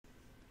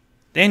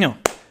Daniel.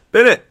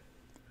 Bennett.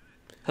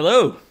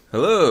 Hello.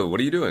 Hello. What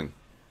are you doing?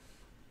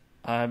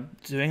 I'm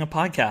doing a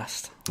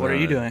podcast. What are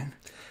you doing?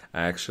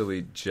 I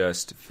actually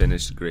just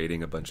finished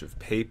grading a bunch of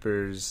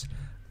papers,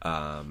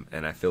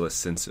 and I feel a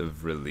sense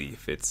of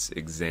relief. It's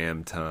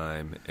exam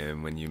time,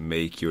 and when you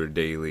make your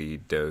daily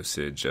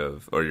dosage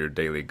or your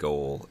daily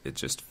goal, it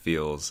just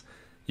feels,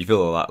 you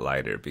feel a lot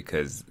lighter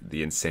because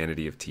the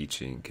insanity of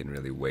teaching can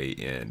really weigh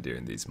in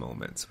during these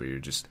moments where you're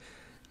just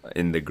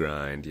in the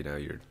grind. You know,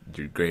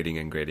 you're grading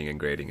and grading and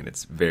grading, and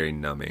it's very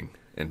numbing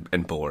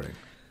and boring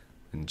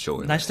and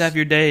joyless. Nice to have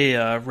your day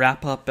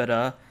wrap up at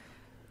a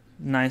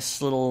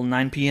nice little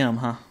 9 p.m.,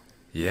 huh?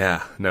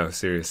 Yeah, no,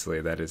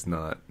 seriously, that is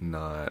not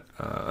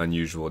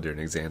unusual during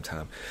exam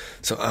time.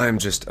 So I'm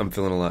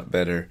feeling a lot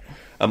better.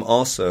 I'm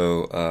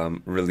also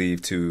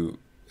relieved to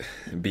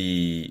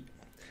be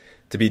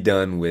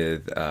done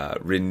with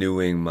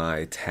renewing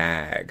my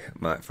tag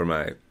for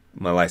my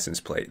license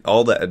plate.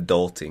 All the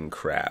adulting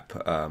crap.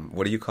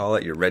 What do you call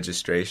it? Your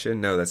registration?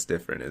 No, that's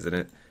different, isn't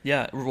it?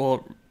 Yeah,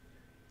 well,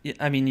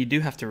 I mean, you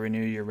do have to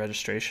renew your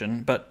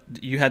registration, but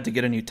you had to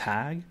get a new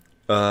tag?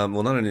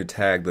 Well, not a new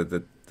tag,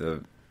 the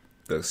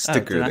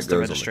sticker that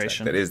goes on the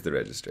tag. That is the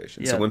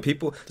registration. Yeah, so when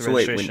people,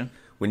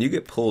 when you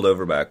get pulled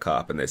over by a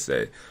cop and they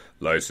say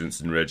license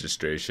and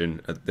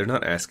registration, they're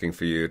not asking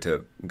for you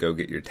to go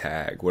get your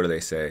tag. What are they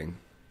saying?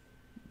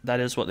 That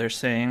is what they're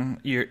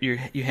saying. You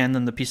hand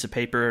them the piece of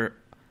paper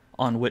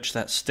on which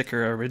that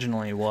sticker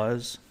originally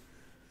was.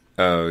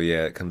 Oh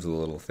yeah, it comes with a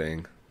little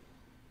thing.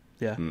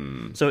 Yeah.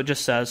 So it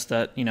just says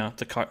that, you know,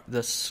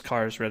 this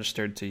car is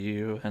registered to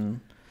you, and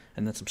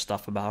then some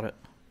stuff about it.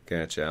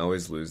 Gotcha. I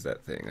always lose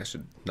that thing. I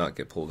should not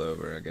get pulled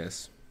over, I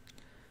guess.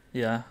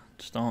 Yeah,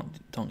 just don't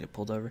get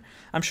pulled over.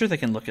 I'm sure they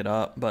can look it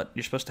up, but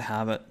you're supposed to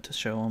have it to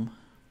show them.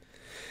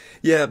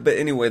 Yeah, but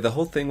anyway, the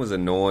whole thing was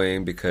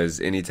annoying because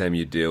anytime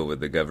you deal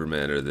with the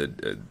government or the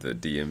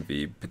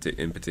DMV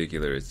in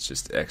particular, it's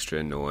just extra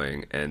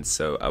annoying. And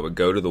so I would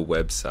go to the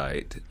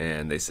website,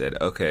 and they said,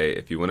 okay,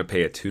 if you want to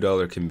pay a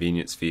 $2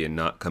 convenience fee and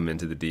not come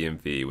into the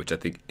DMV, which I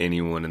think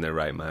anyone in their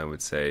right mind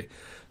would say,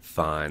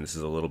 fine, this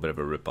is a little bit of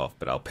a ripoff,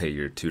 but I'll pay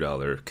your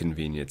 $2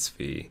 convenience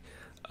fee.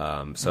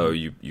 So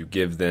you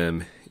give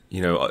them,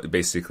 you know,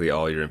 basically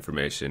all your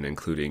information,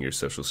 including your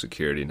social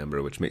security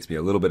number, which makes me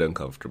a little bit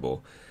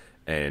uncomfortable.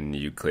 And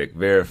you click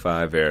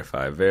verify,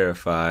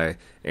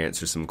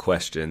 answer some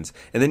questions,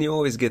 and then you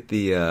always get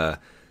the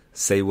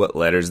say what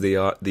letters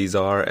these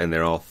are, and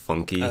they're all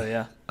funky. Oh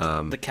yeah,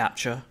 the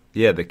CAPTCHA.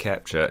 Yeah, the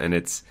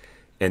CAPTCHA,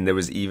 and there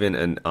was even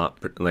an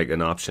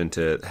option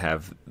to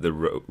have the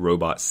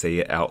robot say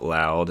it out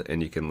loud,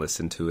 and you can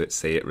listen to it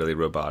say it really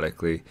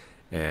robotically.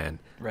 And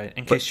right,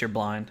 in case you're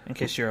blind, in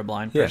case you're a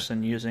blind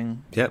person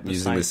using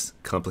using this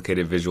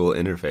complicated visual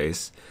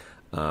interface.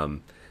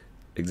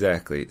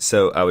 Exactly.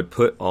 So I would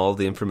put all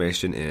the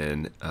information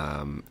in.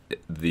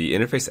 The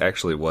interface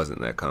actually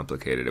wasn't that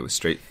complicated. It was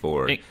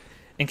straightforward.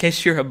 In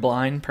case you're a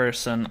blind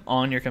person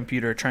on your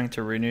computer trying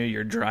to renew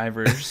your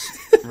driver's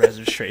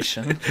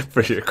registration.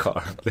 For your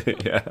car.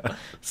 Yeah.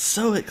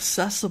 So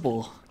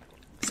accessible.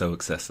 So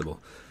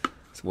accessible.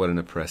 So what an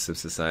oppressive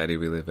society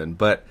we live in.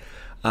 But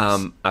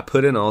I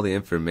put in all the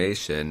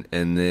information,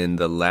 and then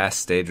the last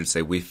stage would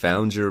say, we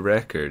found your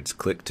records.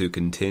 Click to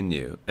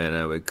continue. And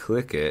I would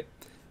click it,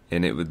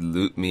 and it would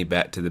loop me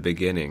back to the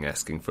beginning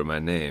asking for my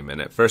name.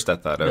 And at first I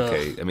thought,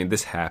 okay, I mean,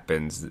 this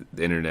happens.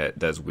 The internet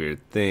does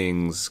weird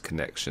things.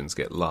 Connections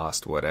get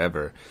lost,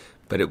 whatever.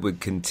 But it would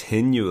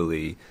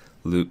continually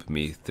loop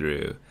me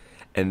through.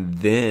 And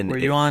then... Were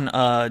you on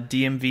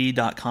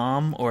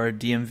dmv.com or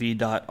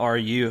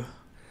dmv.ru?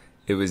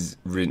 It was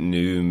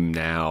Renew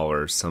Now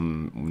or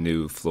some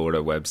new Florida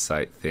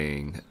website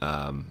thing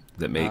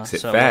that makes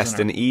it fast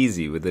and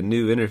easy with a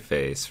new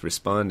interface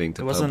responding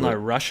to. It wasn't a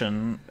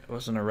Russian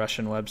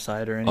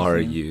website or anything.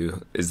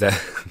 RU is that?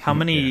 How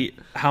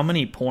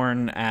many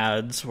porn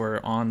ads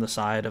were on the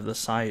side of the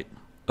site?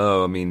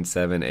 Oh, I mean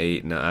 7,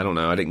 8. No, I don't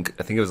know. I think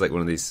it was like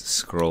one of these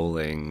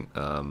scrolling.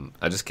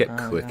 I just kept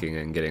clicking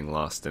and getting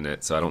lost in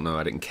it, so I don't know.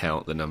 I didn't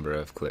count the number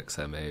of clicks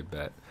I made,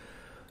 but.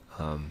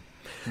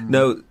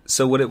 No,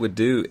 so what it would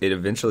do, it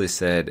eventually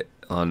said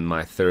on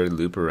my third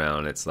loop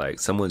around, it's like,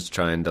 someone's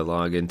trying to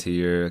log into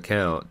your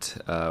account.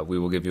 We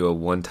will give you a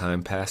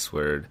one-time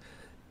password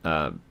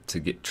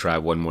to try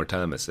one more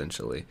time,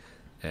 essentially.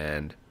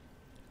 And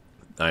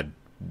I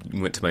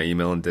went to my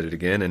email and did it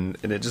again, and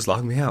it just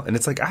logged me out. And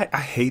it's like,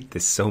 I hate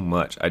this so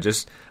much. I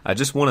just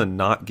want to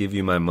not give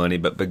you my money,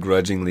 but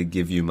begrudgingly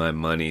give you my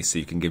money so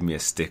you can give me a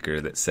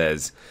sticker that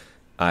says,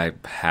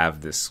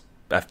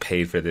 I've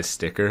paid for this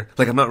sticker.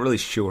 Like, I'm not really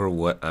sure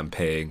what I'm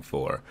paying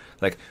for.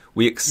 Like,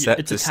 we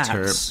accept this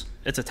term.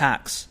 It's a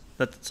tax.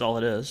 That's all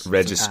it is.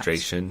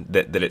 Registration.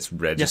 That it's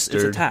registered. Yes,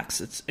 it's a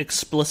tax. It's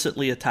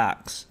explicitly a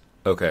tax.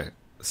 Okay.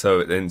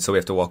 So we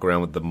have to walk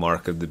around with the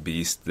mark of the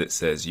beast that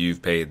says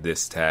you've paid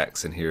this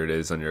tax and here it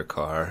is on your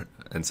car,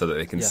 and so that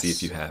they can see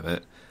if you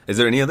haven't. Is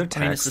there any other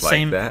tax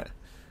that?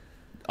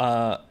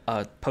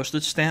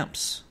 Postage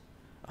stamps.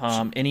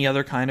 Any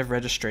other kind of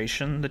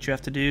registration that you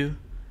have to do.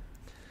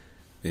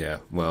 Yeah,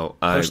 well,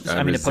 I mean,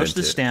 a resent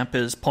postage it. stamp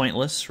is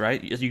pointless,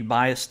 right? You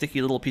buy a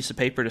sticky little piece of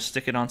paper to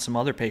stick it on some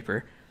other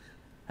paper,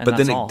 and But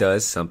that's then it all.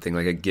 does something,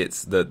 like it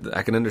gets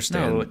I can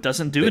understand. No, it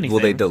doesn't do Will they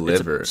anything. It's a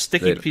deliver?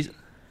 sticky piece.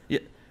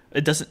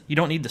 It doesn't. You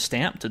don't need the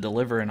stamp to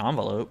deliver an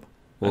envelope.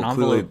 Well, An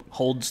clearly, envelope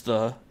holds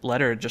the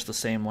letter just the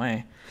same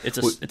way. It's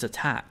a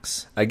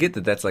tax. I get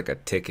that that's like a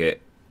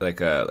ticket,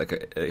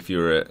 if you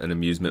were at an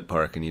amusement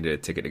park and you did a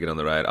ticket to get on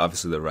the ride.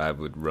 Obviously, the ride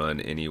would run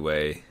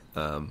anyway,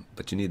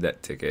 but you need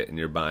that ticket, and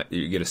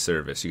you get a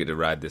service. You get to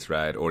ride this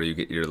ride, or you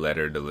get your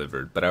letter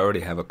delivered. But I already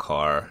have a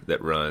car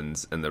that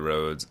runs and the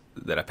roads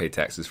that I pay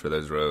taxes for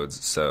those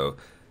roads. So,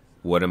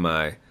 what am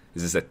I?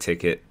 Is this a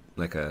ticket,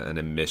 like an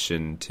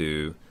admission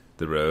to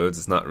the roads?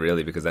 It's not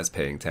really, because that's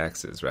paying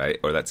taxes, right?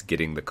 Or that's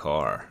getting the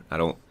car.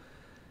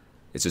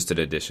 It's just an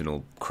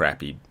additional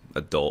crappy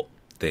adult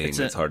thing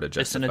that's hard to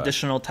justify. It's an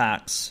additional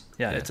tax.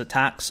 Yeah, it's a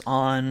tax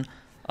on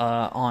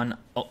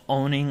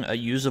owning a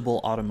usable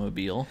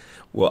automobile.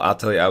 Well, I'll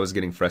tell you, I was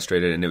getting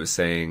frustrated, and it was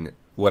saying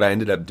what I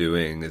ended up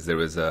doing is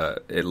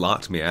it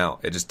locked me out.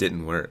 It just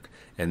didn't work.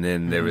 And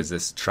then there was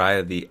this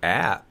try the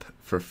app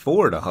for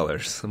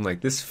 $4. I'm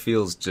like, this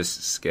feels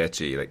just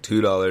sketchy. Like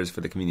 $2 for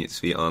the convenience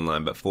fee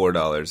online, but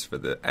 $4 for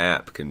the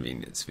app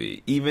convenience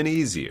fee. Even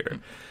easier.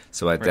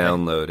 So I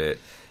download it,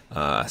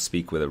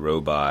 speak with a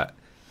robot,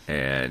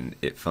 and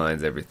it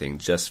finds everything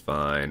just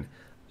fine.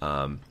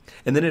 And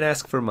then it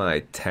asked for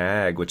my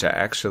tag, which I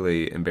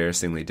actually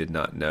embarrassingly did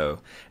not know.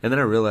 And then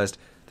I realized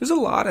there's a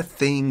lot of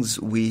things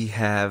we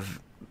have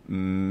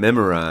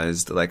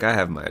memorized. Like, I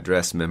have my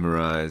address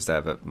memorized, I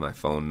have my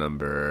phone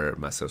number,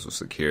 my social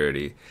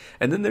security,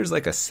 and then there's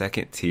like a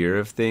second tier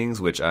of things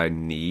which I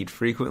need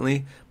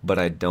frequently but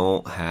I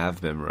don't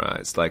have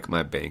memorized, like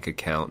my bank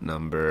account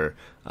number,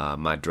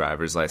 my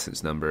driver's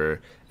license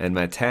number, and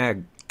my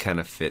tag kind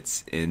of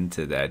fits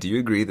into that. Do you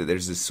agree that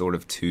there's this sort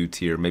of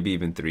 2-tier, maybe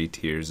even 3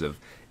 tiers of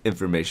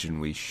information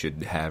we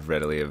should have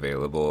readily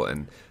available,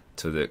 and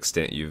to the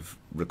extent you've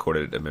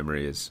recorded a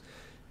memory is,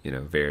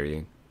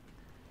 varying?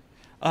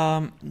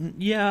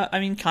 Yeah, I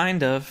mean,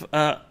 kind of.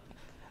 Yeah,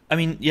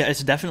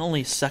 it's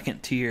definitely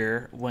second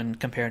tier when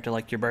compared to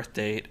like your birth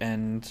date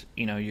and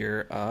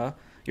your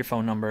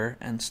phone number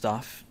and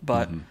stuff.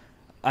 But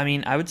I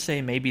mean, I would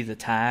say maybe the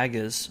tag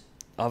is,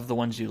 of the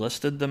ones you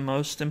listed, the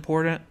most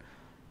important.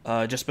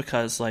 Just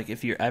because, like,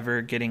 if you're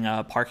ever getting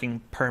a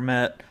parking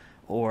permit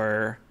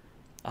or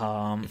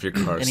if your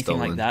car's anything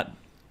stolen, like that,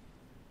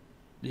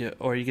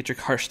 or you get your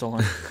car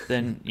stolen,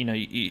 then you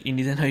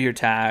need to know your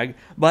tag.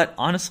 But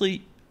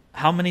honestly,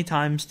 how many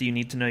times do you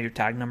need to know your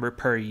tag number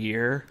per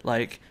year?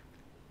 Like,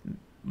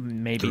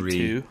 maybe 3.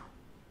 2.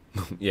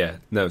 Yeah,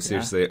 no,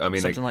 seriously. I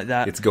mean, something like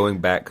that. It's going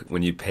back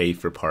when you pay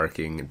for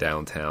parking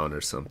downtown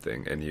or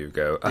something, and you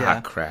go,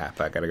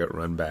 crap, I gotta go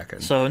run back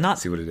and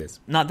see what it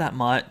is. Not that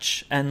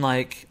much. And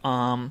like,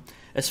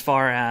 as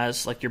far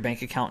as like your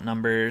bank account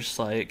numbers,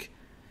 like,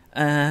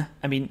 I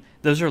mean,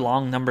 those are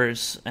long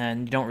numbers,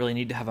 and you don't really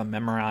need to have them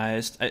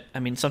memorized. I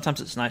mean, sometimes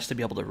it's nice to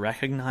be able to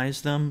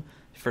recognize them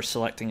for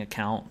selecting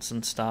accounts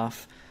and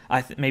stuff.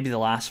 Maybe the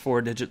last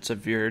 4 digits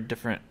of your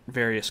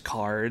various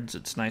cards,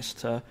 it's nice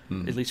to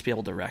at least be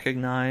able to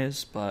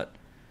recognize. But,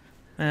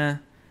 I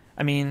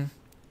mean,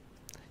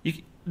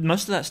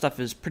 most of that stuff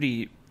is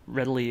pretty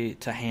readily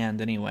to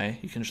hand anyway.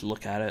 You can just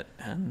look at it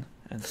and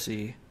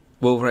see.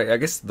 Well, right. I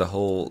guess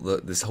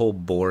this whole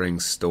boring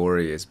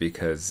story is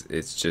because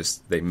it's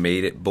just, they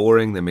made it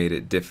boring, they made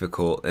it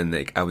difficult,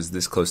 and I was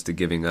this close to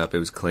giving up. It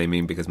was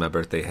claiming because my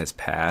birthday has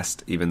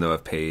passed, even though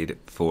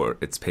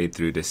it's paid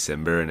through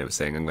December, and it was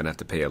saying I'm going to have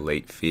to pay a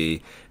late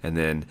fee, and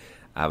then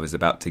I was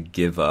about to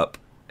give up,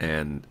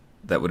 and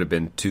that would have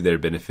been to their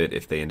benefit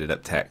if they ended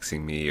up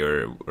taxing me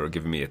or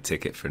giving me a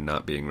ticket for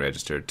not being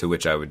registered, to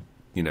which I would,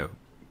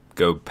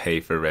 go pay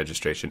for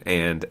registration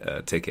and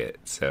a ticket.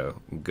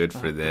 So good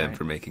for them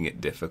for making it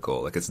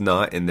difficult. Like, it's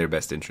not in their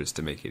best interest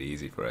to make it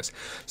easy for us.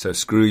 So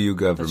screw you,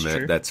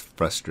 government. That's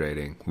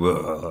frustrating.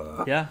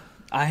 Whoa. Yeah,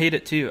 I hate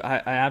it too.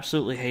 I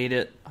absolutely hate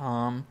it.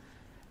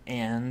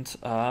 And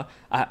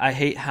I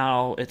hate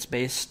how it's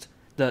based.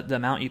 The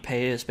amount you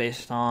pay is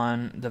based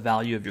on the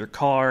value of your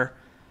car,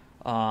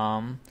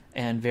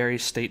 and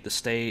varies state to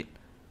state.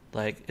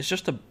 Like, it's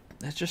just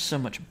so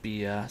much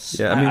BS.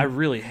 Yeah, I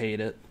really hate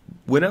it.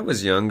 When I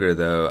was younger,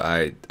 though,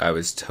 I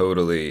was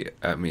totally,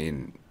 I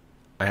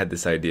had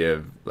this idea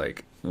of,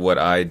 like, what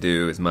I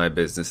do is my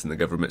business and the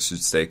government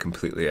should stay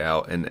completely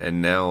out.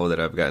 And now that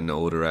I've gotten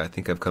older, I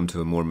think I've come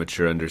to a more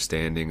mature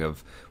understanding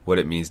of what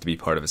it means to be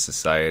part of a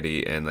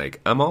society. And,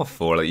 like, I'm all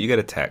for, like, you got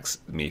to tax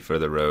me for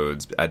the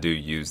roads. I do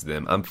use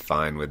them. I'm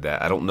fine with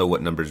that. I don't know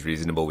what number is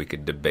reasonable. We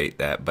could debate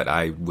that. But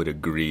I would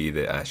agree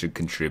that I should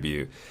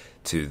contribute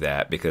to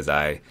that because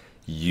I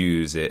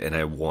use it and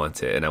I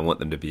want it and I want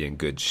them to be in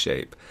good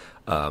shape.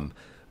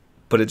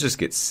 But it just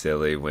gets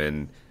silly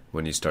when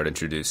you start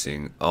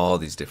introducing all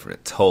these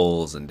different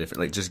tolls and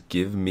different, like, just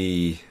give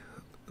me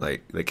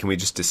like can we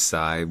just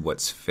decide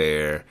what's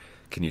fair?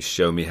 Can you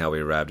show me how we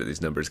arrived at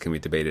these numbers? Can we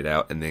debate it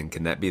out? And then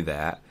can that be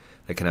that?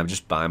 Like, can I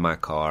just buy my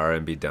car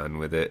and be done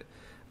with it?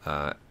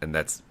 And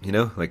that's,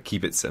 like,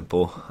 keep it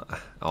simple.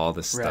 All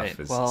this stuff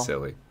is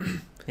silly.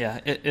 Yeah,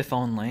 if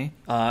only.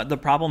 The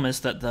problem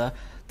is that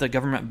the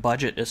government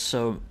budget is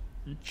so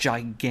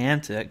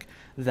gigantic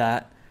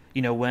that,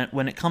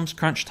 when it comes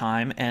crunch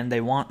time and they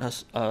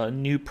want a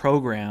new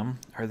program,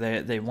 or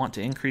they want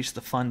to increase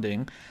the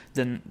funding,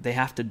 then they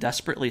have to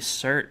desperately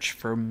search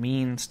for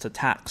means to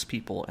tax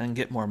people and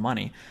get more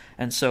money.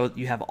 And so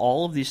you have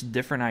all of these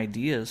different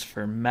ideas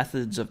for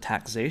methods of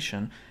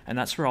taxation, and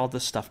that's where all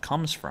this stuff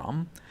comes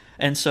from.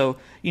 And so,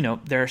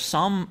 there are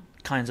some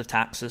kinds of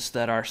taxes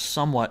that are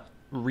somewhat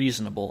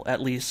reasonable.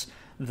 At least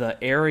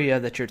the area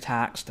that you're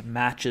taxed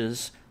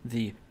matches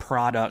the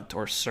product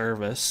or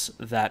service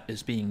that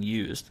is being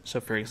used. So,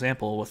 for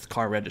example, with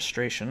car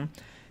registration,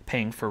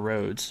 paying for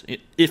roads,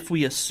 if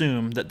we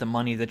assume that the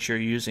money that you're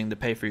using to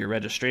pay for your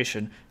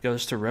registration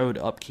goes to road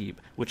upkeep,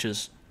 which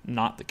is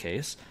not the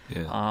case,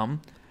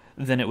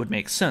 then it would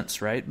make sense,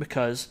 right?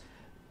 Because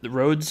the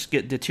roads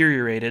get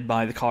deteriorated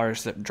by the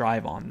cars that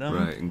drive on them.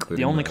 Right, including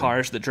the only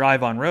cars that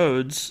drive on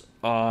roads.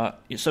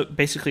 So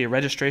basically, a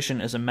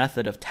registration is a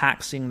method of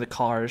taxing the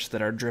cars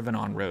that are driven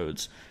on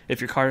roads.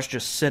 If your car's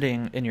just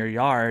sitting in your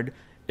yard,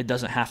 it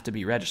doesn't have to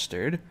be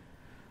registered.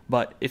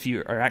 But if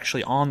you are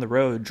actually on the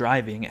road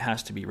driving, it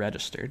has to be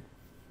registered.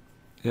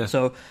 Yeah.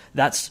 So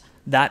that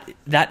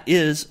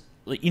is,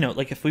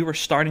 like if we were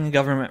starting a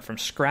government from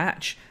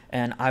scratch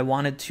and I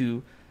wanted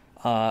to,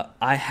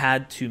 I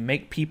had to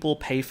make people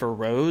pay for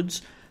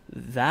roads,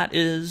 that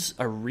is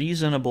a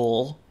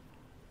reasonable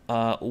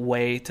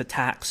way to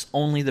tax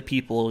only the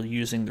people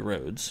using the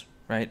roads,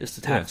 right? Is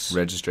to tax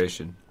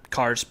registration,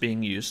 cars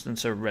being used, and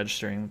so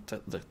registering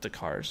the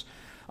cars.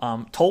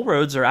 Toll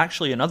roads are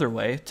actually another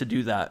way to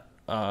do that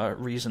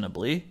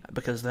reasonably,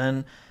 because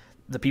then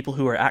the people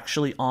who are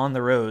actually on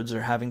the roads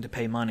are having to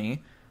pay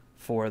money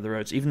for the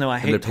roads, even though I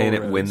hate they're paying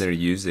toll it roads. when they're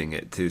using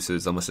it too, so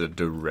it's almost a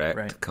direct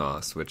Right.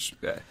 cost, which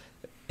get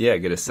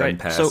a sun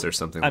pass or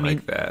something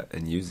like that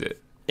and use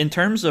it. In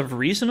terms of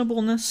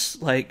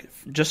reasonableness, like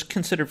just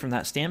considered from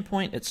that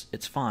standpoint,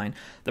 it's fine.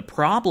 The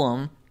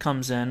problem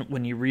comes in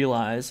when you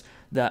realize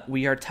that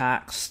we are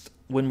taxed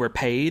when we're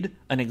paid.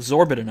 An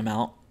exorbitant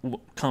amount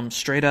comes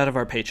straight out of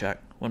our paycheck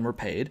when we're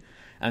paid,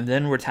 and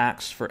then we're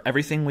taxed for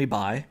everything we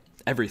buy,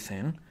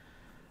 everything.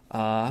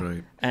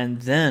 Right.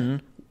 And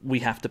then we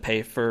have to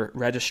pay for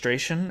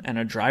registration and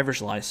a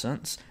driver's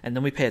license, and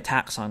then we pay a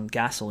tax on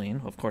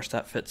gasoline. Of course,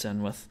 that fits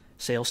in with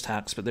sales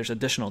tax, but there's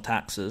additional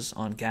taxes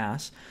on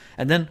gas.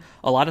 And then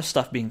a lot of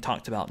stuff being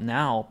talked about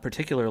now,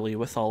 particularly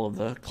with all of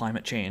the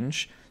climate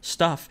change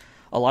stuff,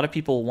 a lot of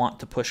people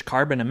want to push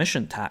carbon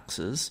emission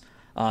taxes.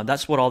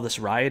 That's what all this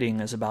rioting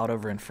is about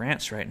over in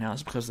France right now,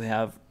 is because they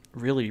have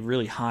really,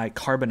 really high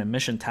carbon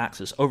emission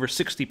taxes. Over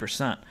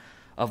 60%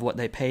 of what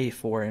they pay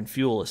for in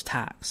fuel is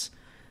tax.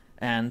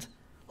 And,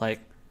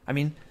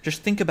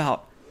 just think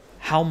about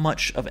how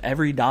much of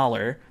every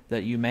dollar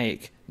that you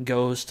make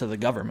goes to the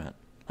government.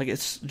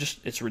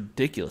 It's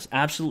ridiculous,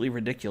 absolutely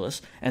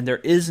ridiculous. And there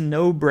is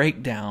no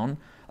breakdown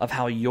of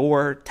how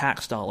your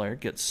tax dollar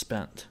gets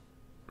spent.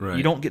 Right.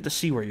 You don't get to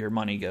see where your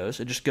money goes.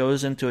 It just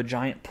goes into a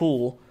giant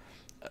pool,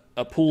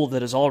 a pool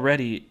that is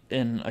already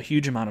in a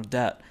huge amount of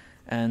debt.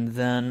 And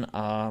then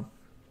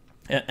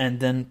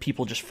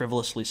people just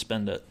frivolously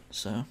spend it.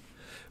 So.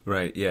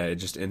 Right, yeah, it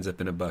just ends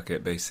up in a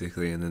bucket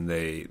basically, and then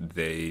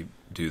they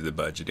do the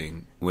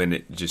budgeting when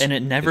it just and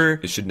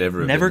it should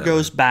never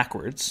goes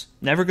backwards.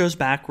 Never goes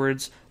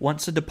backwards.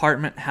 Once a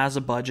department has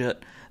a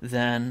budget,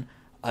 then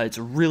it's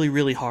really,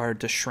 really hard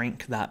to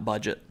shrink that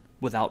budget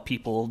without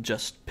people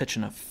just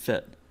pitching a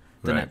fit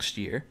the next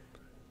year.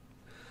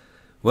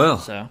 Well,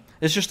 so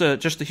it's just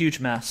a huge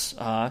mess.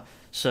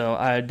 So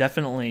I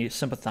definitely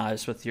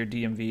sympathize with your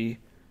DMV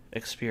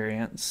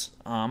experience.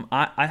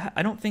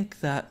 I don't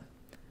think that.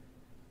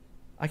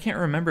 I can't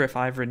remember if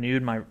I've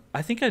renewed my.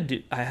 I think I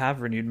do. I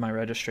have renewed my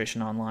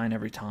registration online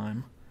every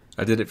time.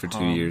 I did it for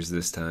 2 years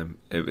this time.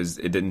 It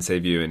didn't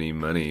save you any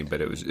money,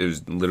 but it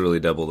was literally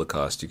double the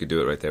cost. You could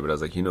do it right there, but I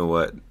was like, you know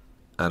what?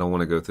 I don't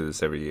want to go through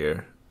this every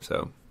year,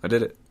 so I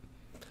did it.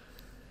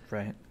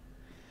 Right.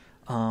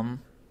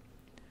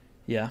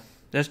 Yeah,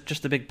 that's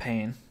just a big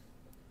pain.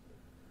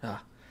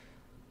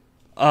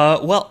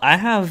 Well, I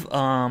have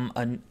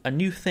a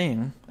new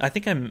thing. I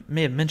think I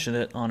may have mentioned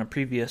it on a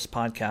previous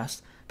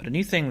podcast, but a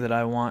new thing that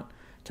I want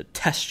to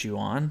test you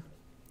on.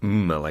 I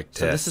like tests.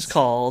 So this is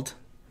called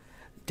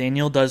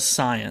Daniel Does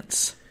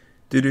Science.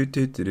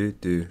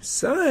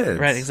 Science.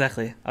 Right,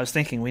 exactly. I was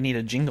thinking we need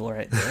a jingle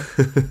right there.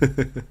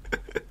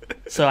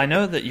 So I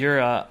know that you're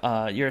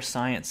a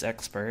science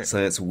expert.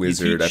 Science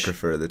wizard, I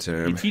prefer the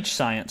term. You teach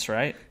science,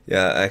 right?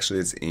 Yeah, actually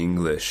it's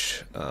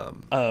English.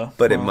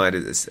 But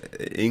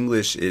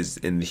English is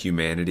in the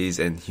humanities,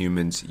 and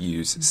humans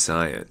use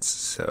science.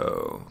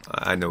 So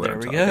I know what I'm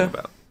talking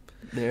about.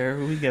 There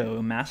we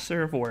go,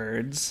 master of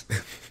words.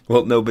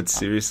 Well, no, but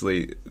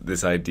seriously,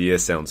 this idea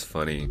sounds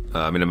funny.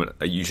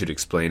 You should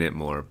explain it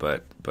more,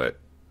 but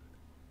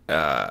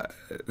go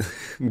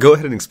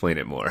ahead and explain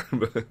it more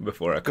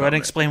before I comment. Go ahead and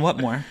explain what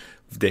more?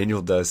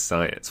 Daniel Does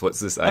Science. What's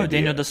this idea? Oh,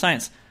 Daniel Does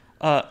Science.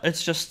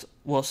 It's just,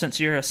 well, since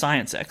you're a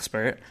science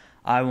expert,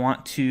 I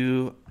want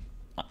to,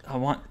 I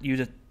want you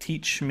to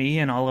teach me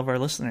and all of our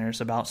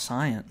listeners about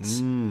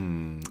science.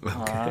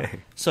 Okay.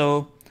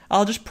 So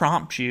I'll just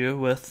prompt you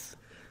with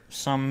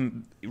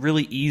some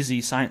really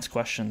easy science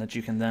question that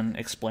you can then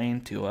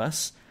explain to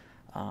us.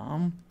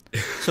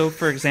 So,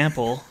 for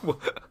example,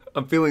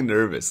 I'm feeling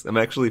nervous. I'm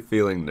actually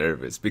feeling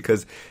nervous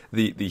because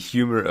the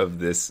humor of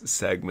this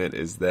segment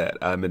is that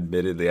I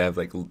have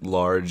like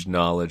large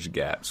knowledge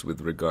gaps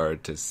with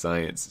regard to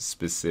science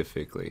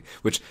specifically,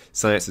 which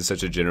science is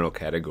such a general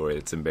category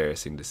it's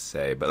embarrassing to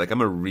say, but like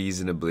I'm a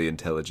reasonably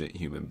intelligent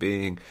human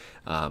being.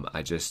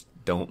 I just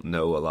don't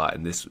know a lot,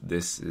 and this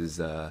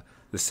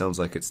sounds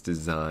like it's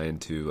designed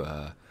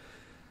to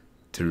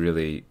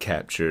really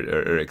capture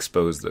or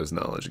expose those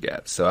knowledge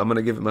gaps. So I'm going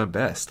to give it my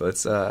best.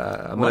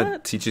 I'm going to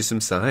teach you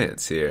some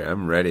science here.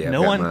 I'm ready.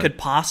 No one could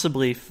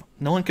possibly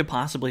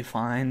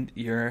find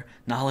your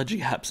knowledge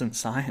gaps in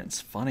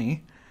science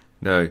funny.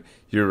 No,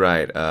 you're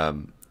right.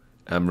 I'm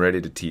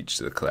ready to teach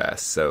the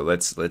class. So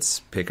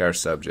let's pick our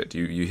subject.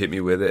 You hit me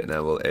with it and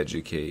I will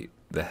educate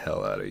the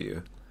hell out of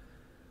you.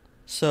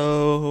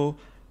 So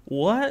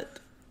what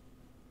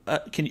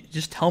can you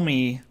just tell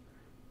me,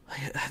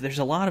 there's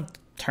a lot of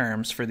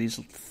terms for these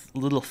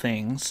little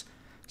things.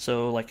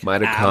 So like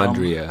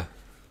mitochondria. Atom.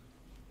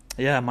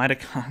 Yeah,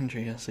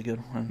 mitochondria is a good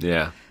one.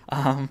 Yeah.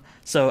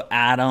 So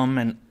atom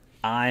and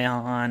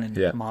ion and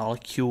Yeah.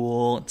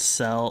 molecule and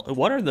cell.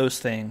 What are those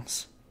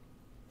things?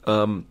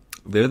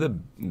 They're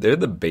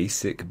the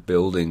basic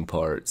building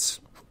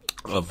parts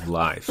of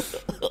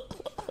life.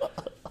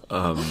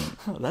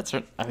 That's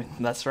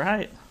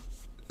right.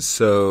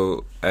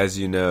 So as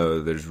you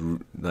know, there's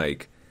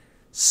like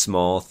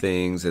small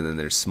things, and then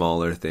there's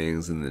smaller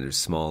things, and then there's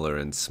smaller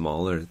and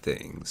smaller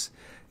things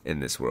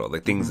in this world,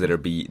 like things that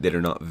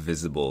are not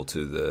visible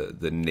to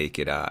the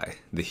naked eye,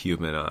 the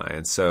human eye.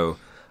 And so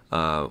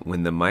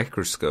when the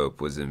microscope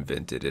was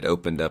invented, it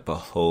opened up a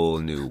whole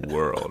new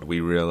world.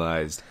 We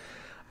realized,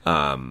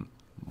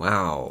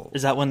 wow.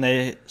 Is that when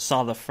they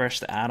saw the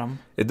first atom?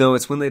 No,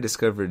 it's when they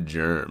discovered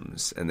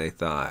germs, and they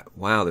thought,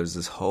 wow, there's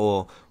this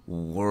whole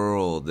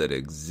world that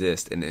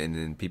exists.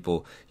 And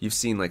people, you've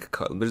seen like,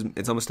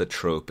 it's almost a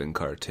trope in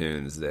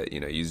cartoons that,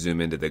 you zoom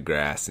into the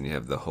grass and you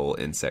have the whole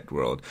insect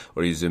world,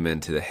 or you zoom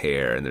into the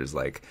hair and there's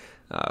like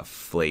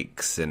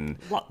flakes and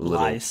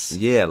lice.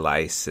 Yeah,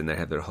 lice, and they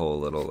have their whole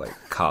little like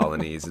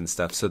colonies and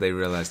stuff. So they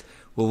realized,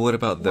 well, what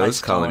about those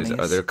colonies?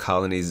 Are there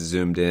colonies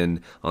zoomed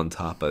in on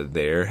top of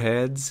their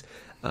heads?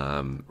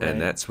 And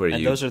that's where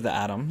those are the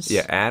atoms.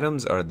 Yeah,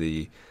 atoms are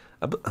the.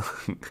 All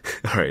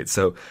right,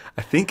 so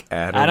I think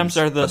atoms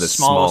are the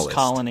smallest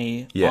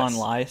colony on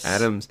lice.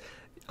 Atoms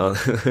are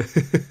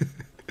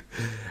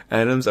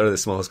the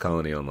smallest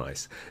colony on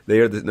lice.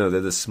 They're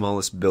the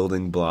smallest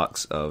building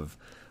blocks of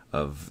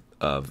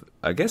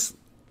I guess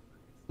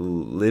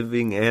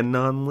living and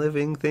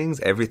non-living things.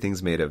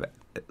 Everything's made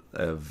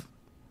of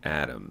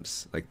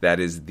atoms. Like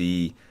that is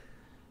the.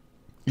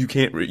 You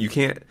can't.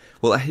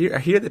 Well, I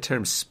hear the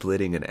term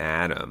splitting an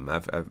atom.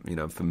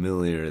 I'm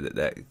familiar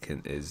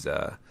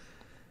that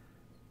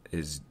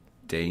is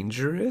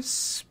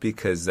dangerous,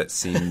 because that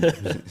seems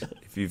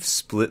if you've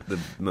split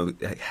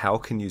how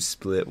can you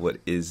split what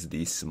is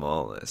the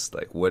smallest?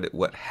 Like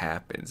what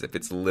happens if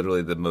it's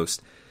literally the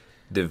most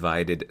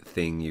divided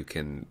thing you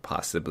can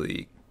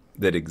possibly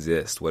that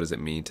exists? What does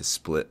it mean to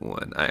split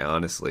one? I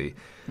honestly,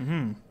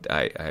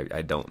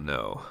 I don't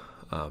know.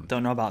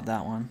 Don't know about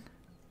that one.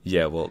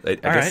 Yeah, well, I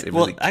guess it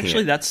really can't.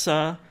 Actually, that's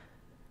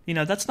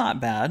that's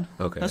not bad.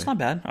 Okay, that's not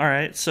bad. All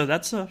right, so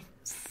that's a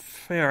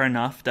fair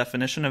enough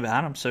definition of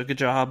atom. So good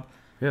job.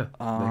 Yeah,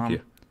 thank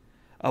you.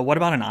 What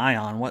about an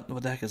ion? What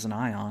the heck is an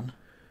ion?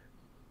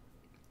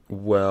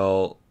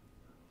 Well,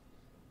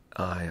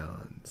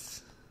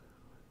 ions.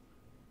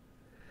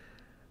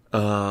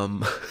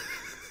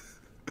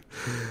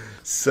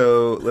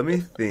 So let me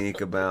think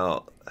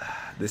about.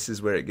 This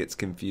is where it gets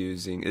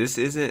confusing. This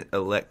isn't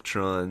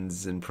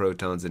electrons and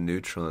protons and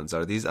neutrons.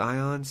 Are these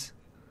ions?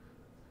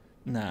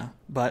 No.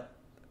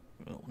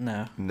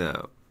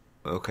 No.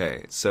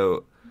 Okay,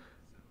 so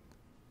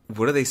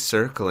what are they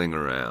circling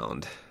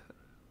around?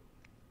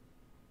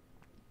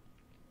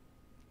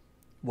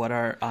 What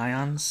are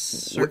ions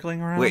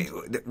circling around? Wait,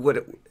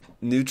 what?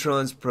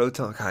 Neutrons,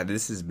 protons. God,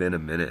 this has been a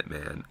minute,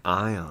 man.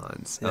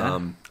 Ions. Yeah.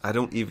 I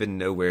don't even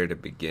know where to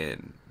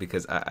begin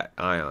because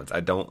ions.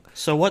 I don't.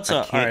 So what's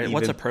a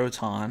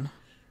proton?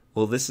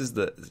 Well, this is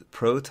the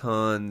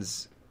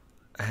protons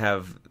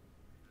have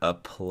a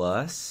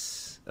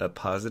positive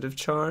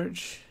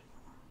charge.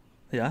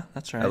 Yeah,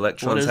 that's right.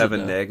 Electrons have a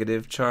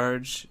negative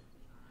charge.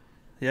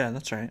 Yeah,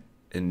 that's right.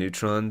 And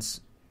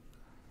neutrons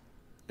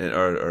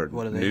are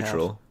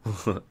neutral,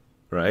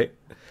 right?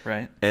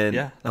 Right. And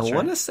yeah, I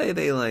want to say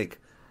they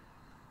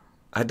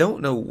I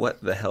don't know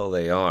what the hell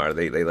they are.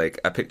 They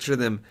I picture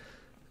them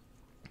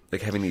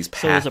like having these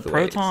pathways. So is a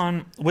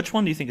proton, which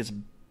one do you think is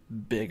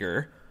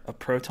bigger, a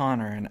proton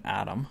or an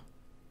atom?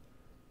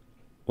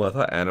 Well, I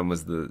thought atom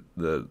was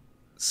the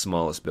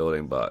smallest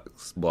building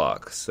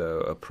block,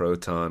 so a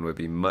proton would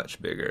be much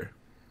bigger.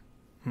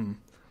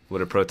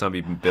 Would a proton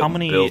be How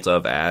many- built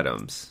of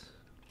atoms?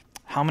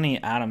 How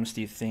many atoms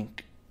do you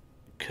think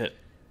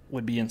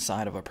would be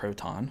inside of a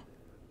proton?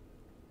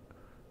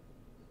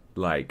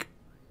 Like,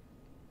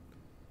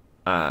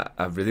 I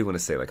really want to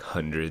say like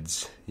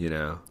hundreds,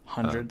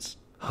 Hundreds.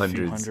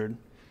 hundreds. A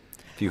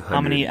few hundred.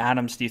 How many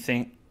atoms do you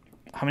think?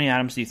 How many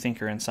atoms do you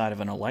think are inside of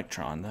an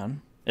electron?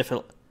 Then, if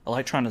an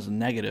electron is a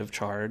negative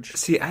charge,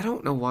 See, I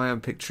don't know why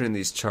I'm picturing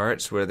these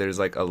charts where there's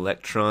like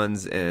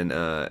electrons and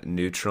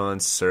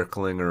neutrons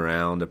circling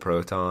around a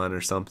proton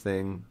or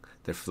something.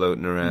 They're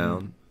floating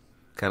around,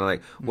 kind of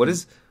like what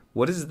is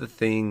the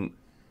thing?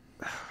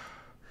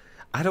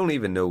 I don't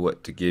even know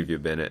what to give you,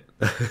 Bennett.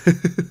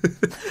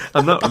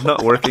 I'm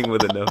not working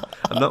with enough.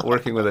 I'm not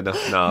working with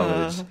enough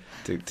knowledge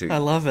to. I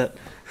love it.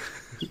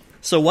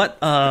 So what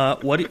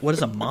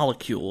is a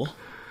molecule?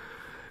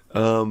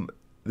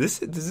 Does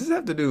this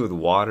have to do with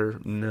water?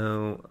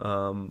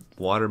 No.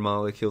 Water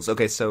molecules.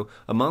 Okay, so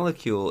a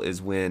molecule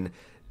is when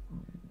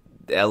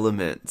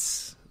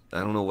elements.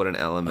 I don't know what an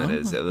element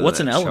is. other than What's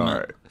an that element?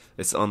 chart.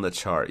 It's on the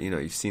chart.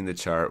 You've seen the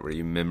chart where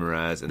you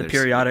memorize and The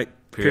there's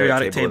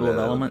periodic table of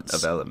elements.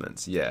 Of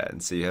elements, yeah.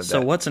 And so you have So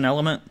that. what's an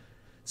element?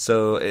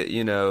 So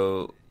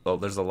well,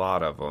 there's a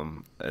lot of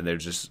them, and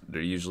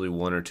they're usually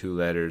one or two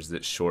letters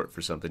that's short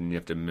for something, and you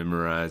have to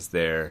memorize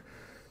They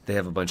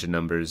have a bunch of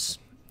numbers,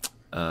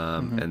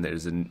 and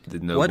there's the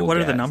noble. What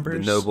are the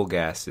numbers? The noble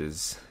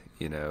gases.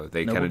 They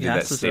kind of do that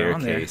gases are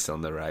on there. staircase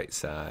on the right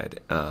side,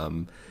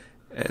 and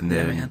Yeah,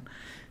 then. man.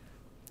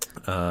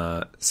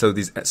 So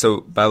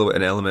by the way,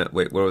 an element.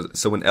 Wait, where was it?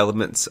 So when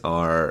elements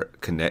are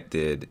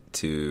connected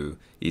to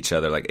each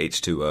other, like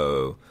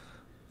H2O,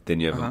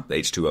 then you have the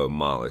H2O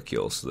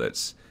molecule. So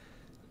that's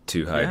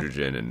two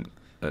hydrogen and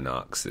an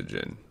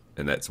oxygen,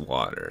 and that's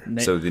water.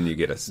 So then you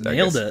get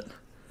Nailed it.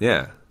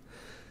 Yeah.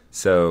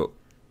 So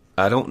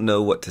I don't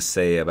know what to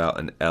say about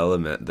an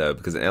element though,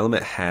 because an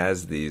element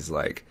has these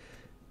like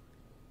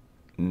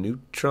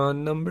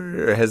neutron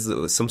number, or has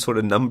some sort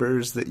of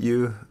numbers that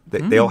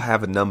they all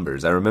have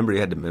numbers. I remember you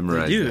had to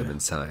memorize them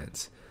in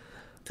science.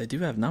 They do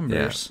have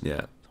numbers.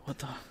 Yeah. What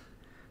the?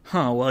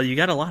 Huh. Well, you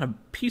got a lot of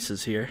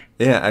pieces here.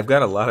 Yeah, I've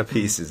got a lot of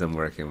pieces I'm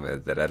working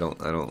with that I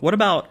don't. What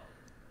about?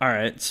 All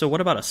right. So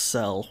what about a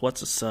cell?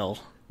 What's a cell?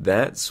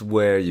 That's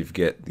where you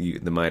get the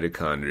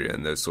mitochondria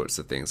and those sorts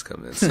of things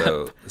come in.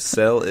 So the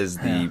cell is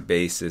the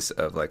basis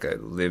of like a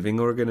living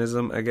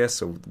organism, I guess.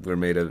 So we're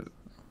made of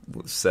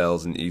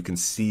cells, and you can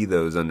see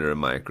those under a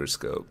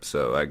microscope.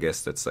 So I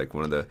guess that's like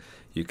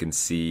you can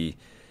see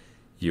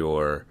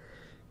your.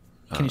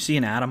 Can you see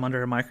an atom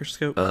under a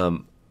microscope?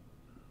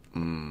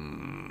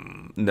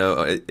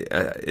 No,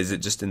 is it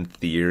just in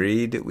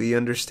theory that we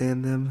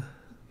understand them?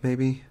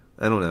 Maybe,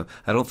 I don't know.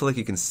 I don't feel like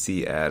you can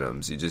see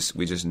atoms.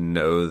 We just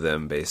know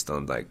them based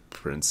on like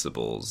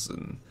principles,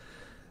 and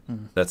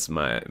that's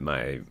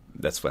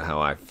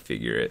how I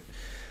figure it.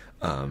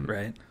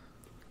 Right.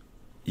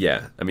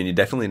 Yeah, I mean, you're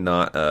definitely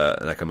not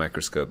like a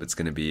microscope. It's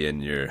going to be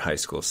in your high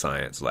school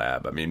science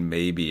lab. I mean,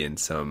 maybe in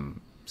some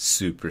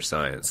super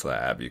science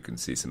lab you can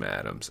see some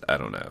atoms. I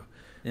don't know.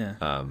 Yeah.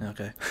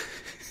 Okay.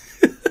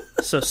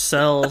 So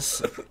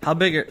cells, how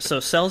big are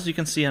cells you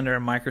can see under a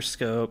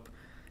microscope,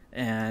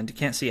 and you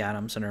can't see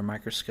atoms under a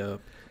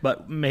microscope,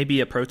 but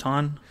maybe a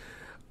proton?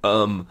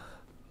 Okay,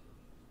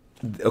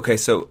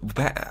 so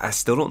I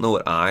still don't know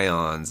what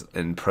ions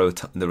and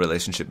the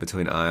relationship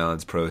between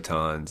ions,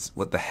 protons.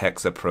 What the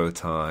heck's a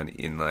proton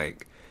in,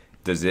 like,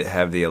 does it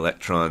have the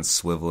electrons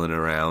swiveling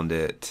around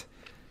it?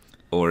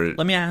 Or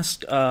Let me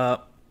ask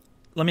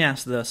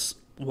this.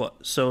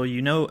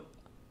 So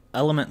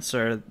elements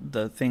are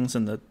the things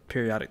in the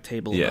periodic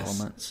table of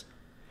elements.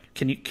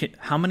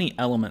 How many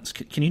elements?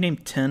 Can you name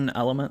 10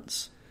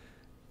 elements?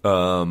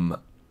 I'm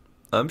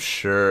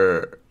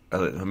sure.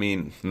 I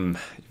mean,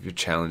 you're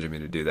challenging me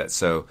to do that.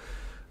 So,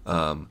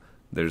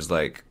 there's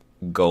like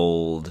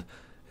gold,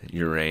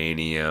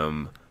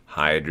 uranium,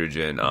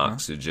 hydrogen,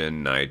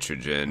 oxygen,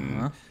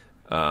 nitrogen.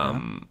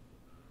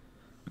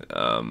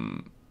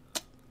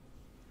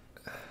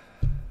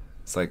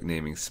 It's like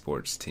naming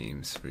sports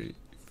teams for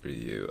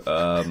you.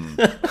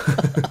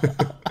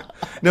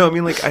 No, I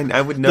mean, like,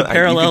 I would know. The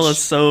parallel is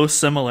so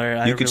similar.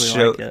 I really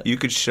like it. You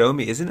could show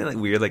me. Isn't it like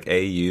weird? Like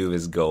AU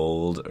is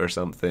gold or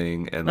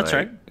something. And that's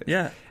like, right.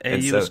 Yeah,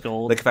 AU is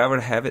gold. Like if I were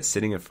to have it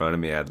sitting in front of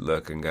me, I'd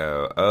look and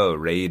go, "Oh,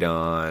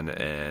 radon,"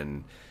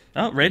 and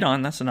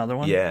radon. That's another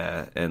one.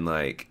 Yeah, and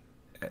like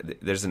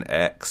there's an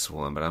X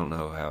one, but I don't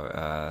know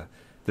how.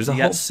 There's you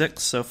got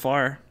 6 so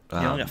far. You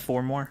only got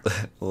 4 more.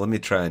 Well, let me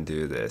try and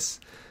do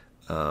this.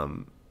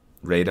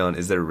 Radon.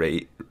 Is there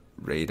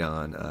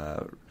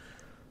radon?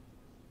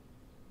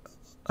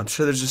 I'm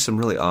sure there's just some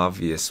really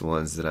obvious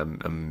ones that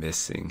I'm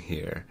missing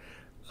here.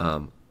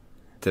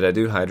 Did I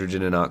do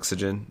hydrogen and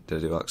oxygen? Did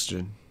I do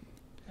oxygen?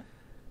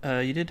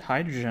 You did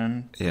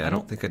hydrogen. Yeah, I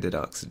don't think I did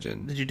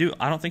oxygen. Did you do?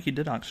 I don't think you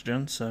did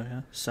oxygen. So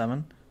yeah,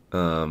 7.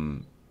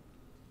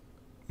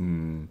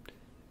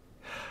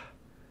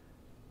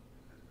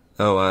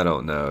 Oh, I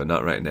don't know.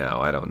 Not right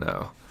now. I don't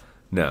know.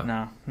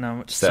 No.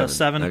 No. Seven. So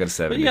 7. I got a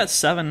 70. But you got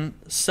seven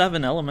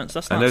elements.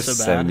 That's I not know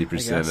so bad.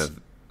 70% of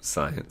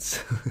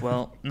science.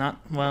 Well.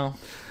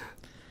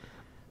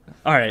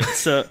 All right.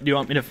 So do you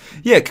want me to?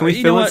 Yeah. Can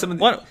we fill in some of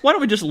the... Why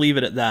don't we just leave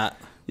it at that?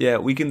 Yeah,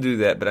 we can do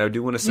that, but I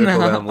do want to circle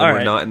around when All we're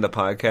right. not in the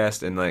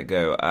podcast and like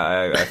go,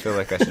 I feel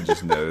like I should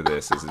just know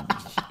this as a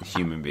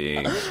human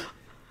being,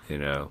 you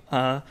know.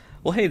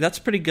 Well, hey, that's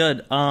pretty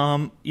good.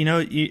 You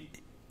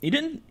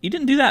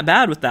didn't do that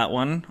bad with that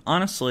one,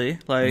 honestly.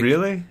 Like,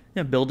 really?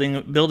 Yeah,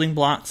 building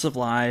blocks of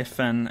life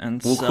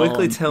and Well, cell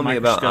quickly and tell me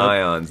about microscope.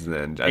 ions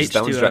then.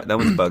 That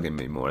one's bugging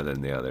me more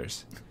than the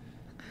others.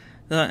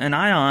 An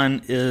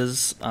ion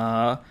is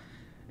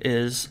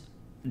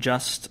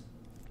just,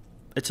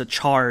 it's a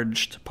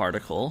charged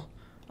particle.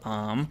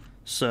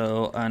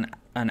 So an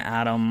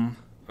atom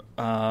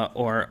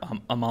or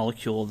a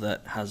molecule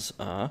that has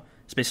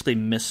it's basically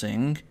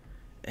missing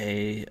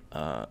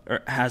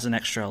or has an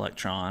extra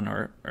electron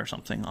or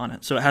something on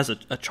it. So it has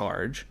a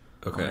charge.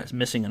 Okay. It's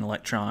missing an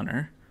electron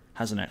or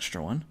has an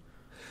extra one.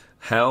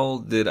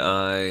 So the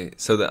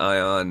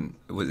ion,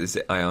 is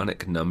it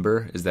ionic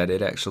number? Is that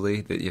it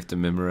actually that you have to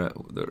memorize?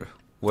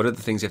 What are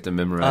the things you have to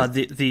memorize?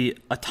 The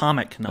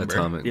atomic number.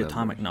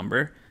 Atomic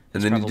number.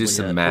 And then you do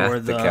some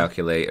math to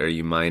calculate, or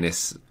you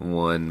minus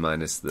one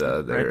minus the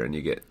other, right, and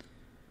you get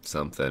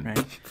something.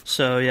 Right.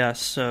 So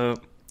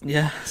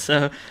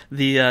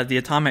the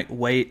atomic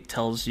weight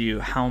tells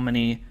you how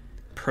many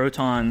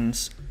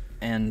protons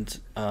and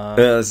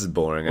this is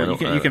boring. Well,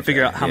 you can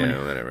figure out how many.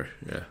 Whatever.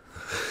 Yeah.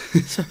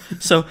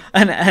 so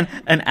an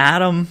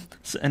atom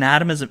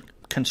is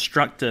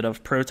constructed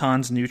of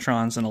protons,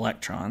 neutrons, and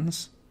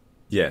electrons.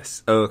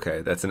 Yes. Oh, okay.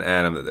 That's an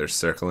atom that they're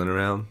circling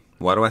around.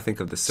 Why do I think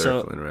of the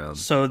circling around?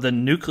 So the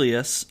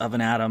nucleus of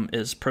an atom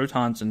is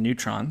protons and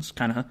neutrons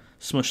kind of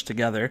smushed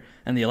together,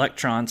 and the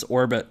electrons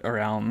orbit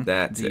around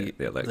the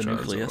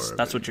nucleus. Orbit.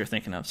 That's what you're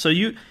thinking of. So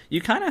you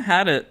kind of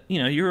had it.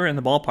 You were in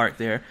the ballpark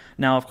there.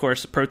 Now, of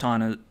course, a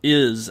proton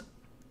is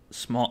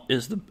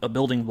a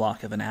building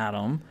block of an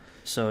atom.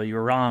 So you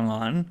were wrong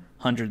on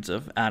hundreds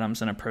of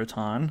atoms in a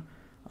proton.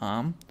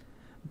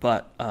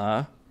 Like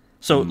a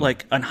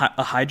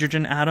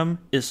hydrogen atom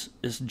is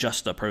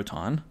just a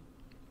proton.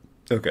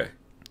 Okay.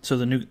 So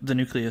the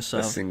nucleus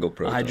of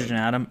a hydrogen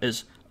atom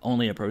is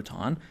only a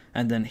proton,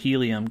 and then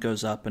helium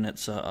goes up and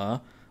it's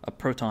a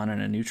proton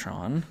and a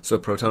neutron. So a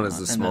proton is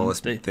the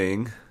smallest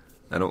thing?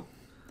 I don't...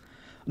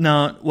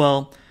 No,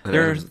 well,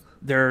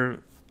 they're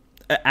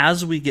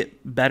as we get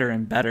better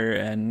and better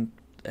and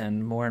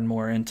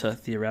more into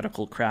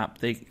theoretical crap,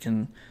 they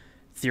can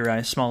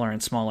theorize smaller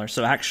and smaller.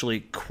 So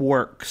actually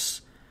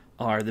quarks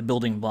are the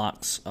building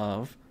blocks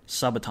of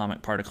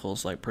subatomic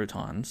particles like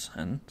protons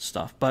and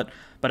stuff. But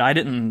I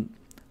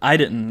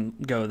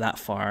didn't go that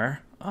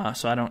far,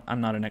 so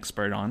I'm not an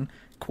expert on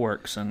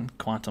quarks and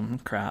quantum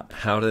crap.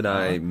 How did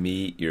I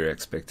meet your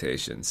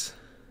expectations?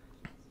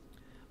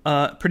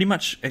 Pretty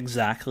much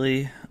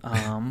exactly.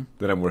 That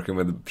I'm working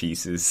with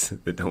pieces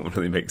that don't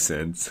really make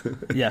sense.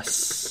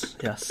 Yes.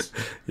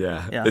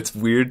 Yeah. It's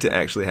weird to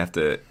actually have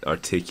to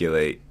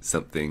articulate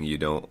something you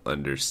don't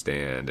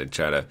understand and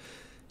try to...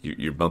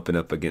 You're bumping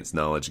up against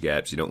knowledge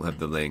gaps. You don't have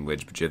the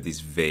language, but you have these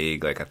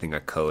vague, like I think I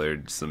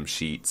colored some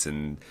sheets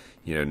in,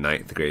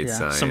 ninth grade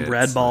science. Some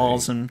red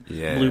balls and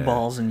blue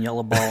balls and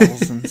yellow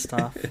balls and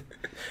stuff.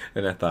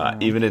 And I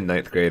thought, even in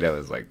ninth grade, I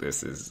was like,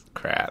 this is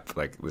crap.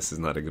 Like, this is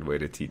not a good way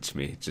to teach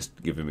me.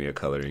 Just giving me a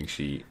coloring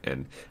sheet,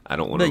 and I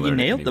don't want to learn it anyway.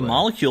 But you nailed the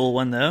molecule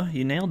one, though.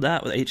 You nailed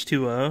that with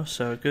H2O,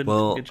 so good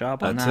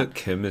job on that. I took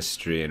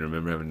chemistry and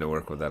remember having to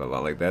work with that a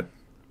lot. Like,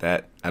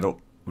 that I don't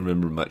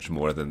remember much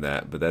more than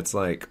that, but that's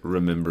like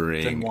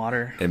remembering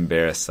water.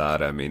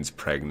 Embarazada means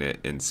pregnant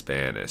in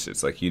Spanish.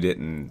 It's like you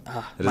didn't...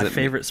 my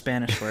favorite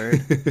Spanish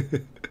word.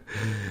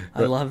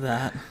 I love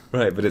that.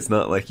 Right, but it's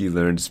not like you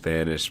learned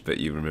Spanish, but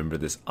you remember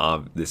this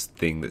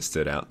thing that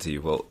stood out to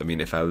you. Well, I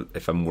mean, if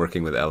I'm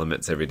working with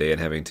elements every day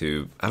and having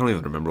to... I don't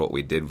even remember what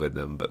we did with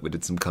them, but we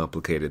did some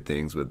complicated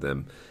things with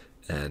them,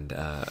 and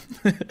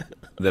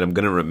then I'm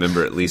going to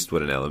remember at least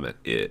what an element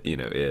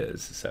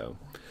is, so...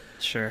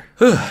 Sure.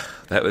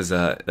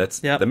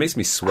 That makes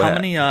me sweat. How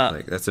many?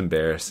 That's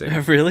embarrassing.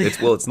 Really?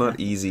 It's not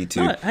easy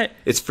to.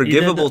 It's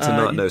forgivable to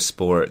not know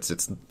sports.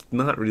 It's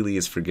not really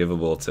as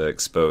forgivable to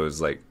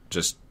expose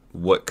just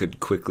what could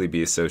quickly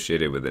be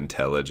associated with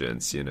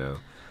intelligence.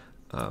 I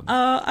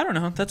don't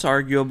know. That's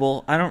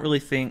arguable. I don't really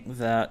think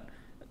that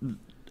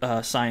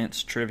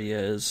science trivia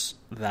is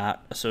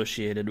that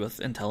associated with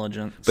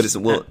intelligence. But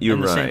you're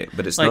right.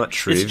 But it's not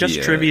trivia. It's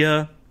just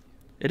trivia.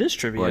 It is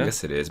trivia. Well, I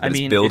guess it is, but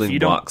it's building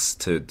blocks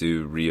to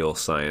do real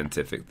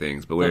scientific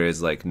things. But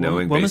whereas,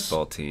 knowing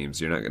baseball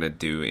teams, you're not going to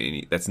do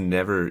any...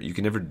 You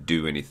can never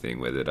do anything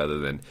with it other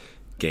than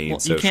gain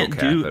social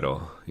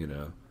capital,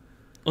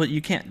 Well,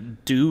 you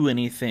can't do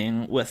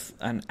anything with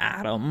an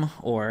atom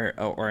or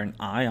an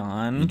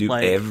ion. You do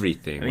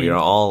everything. We are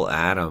all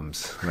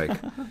atoms.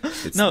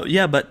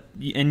 But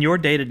in your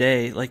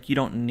day-to-day, you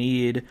don't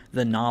need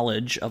the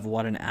knowledge of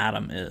what an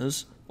atom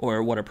is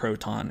or what a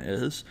proton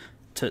is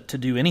to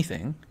do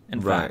anything. In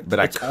Right, fact, but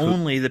it's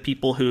only the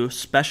people who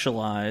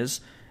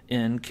specialize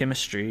in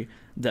chemistry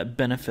that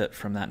benefit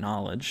from that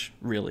knowledge,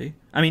 really.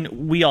 I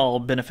mean, we all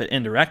benefit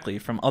indirectly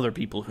from other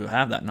people who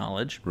have that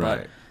knowledge, Right.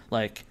 but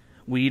like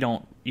you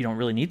don't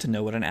really need to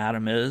know what an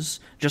atom is,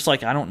 just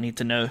like I don't need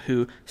to know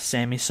who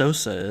Sammy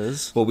Sosa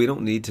is. Well, we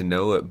don't need to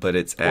know it, but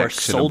it's or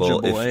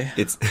actionable. Soulja Boy. If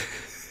it's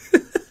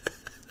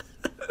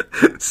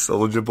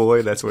Soulja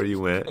Boy, that's where you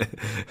went.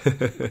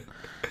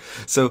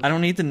 So I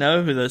don't need to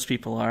know who those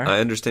people are. I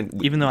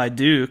understand, even though I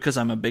do, because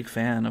I'm a big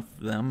fan of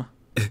them.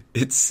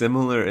 it's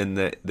similar in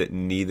that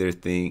neither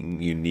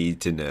thing you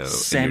need to know.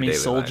 Sammy in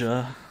your daily life.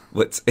 Soulja.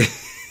 What's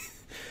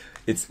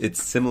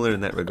it's similar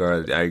in that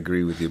regard. I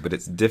agree with you, but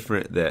it's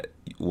different that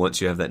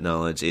once you have that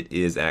knowledge, it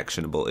is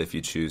actionable if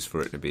you choose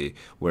for it to be.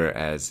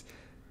 Whereas,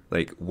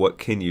 like, what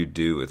can you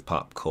do with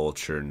pop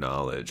culture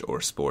knowledge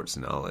or sports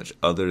knowledge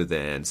other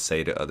than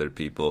say to other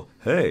people,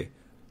 "Hey,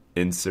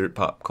 insert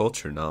pop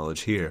culture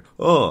knowledge here.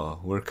 Oh,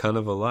 we're kind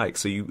of alike."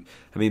 So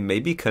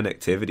maybe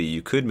connectivity.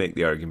 You could make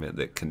the argument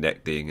that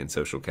connecting and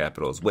social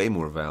capital is way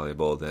more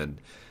valuable than,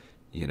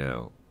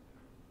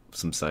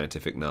 some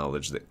scientific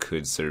knowledge that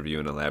could serve you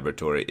in a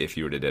laboratory if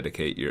you were to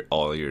dedicate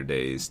all your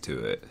days to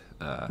it.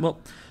 Well,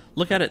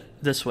 look at it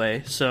this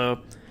way. So,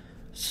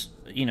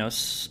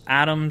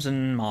 atoms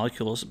and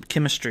molecules,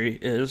 chemistry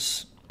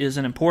is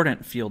an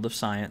important field of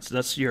science.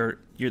 That's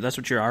that's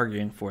what you're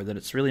arguing for, that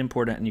it's really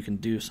important and you can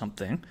do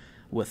something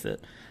with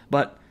it.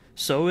 But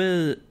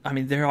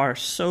there are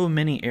so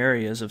many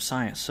areas of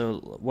science.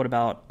 So what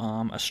about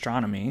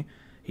astronomy?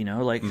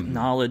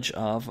 Knowledge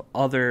of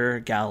other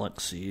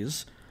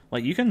galaxies.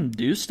 Like, you can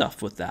do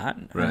stuff with that,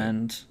 right.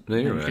 And No,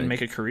 you right. can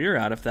make a career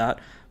out of that.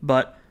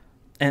 But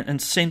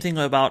and same thing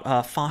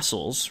about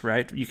fossils,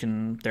 right?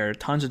 There are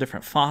tons of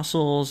different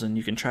fossils, and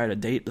you can try to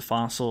date the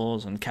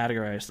fossils and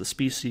categorize the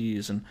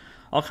species and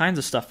all kinds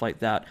of stuff like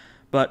that.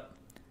 But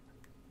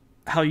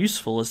how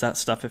useful is that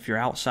stuff if you're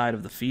outside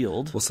of the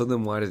field? Well, so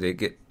then why did it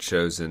get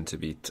chosen to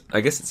be? I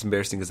guess it's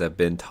embarrassing because I've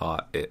been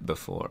taught it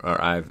before,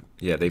 or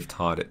they've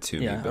taught it to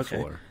me before.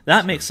 Okay.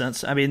 That makes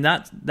sense. I mean,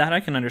 that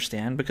I can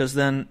understand, because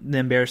then the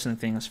embarrassing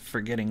thing is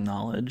forgetting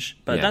knowledge.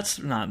 But that's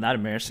not that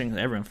embarrassing.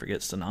 Everyone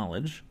forgets the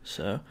knowledge.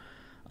 So,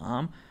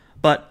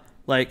 but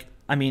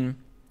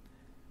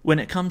when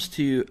it comes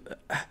to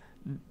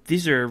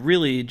these are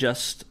really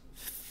just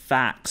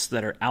facts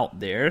that are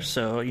out there.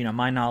 So,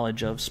 my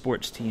knowledge of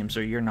sports teams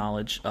or your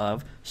knowledge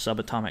of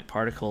subatomic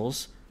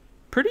particles,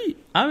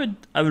 I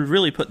would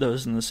really put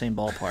those in the same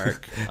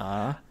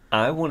ballpark.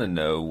 I want to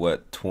know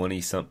what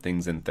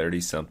 20-somethings and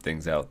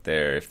 30-somethings out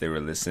there, if they were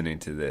listening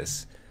to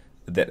this,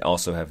 that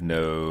also have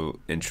no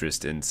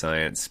interest in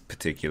science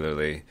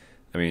particularly.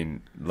 I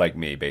mean, like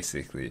me,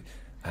 basically.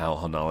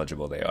 How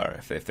knowledgeable they are,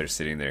 if they're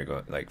sitting there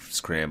going, like,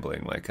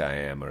 scrambling like I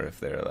am, or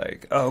if they're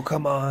like, "Oh,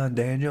 come on,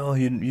 Daniel,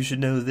 you should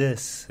know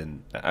this."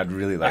 And I'd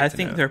really like to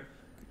know.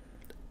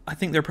 I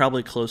think they're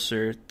probably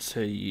closer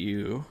to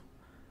you.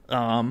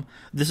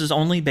 This is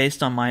only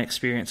based on my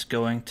experience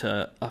going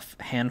to a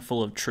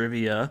handful of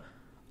trivia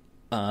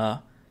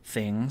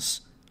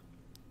things,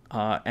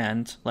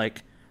 and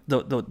like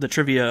the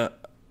trivia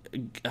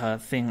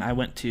thing I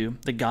went to,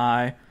 the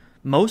guy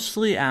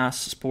mostly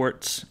asked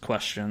sports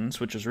questions,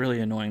 which was really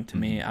annoying to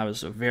me. I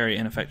was a very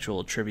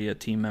ineffectual trivia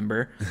team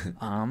member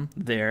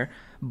there.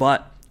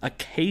 But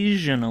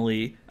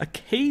occasionally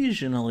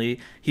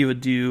he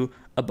would do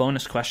a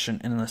bonus question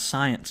in the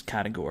science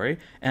category.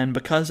 And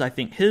because I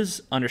think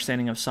his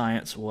understanding of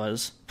science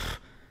was,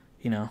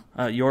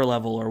 your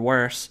level or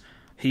worse,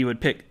 he would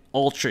pick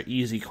ultra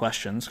easy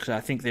questions because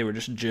I think they were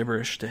just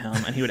gibberish to him,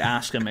 and he would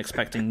ask them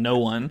expecting no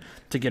one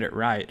to get it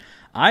right.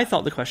 I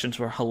thought the questions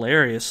were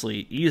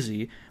hilariously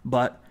easy,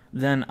 but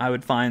then I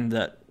would find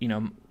that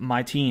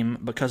my team,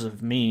 because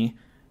of me,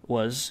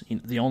 was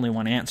the only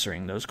one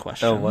answering those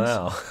questions. Oh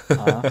wow!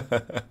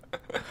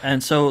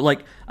 And so,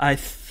 I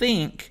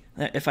think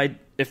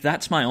if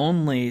that's my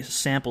only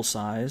sample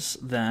size,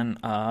 then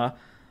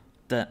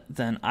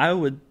then I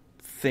would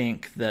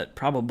think that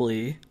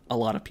probably a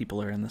lot of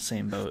people are in the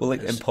same boat. Well,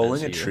 and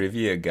polling a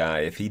trivia guy,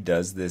 if he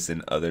does this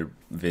in other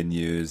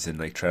venues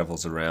and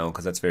travels around,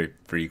 because that's very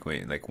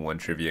frequent. Like, one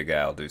trivia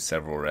guy will do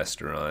several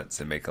restaurants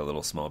and make a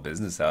little small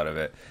business out of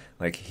it.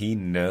 Like, he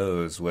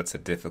knows what's a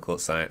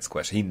difficult science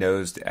question. He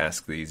knows to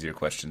ask the easier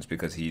questions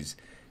because he's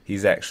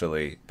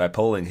actually, by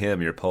polling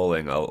him, you're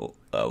polling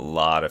a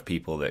lot of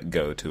people that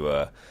go to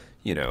a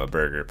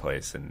burger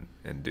place and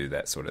do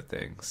that sort of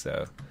thing.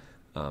 So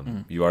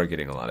you are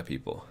getting a lot of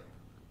people.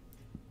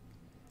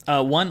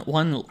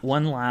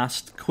 One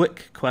last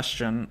quick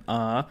question,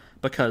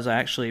 because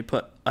I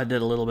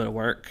did a little bit of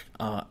work,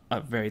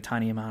 a very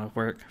tiny amount of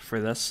work for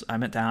this. I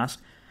meant to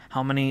ask,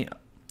 how many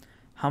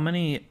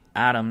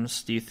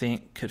atoms do you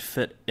think could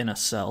fit in a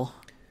cell?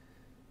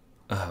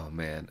 Oh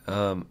man,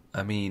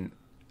 I mean,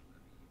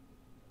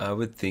 I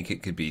would think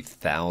it could be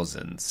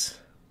thousands.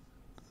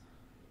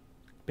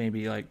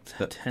 Maybe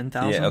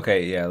 10,000. Yeah.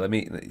 Okay. Yeah. Let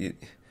me.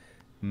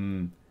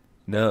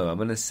 No, I'm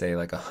gonna say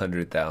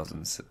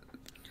 100,000.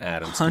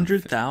 atoms.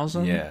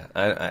 100,000? Yeah,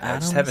 I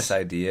just have this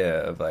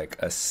idea of like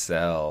a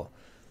cell.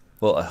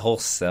 Well, a whole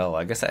cell.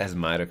 I guess it has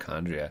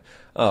mitochondria.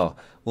 Oh,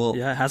 well.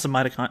 Yeah, it has a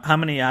mitochondria. How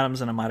many atoms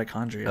in a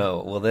mitochondria?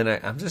 Oh, well, then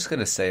I'm just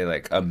going to say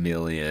like a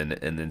million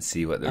and then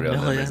see what the A real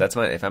number million? is. That's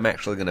if I'm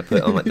actually going to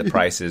put on like the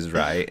Price is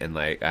Right and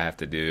like I have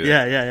to do.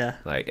 Yeah.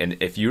 Like, and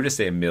if you were to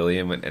say a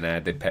million and I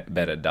had to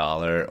bet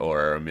 $1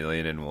 or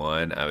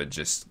 1,000,001, I would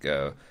just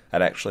go,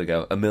 I'd actually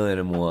go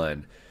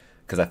 1,000,001.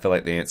 Because I feel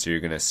like the answer you're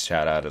going to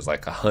shout out is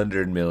like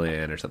 100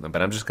 million or something.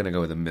 But I'm just going to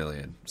go with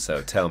 1,000,000.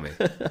 So tell me,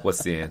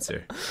 what's the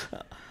answer?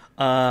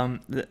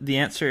 The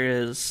answer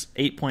is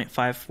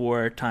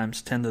 8.54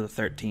 times 10 to the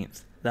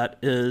 13th. That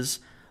is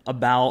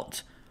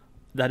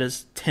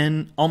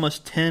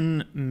almost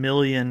 10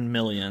 million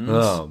millions.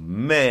 Oh,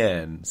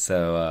 man.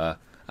 So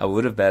I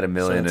would have bet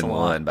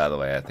 1,000,001, by the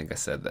way. I think I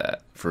said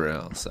that for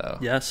real. So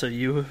yeah, so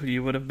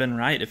you would have been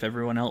right if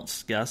everyone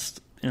else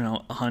guessed,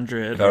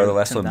 100 or the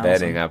less 10,000. one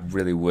betting, I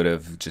really would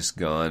have just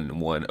gone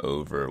one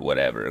over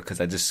whatever because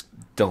I just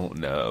don't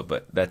know.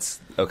 But that's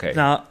okay.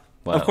 Now,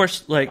 wow. Of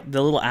course, like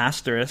the little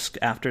asterisk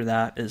after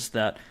that is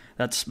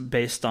that's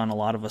based on a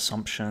lot of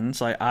assumptions.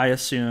 Like I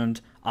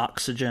assumed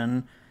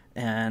oxygen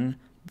and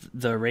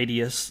the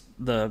radius,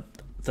 the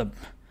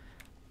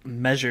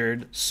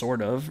measured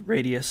sort of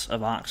radius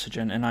of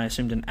oxygen, and I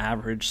assumed an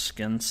average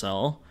skin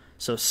cell.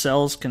 So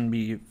cells can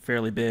be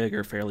fairly big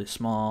or fairly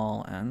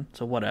small, and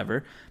so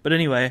whatever. But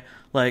anyway,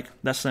 like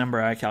that's the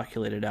number I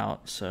calculated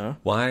out. So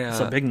why? It's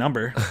a big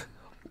number.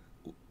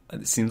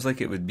 It seems like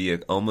it would be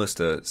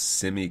almost a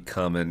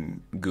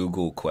semi-common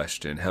Google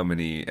question. How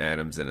many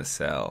atoms in a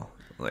cell?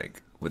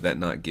 Like, would that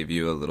not give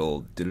you a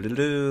little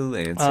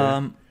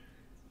answer?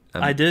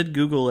 I did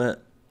Google it.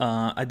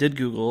 I did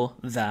Google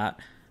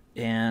that,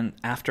 and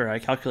after I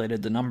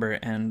calculated the number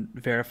and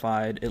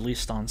verified, at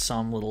least on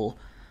some little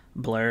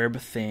blurb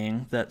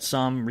thing, that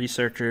some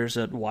researchers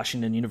at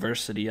Washington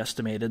University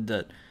estimated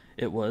that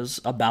it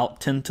was about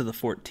 10 to the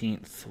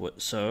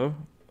 14th. So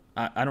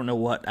I don't know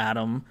what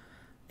atom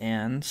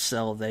and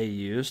cell they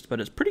used, but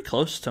it's pretty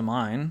close to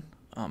mine,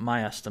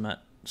 my estimate.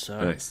 So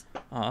nice.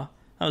 That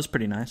was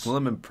pretty nice. Well,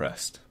 I'm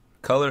impressed.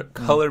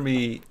 Color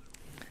me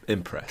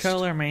impressed.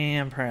 Color me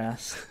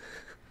impressed.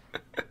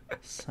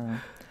 So,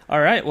 all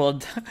right. Well,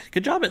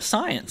 good job at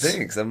science.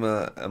 Thanks. I'm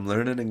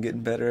learning and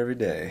getting better every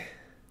day.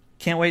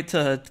 Can't wait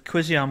to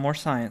quiz you on more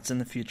science in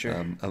the future.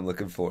 I'm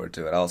looking forward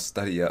to it. I'll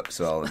study up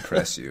so I'll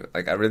impress you.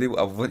 Like I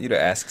want you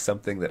to ask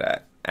something that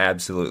I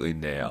absolutely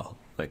nail.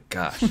 Like,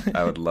 gosh,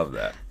 I would love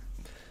that.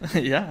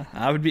 Yeah,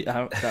 I would be.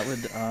 That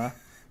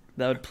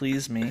would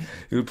please me.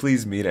 It would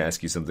please me to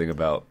ask you something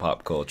about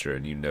pop culture,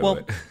 and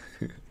it.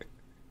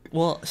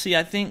 Well, see,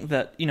 I think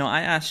that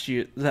I asked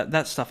you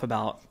that stuff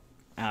about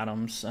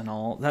atoms and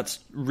all. That's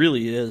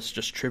really is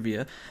just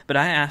trivia. But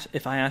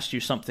if I asked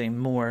you something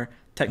more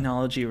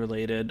technology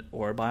related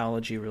or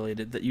biology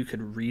related that you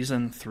could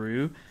reason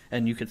through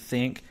and you could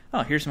think,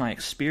 oh, here's my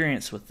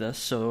experience with this,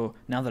 so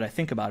now that I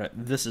think about it,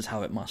 this is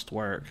how it must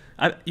work.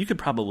 You could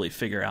probably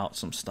figure out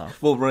some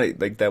stuff. Well, right,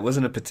 like that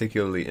wasn't a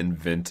particularly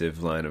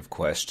inventive line of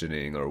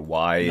questioning, or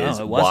why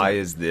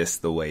is this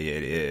the way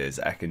it is.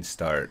 I can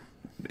start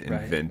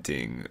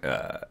inventing,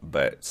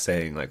 but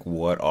saying like,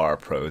 what are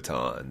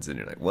protons? And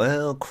you're like,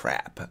 well,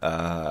 crap.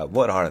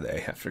 What are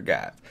they? I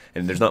forgot.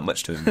 And there's not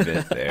much to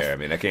invent there. I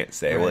mean, I can't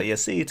say, well, you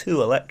see,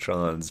 2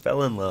 electrons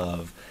fell in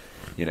love.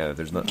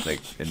 There's not like,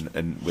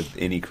 and with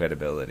any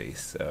credibility.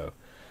 So,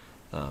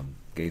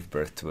 gave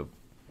birth to a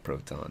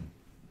proton.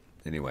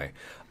 Anyway,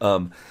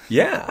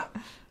 yeah.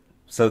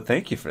 So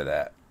thank you for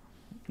that.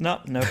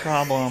 No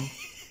problem.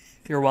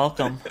 You're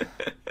welcome.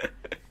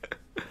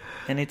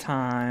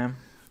 Anytime.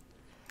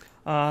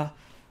 I've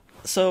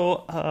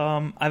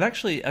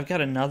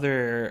got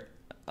another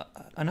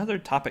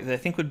topic that I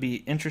think would be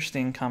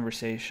interesting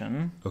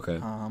conversation. Okay.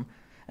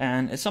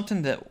 And it's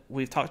something that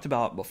we've talked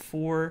about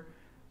before,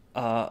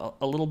 a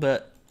little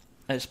bit,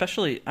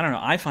 especially, I don't know,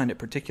 I find it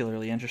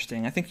particularly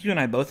interesting. I think you and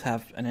I both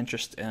have an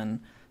interest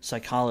in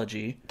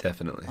psychology.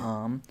 Definitely.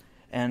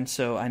 And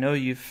so I know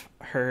you've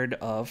heard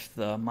of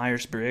the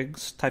Myers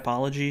Briggs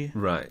Typology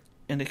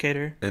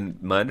Indicator.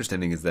 And my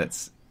understanding is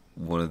that's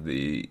one of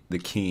the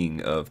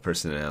king of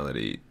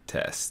personality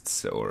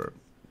tests, or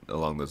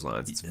along those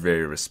lines. It's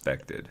very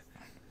respected.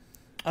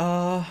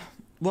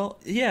 Well,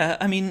 yeah,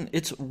 I mean,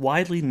 it's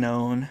widely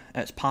known,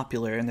 it's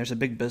popular, and there's a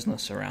big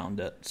business around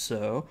it.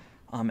 So,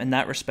 in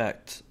that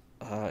respect,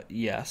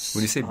 yes.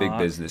 When you say big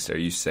business, are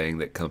you saying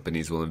that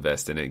companies will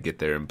invest in it, get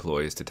their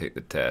employees to take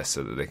the test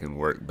so that they can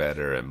work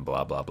better and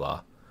blah, blah,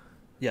 blah?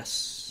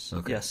 Yes.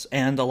 Okay. Yes.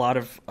 And a lot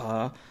of,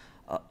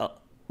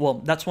 well,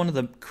 that's one of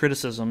the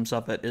criticisms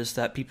of it, is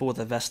that people with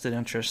a vested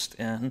interest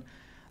in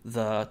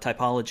the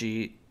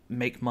typology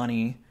make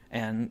money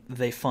and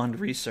they fund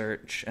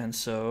research. And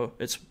so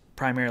it's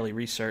primarily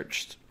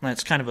researched, and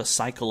it's kind of a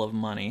cycle of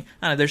money.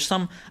 I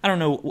don't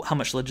know how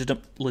much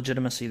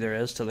legitimacy there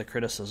is to the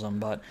criticism,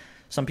 but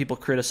some people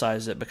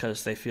criticize it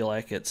because they feel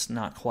like it's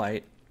not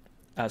quite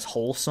as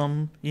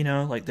wholesome,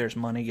 like there's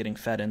money getting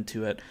fed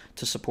into it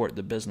to support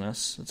the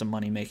business. It's a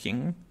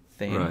money-making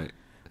thing. Right.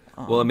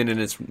 Well, I mean, and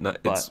it's not,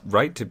 But it's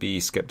right to be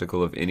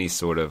skeptical of any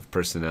sort of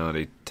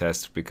personality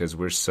test because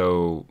we're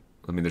so,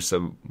 I mean,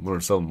 we're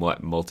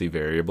somewhat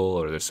multivariable,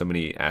 or there's so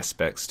many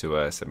aspects to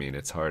us. I mean,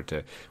 it's hard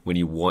to, when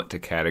you want to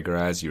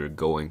categorize, you're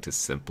going to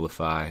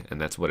simplify, and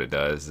that's what it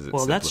does, is it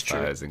that's true.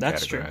 simplifies and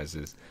That's true.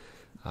 categorizes.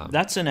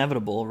 That's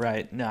inevitable,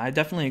 right? No, I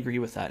definitely agree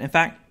with that. In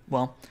fact,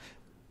 well,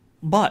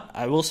 but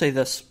I will say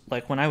this: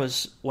 like when I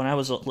was a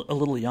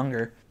little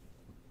younger,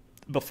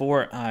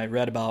 before I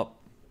read about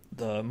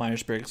the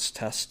Myers Briggs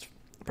test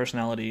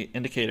personality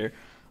indicator,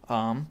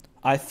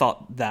 I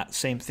thought that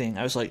same thing.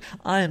 I was like,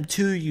 I am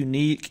too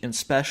unique and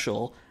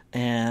special,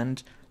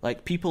 and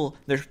like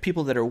there's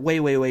people that are way,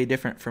 way, way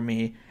different from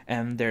me,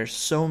 and there's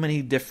so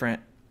many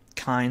different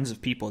kinds of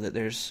people that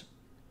there's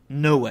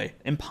no way,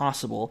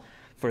 impossible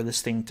for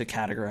this thing to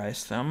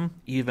categorize them,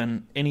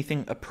 even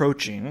anything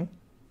approaching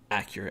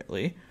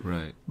accurately.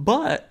 Right.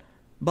 But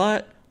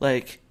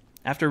like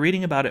after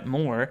reading about it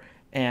more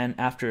and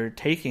after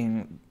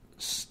taking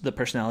the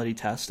personality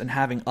test and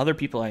having other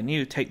people I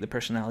knew take the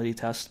personality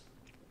test,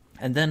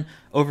 and then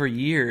over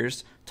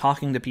years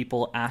talking to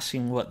people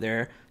asking what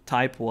their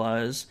type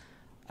was,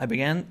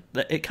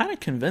 it kind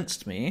of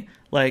convinced me.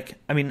 Like,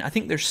 I mean, I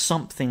think there's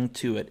something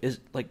to it. Is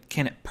like,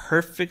 can it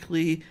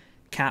perfectly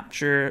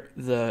capture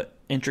the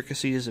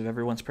intricacies of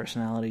everyone's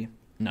personality?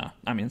 No,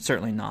 I mean,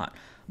 certainly not.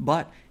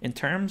 But in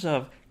terms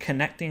of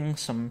connecting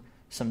some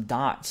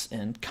dots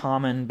and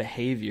common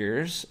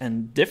behaviors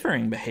and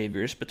differing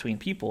behaviors between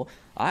people,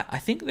 I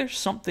think there's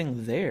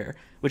something there,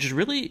 which is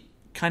really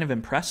kind of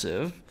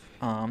impressive,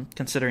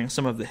 considering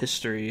some of the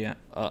history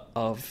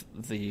of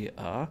the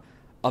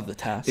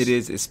test. It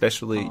is,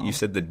 especially you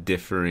said the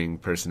differing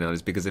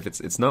personalities, because if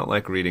it's not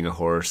like reading a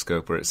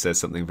horoscope where it says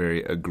something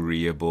very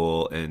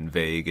agreeable and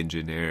vague and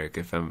generic.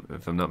 If I'm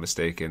not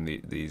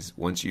mistaken, these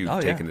once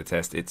you've taken the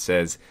test, it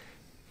says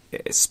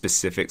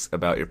specifics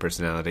about your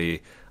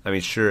personality. I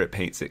mean, sure, it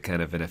paints it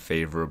kind of in a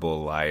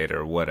favorable light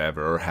or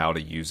whatever, or how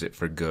to use it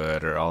for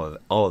good, or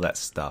all of that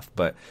stuff.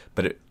 But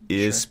it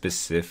is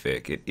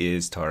specific. It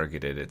is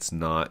targeted. It's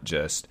not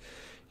just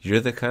you're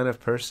the kind of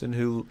person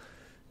who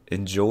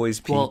enjoys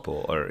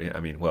people,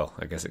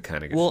 I guess it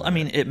kind of gets. Well, I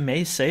mean, it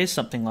may say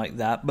something like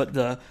that, but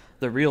the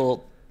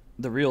real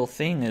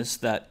thing is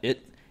that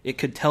it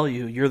could tell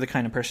you you're the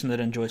kind of person that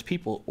enjoys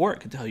people, or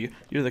it could tell you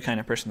you're the kind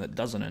of person that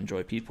doesn't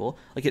enjoy people.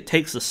 Like, it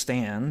takes a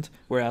stand,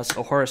 whereas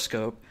a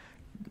horoscope,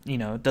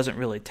 doesn't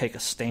really take a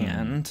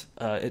stand.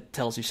 It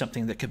tells you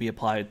something that could be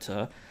applied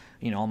to,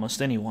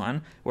 almost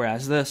anyone,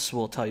 whereas this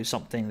will tell you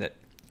something that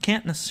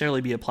can't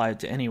necessarily be applied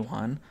to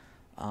anyone.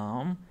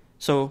 Because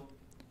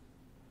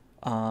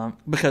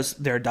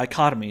there are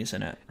dichotomies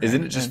in it. Right?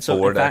 Isn't it just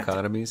four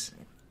dichotomies?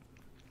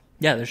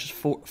 Yeah, there's just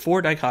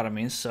four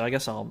dichotomies, so I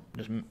guess I'll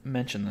just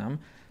mention them.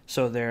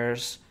 So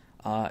there's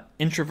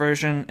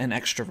introversion and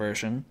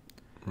extroversion.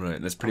 Right,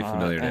 that's pretty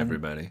familiar to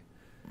everybody.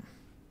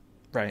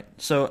 Right.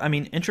 So, I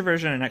mean,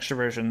 introversion and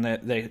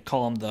extroversion, they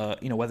call them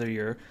whether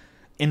you're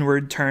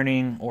inward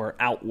turning or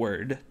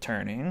outward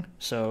turning.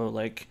 So,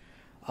 like,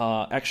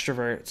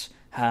 extroverts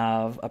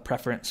have a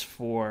preference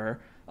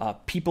for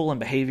people and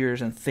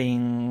behaviors and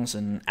things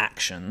and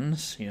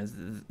actions.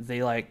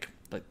 They like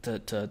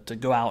to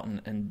go out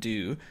and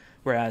do,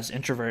 whereas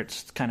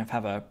introverts kind of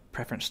have a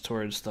preference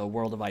towards the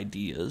world of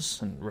ideas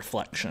and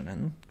reflection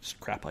and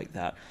crap like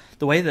that.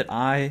 The way that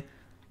I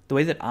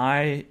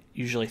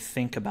usually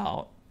think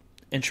about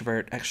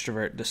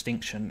introvert-extrovert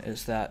distinction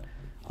is that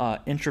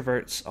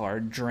introverts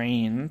are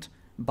drained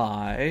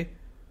by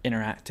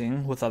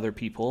interacting with other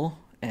people,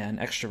 and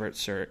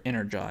extroverts are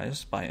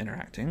energized by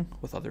interacting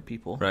with other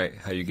people. Right,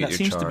 how you get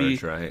your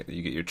charge, right?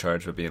 You get your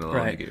charge by being alone,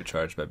 right. You get your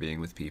charge by being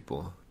with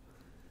people.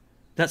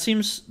 That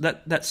seems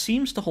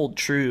to hold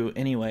true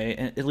anyway,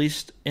 at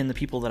least in the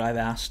people that I've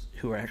asked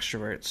who are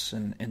extroverts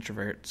and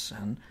introverts,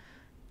 and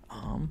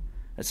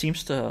it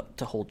seems to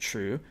hold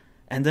true.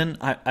 And then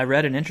I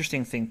read an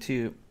interesting thing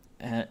too,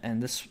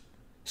 and this,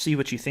 see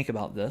what you think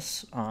about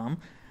this,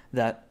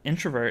 that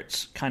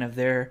introverts, kind of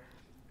their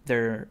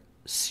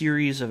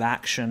series of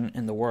action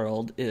in the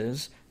world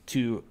is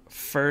to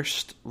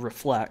first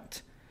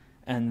reflect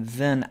and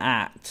then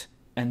act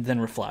and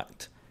then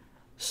reflect.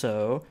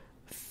 So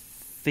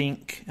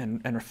think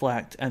and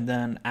reflect and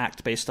then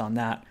act based on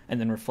that and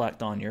then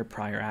reflect on your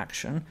prior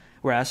action.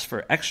 Whereas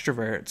for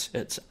extroverts,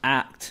 it's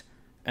act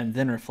and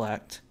then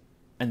reflect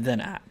and then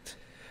act.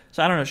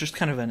 So I don't know, it's just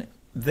kind of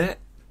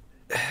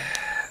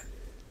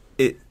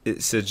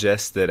It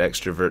suggests that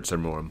extroverts are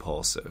more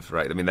impulsive,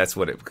 right? I mean, that's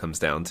what it comes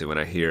down to when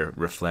I hear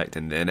reflect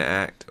and then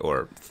act,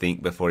 or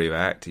think before you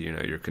act.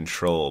 You're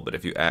control, but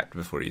if you act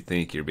before you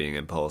think, you're being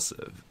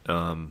impulsive.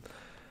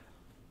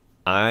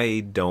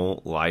 I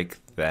don't like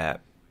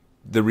that.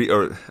 I'm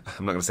not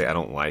going to say I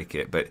don't like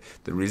it, but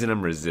the reason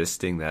I'm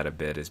resisting that a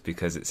bit is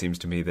because it seems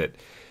to me that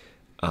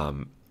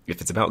if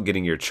it's about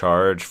getting your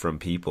charge from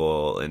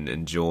people and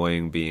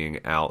enjoying being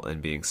out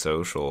and being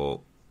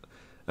social,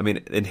 I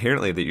mean,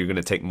 inherently that you're going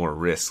to take more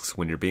risks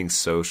when you're being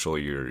social.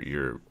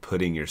 You're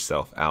putting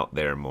yourself out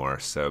there more.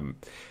 So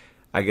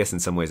I guess in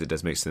some ways it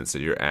does make sense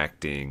that you're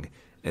acting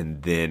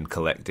and then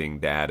collecting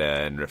data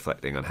and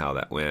reflecting on how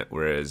that went.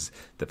 Whereas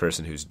the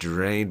person who's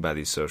drained by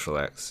these social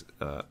acts,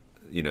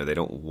 they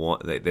don't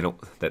want, they don't,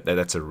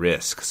 that's a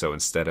risk. So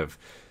instead of,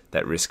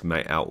 that risk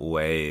might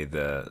outweigh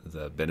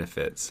the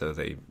benefits. So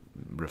they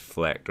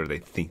reflect, or they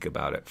think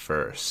about it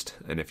first.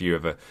 And if you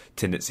have a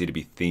tendency to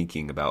be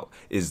thinking about,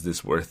 is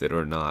this worth it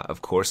or not,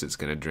 of course it's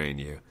going to drain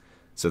you.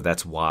 So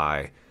that's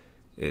why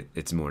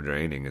it's more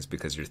draining, is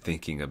because you're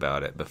thinking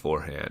about it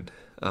beforehand.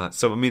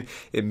 So, I mean,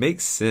 it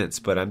makes sense,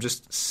 but I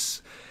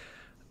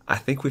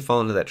think we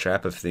fall into that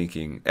trap of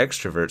thinking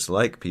extroverts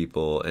like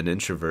people and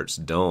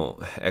introverts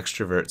don't.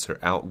 Extroverts are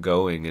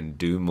outgoing and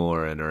do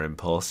more and are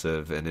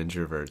impulsive, and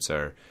introverts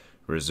are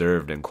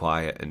reserved and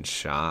quiet and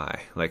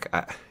shy.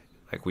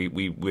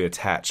 We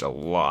attach a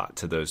lot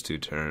to those two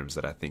terms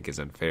that I think is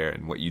unfair,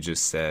 and what you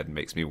just said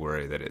makes me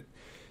worry that it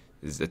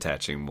is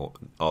attaching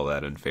all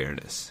that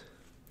unfairness.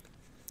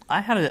 I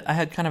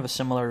had kind of a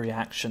similar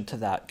reaction to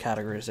that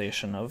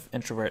categorization of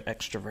introvert,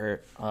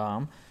 extrovert.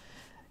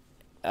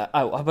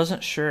 I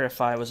wasn't sure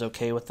if I was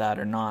okay with that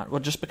or not.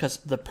 Well, just because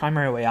the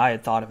primary way I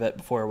had thought of it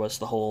before was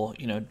the whole,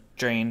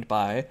 drained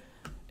by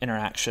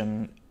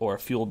interaction or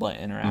fueled by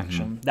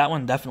interaction.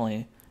 Mm-hmm.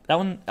 That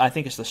one I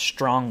think is the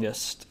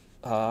strongest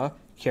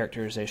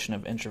characterization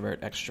of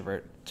introvert,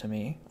 extrovert to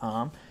me.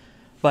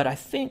 But I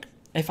think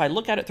if I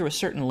look at it through a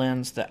certain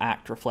lens, the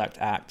act, reflect,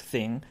 act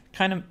thing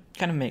kind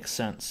of makes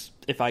sense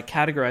if I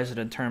categorize it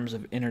in terms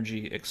of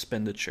energy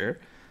expenditure.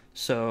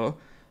 So,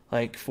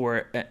 like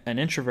for an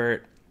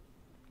introvert,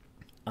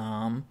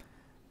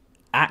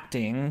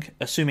 acting,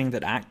 assuming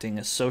that acting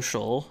is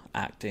social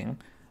acting,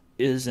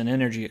 is an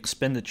energy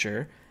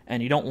expenditure,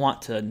 and you don't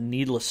want to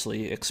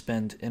needlessly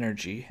expend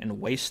energy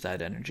and waste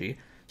that energy.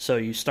 So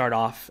you start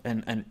off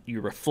and you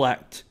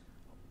reflect,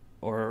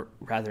 or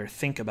rather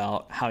think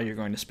about how you're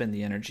going to spend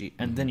the energy,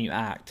 and then you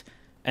act,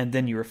 and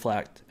then you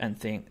reflect and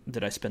think,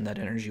 did I spend that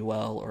energy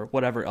well, or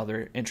whatever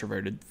other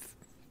introverted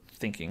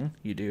thinking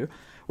you do.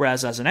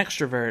 Whereas as an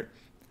extrovert,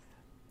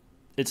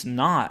 it's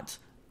not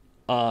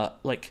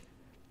like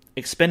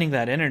expending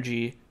that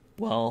energy.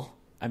 Well,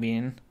 I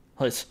mean,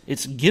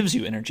 it gives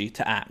you energy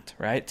to act,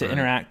 right? To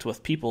interact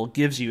with people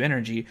gives you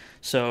energy.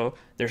 So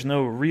there's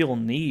no real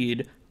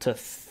need to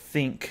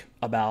think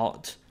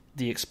about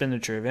the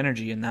expenditure of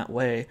energy in that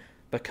way,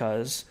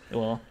 because,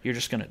 well, you're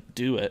just going to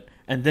do it,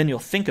 and then you'll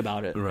think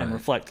about it and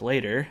reflect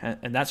later,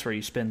 and that's where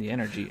you spend the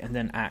energy, and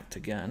then act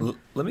again.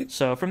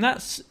 So from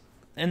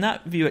in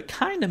that view, it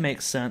kind of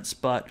makes sense,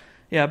 but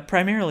yeah,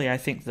 primarily I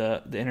think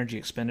the energy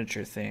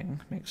expenditure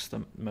thing makes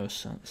the most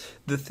sense.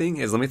 The thing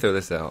is, let me throw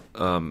this out.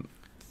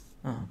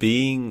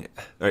 We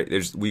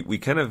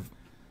kind of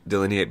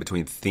delineate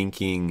between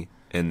thinking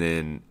and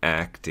then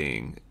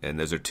acting, and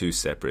those are two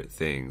separate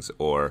things.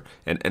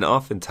 And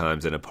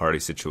oftentimes in a party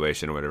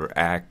situation or whatever,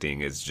 acting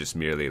is just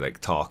merely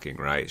like talking,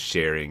 right?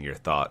 Sharing your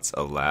thoughts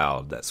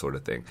aloud, that sort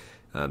of thing.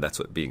 That's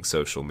what being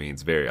social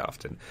means very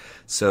often.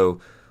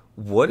 So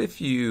what if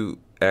you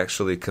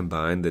actually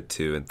combine the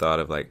two and thought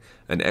of like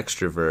an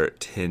extrovert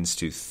tends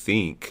to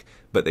think,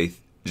 but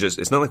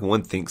it's not like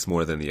one thinks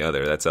more than the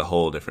other. That's a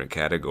whole different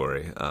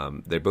category.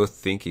 They're both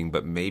thinking,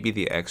 but maybe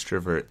the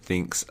extrovert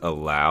thinks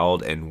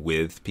aloud and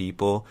with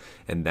people,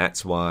 and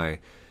that's why,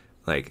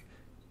 like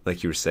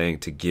you were saying,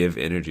 to give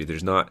energy,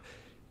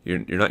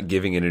 you're not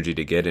giving energy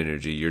to get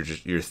energy.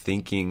 You're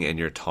thinking and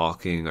you're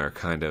talking are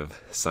kind of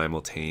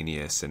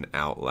simultaneous and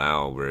out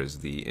loud, whereas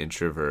the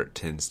introvert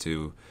tends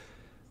to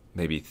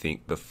maybe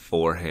think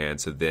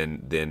beforehand. So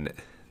then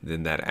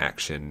that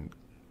action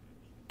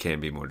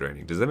can be more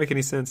draining. Does that make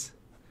any sense?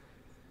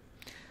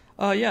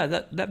 Yeah,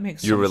 that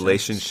makes your some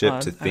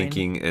relationship sense. to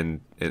thinking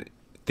and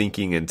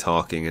thinking and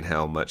talking, and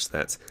how much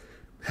that's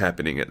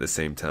happening at the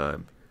same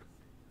time.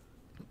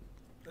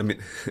 I mean,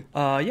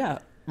 yeah,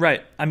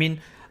 right. I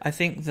mean, I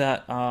think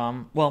that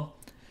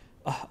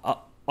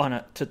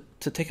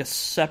to take a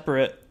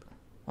separate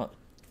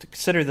to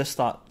consider this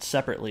thought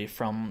separately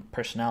from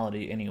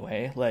personality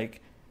anyway.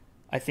 Like,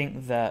 I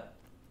think that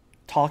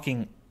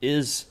talking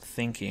is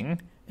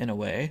thinking in a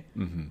way,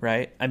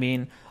 right? I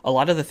mean, a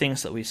lot of the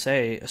things that we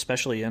say,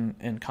 especially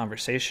in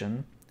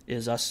conversation,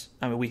 is us.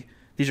 I mean,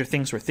 these are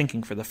things we're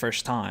thinking for the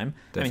first time.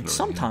 Definitely, I mean,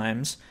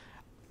 sometimes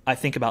I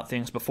think about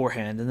things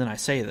beforehand and then I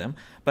say them,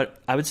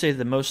 but I would say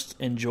the most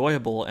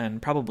enjoyable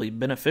and probably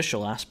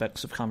beneficial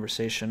aspects of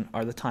conversation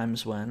are the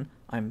times when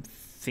I'm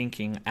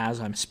thinking as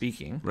I'm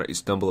speaking. Right, you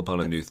stumble upon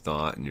a new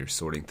thought and you're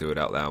sorting through it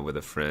out loud with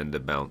a friend to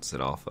bounce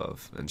it off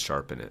of and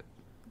sharpen it.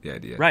 The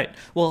idea. Right.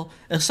 Well,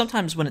 and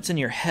sometimes when it's in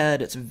your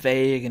head, it's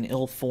vague and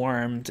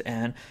ill-formed,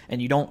 and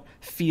you don't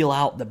feel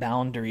out the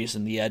boundaries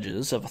and the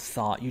edges of a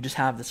thought. You just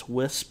have this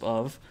wisp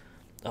of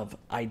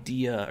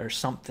idea or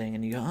something,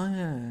 and you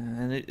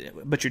go,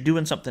 but you're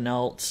doing something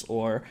else,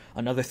 or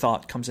another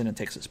thought comes in and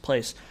takes its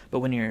place. But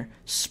when you're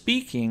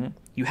speaking,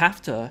 you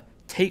have to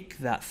take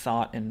that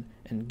thought and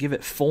give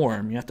it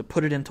form. You have to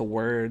put it into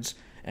words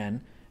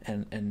and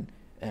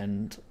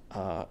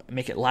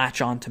make it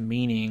latch on to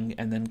meaning,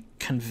 and then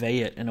convey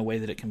it in a way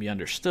that it can be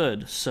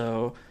understood.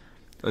 So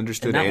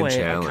Understood that and way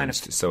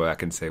challenged, so I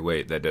can say,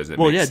 wait, that doesn't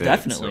Well, make yeah, sense,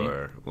 definitely.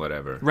 or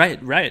whatever.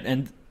 Right.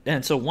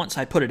 And so once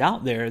I put it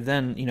out there,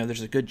 then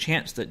there's a good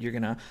chance that you're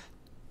gonna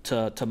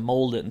to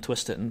mold it and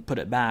twist it and put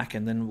it back,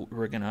 and then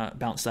we're gonna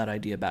bounce that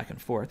idea back and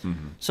forth.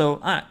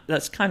 So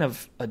that's kind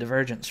of a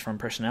divergence from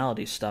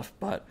personality stuff,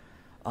 but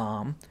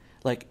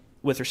like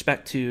with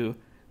respect to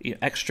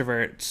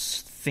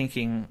extroverts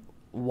thinking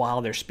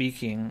while they're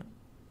speaking,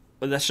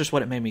 that's just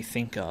what it made me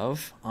think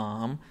of,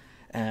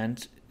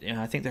 and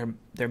I think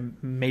there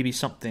may be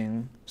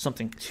something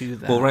to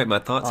that. Well, right, my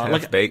thoughts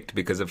half-baked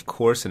because, of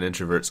course, an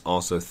introvert's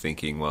also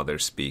thinking while they're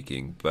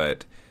speaking,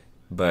 but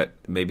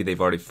maybe they've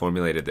already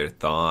formulated their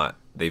thought.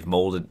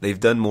 They've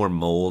done more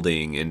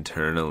molding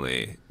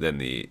internally than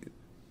the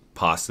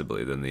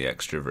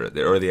extrovert.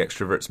 Or the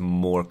extrovert's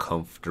more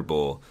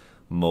comfortable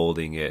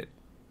molding it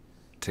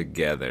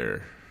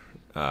together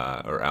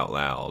or out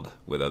loud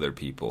with other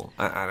people.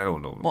 I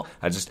don't know.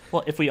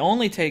 Well, if we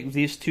only take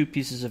these two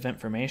pieces of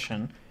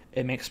information,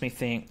 it makes me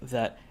think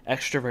that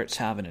extroverts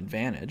have an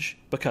advantage,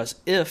 because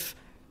if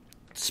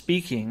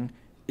speaking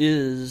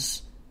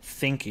is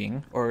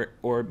thinking, or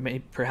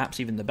maybe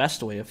perhaps even the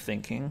best way of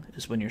thinking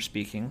is when you're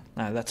speaking.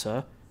 That's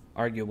a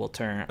arguable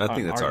term. I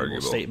think that's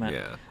arguable statement.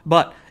 Yeah.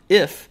 But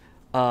if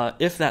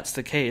that's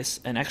the case,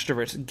 and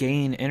extroverts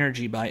gain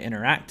energy by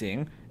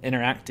interacting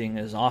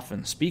is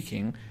often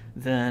speaking,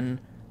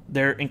 then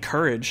they're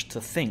encouraged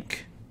to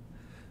think.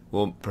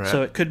 Well, perhaps.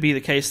 So it could be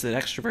the case that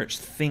extroverts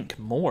think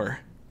more.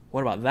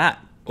 What about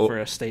that for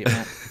a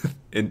statement?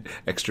 And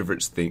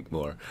extroverts think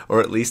more, or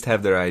at least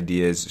have their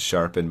ideas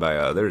sharpened by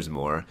others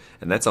more,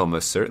 and that's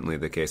almost certainly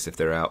the case if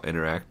they're out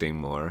interacting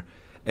more.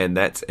 And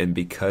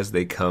because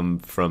they come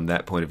from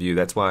that point of view,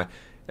 that's why,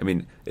 I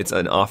mean, it's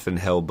an often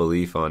held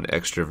belief on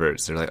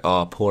extroverts. They're like,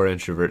 oh, poor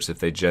introverts, if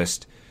they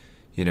just,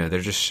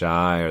 they're just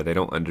shy, or they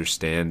don't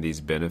understand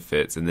these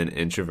benefits. And then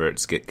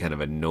introverts get kind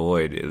of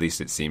annoyed, at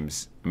least it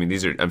seems. I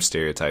mean, I'm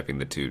stereotyping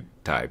the two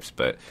types,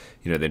 but,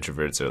 the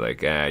introverts are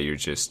like, you're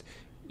just,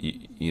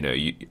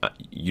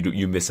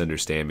 you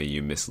misunderstand me,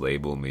 you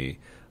mislabel me.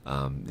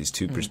 These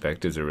two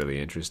perspectives are really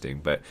interesting.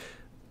 But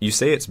you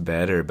say it's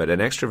better, but an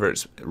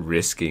extrovert's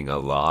risking a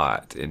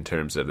lot in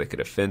terms of they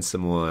could offend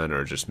someone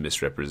or just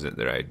misrepresent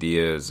their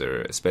ideas,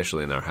 or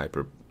especially in our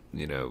hyper,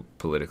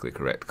 politically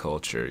correct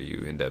culture,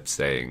 you end up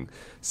saying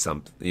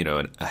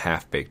a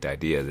half-baked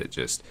idea that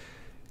just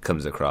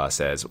comes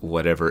across as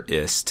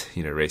whatever-ist,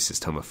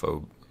 racist,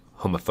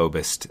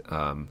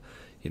 homophobist,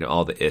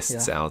 all the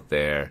ists out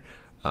there.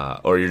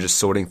 Or you're just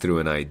sorting through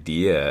an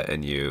idea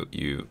and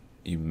you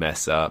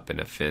mess up and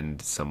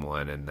offend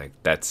someone, and like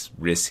that's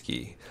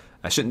risky.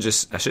 I shouldn't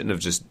have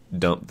just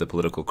dumped the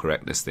political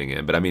correctness thing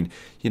in, but I mean,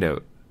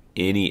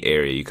 any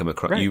area you come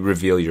across, you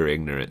reveal your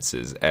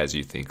ignorances as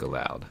you think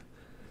aloud.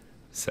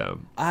 So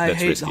I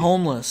hate risky.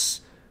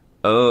 Homeless.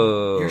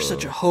 Oh, you're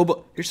such a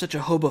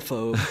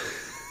hobophobe.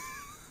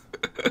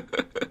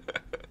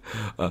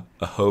 A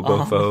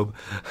hobophobe.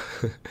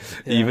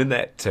 Yeah. Even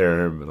that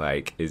term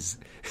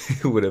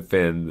would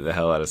offend the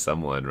hell out of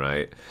someone,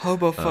 right?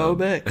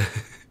 Hobophobic.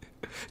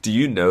 Do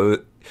you know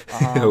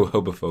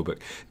hobophobic?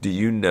 Do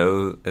you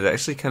know it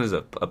actually kind of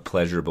is a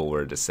pleasurable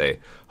word to say,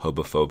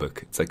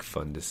 hobophobic. It's like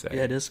fun to say.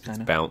 Yeah, it is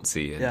kind of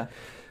bouncy. Yeah.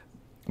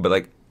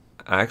 But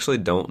I actually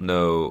don't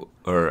know,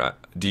 or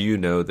do you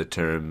know the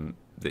term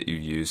that you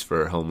use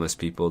for homeless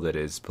people that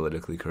is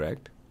politically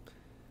correct?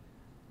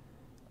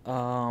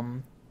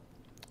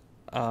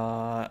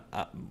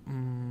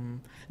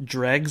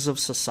 Dregs of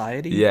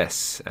society?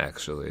 Yes,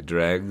 actually.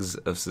 Dregs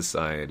of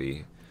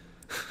society.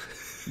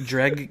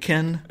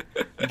 Dregkin?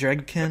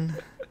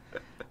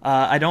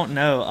 I don't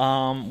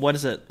know. What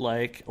is it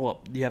like?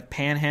 Well, you have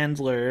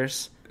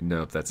panhandlers.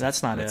 No,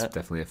 that's not it. That's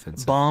definitely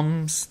offensive.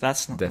 Bums.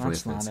 That's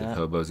offensive. not it.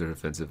 Hobos are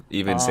offensive.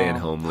 Even saying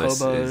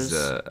homeless is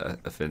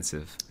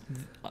offensive.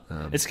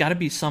 It's got to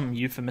be some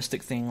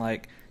euphemistic thing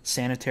like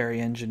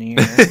sanitary engineer,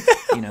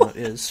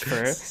 is for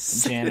janitor.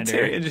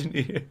 Sanitary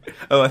engineer.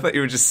 Oh, I thought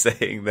you were just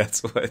saying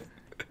that's what.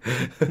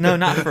 No,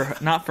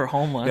 not for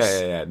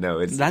homeless. Yeah.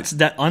 No, that's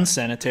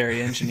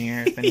unsanitary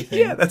engineer. If anything.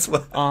 Yeah, that's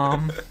what.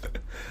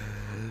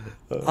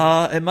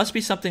 It must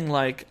be something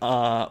like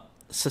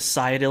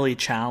societally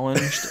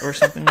challenged or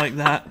something like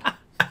that.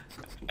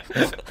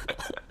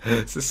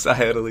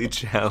 Societally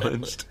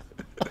challenged.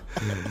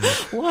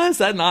 Why is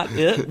that not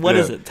it? What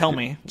is it? Tell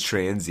me.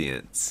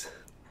 Transients.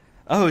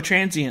 Oh,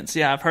 transients.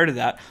 Yeah, I've heard of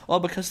that.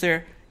 Well, because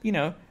they're,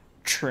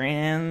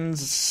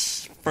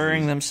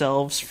 transferring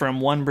themselves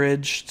from one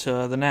bridge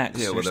to the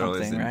next or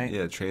something, right?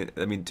 Yeah,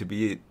 to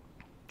be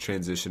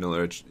transitional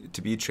or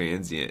to be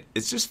transient.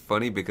 It's just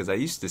funny because I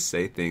used to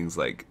say things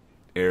like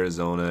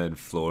Arizona and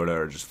Florida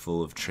are just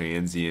full of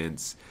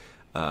transients,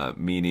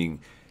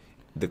 meaning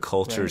the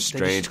culture is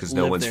strange because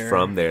no one's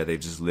from there. They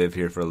just live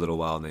here for a little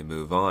while and they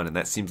move on. And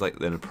that seems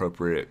like an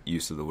appropriate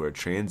use of the word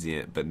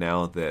transient. But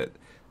now that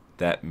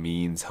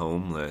means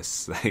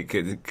homeless,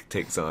 it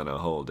takes on a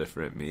whole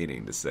different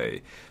meaning to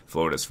say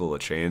Florida's full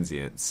of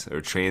transients, or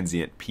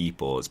transient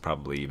people is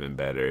probably even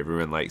better.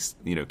 Everyone likes,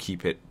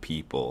 keep it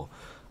people.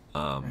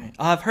 Right.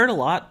 I've heard a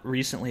lot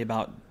recently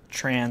about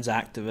trans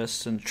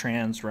activists and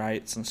trans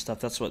rights and stuff.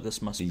 That's what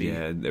this must be.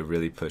 Yeah, they're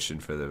really pushing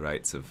for the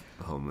rights of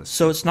homeless.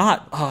 So it's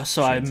not. Oh,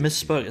 so I Transit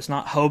misspoke. people. It's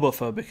not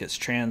homophobic. It's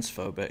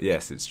transphobic.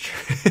 Yes, it's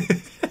true.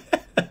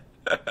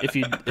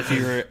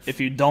 If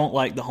you don't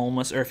like the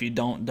homeless, or if you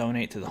don't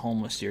donate to the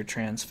homeless, you're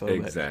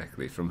transphobic.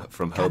 Exactly.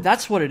 God,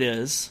 that's what it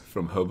is.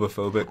 From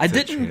homophobic I to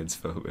didn't-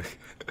 transphobic.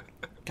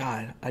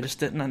 God, I just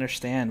didn't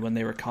understand when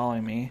they were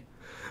calling me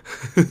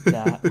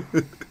that.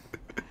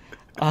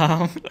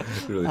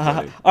 Really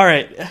funny. All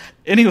right.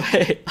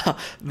 Anyway,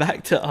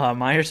 back to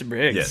Myers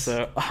Briggs. Yes.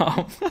 So,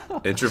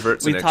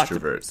 Introverts we and talked-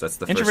 extroverts. That's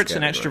the introverts first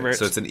and category. extroverts.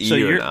 So it's an E So or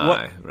you're- an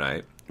I,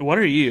 right? what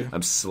are you?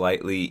 I'm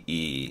slightly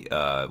E.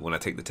 When I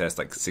take the test,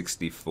 like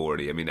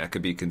 60-40. I mean, I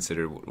could be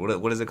considered,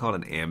 what is it called,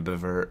 an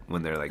ambivert?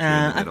 When they're like in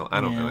the middle.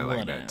 I don't really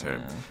like that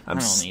term. I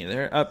don't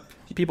either.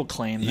 People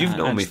claim that. You've I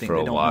known me just think for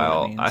they a don't know what it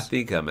while. means. I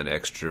think I'm an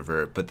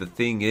extrovert, but the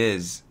thing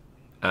is,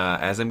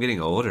 as I'm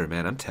getting older,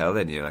 man, I'm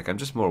telling you, like I'm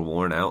just more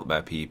worn out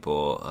by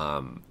people,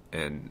 I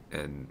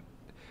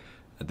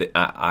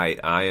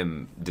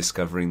am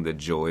discovering the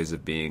joys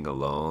of being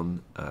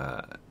alone,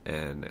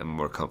 and I'm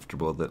more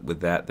comfortable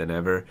with that than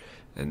ever,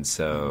 and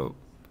so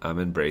I'm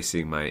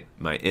embracing my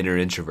inner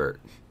introvert,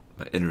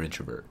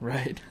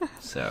 Right.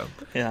 So,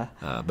 Yeah.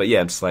 but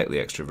yeah, I'm slightly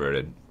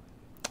extroverted,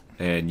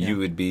 and you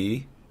would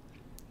be.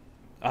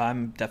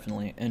 I'm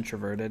definitely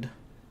introverted.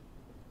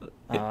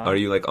 Are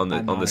you like on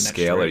I'm the not an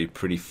scale? extrovert. Are you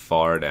pretty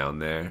far down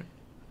there,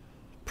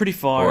 Pretty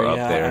far, or up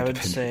yeah. there? I would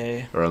depending-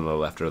 say. or on the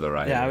left or the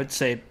right? Yeah, I would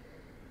say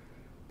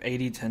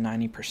 80 to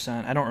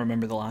 90%. I don't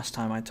remember the last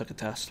time I took a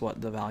test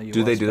what the value was.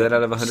 Do they do that but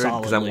out of 100? Because I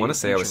solidly want to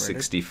say I was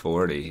introverted.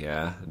 60-40.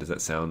 Yeah, does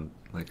that sound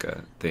like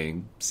a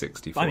thing?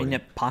 60-40. I mean, yeah,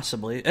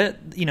 possibly.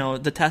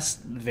 The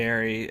tests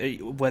vary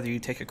whether you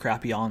take a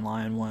crappy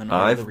online one. Or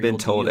the I've real been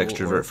told deal or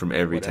extrovert from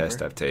every whatever.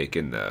 test I've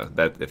taken, though.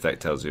 That if that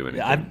tells you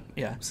anything.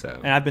 Yeah. So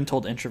And I've been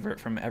told introvert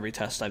from every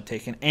test I've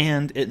taken,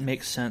 and it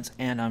makes sense,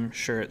 and I'm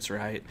sure it's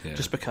right. Yeah.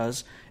 Just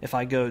because if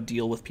I go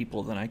deal with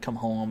people, then I come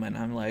home and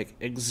I'm like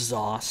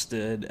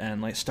exhausted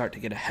and like start to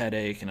get a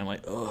headache, and I'm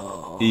like,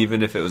 oh.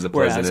 even if it was a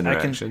pleasant Whereas I can-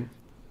 interaction.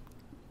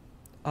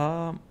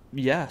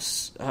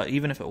 Yes,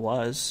 even if it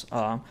was.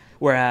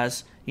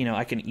 Whereas,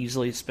 I can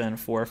easily spend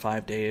 4 or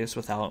 5 days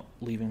without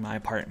leaving my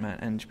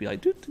apartment and just be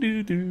like,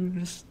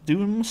 just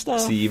doing my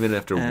stuff. See, even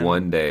after And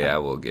one day, I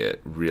will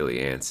get really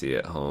antsy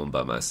at home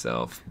by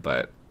myself.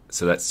 But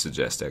so that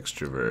suggests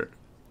extrovert.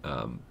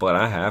 But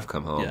I have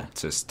come home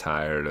just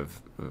tired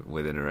of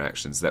with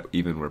interactions that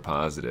even were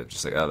positive.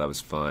 Just like, oh, that was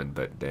fun,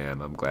 but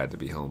damn, I'm glad to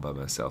be home by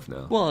myself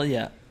now. Well,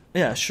 yeah,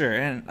 sure,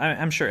 and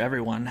I'm sure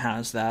everyone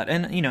has that,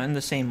 and in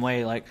the same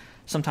way, like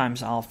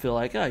sometimes I'll feel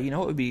like, oh, it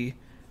would be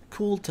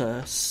cool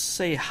to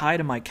say hi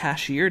to my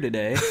cashier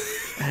today,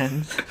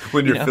 and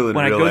when you're feeling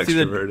when real I go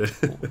through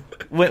extroverted.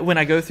 when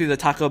I go through the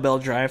Taco Bell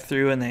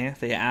drive-thru and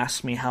they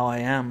ask me how I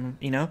am,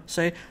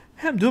 say,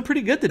 hey, I'm doing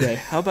pretty good today.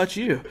 How about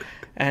you?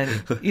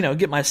 And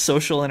get my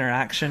social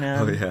interaction in.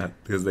 Oh yeah,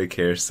 because they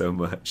care so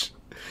much.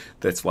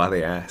 That's why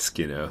they ask.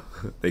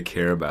 They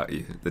care about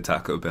you. The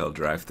Taco Bell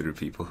drive-through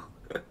people.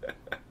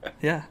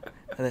 Yeah.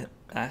 And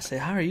I say,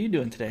 how are you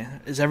doing today?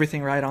 Is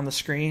everything right on the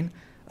screen?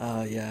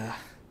 Yeah.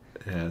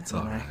 Yeah, it's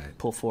all right.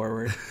 Pull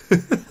forward.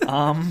 It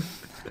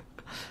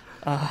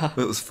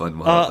was fun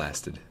while it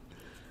lasted.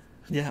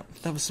 Yeah,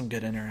 that was some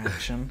good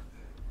interaction.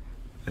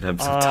 And I'm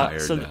so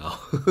tired so now.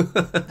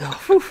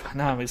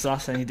 Now I'm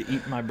exhausted. I need to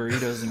eat my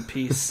burritos in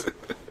peace.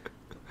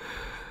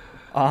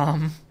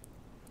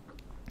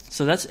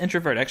 So that's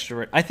introvert,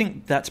 extrovert. I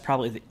think that's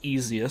probably the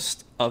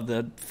easiest of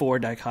the 4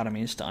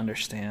 dichotomies to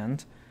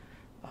understand.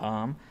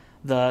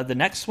 The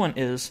next one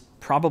is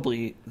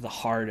probably the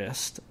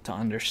hardest to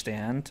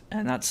understand,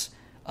 and that's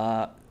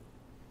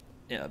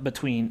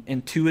between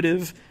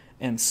intuitive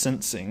and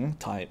sensing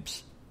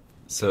types.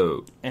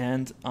 So,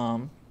 and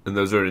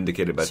those are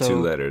indicated by 2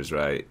 letters,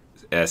 right?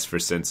 S for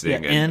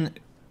sensing, and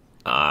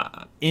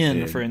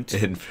N for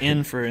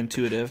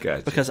intuitive,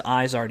 Gotcha. because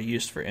I is already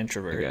used for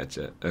introvert. I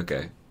gotcha.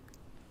 Okay.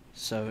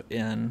 So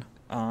N,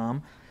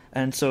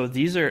 and so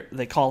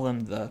they call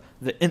them the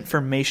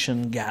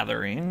information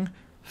gathering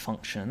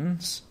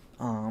functions.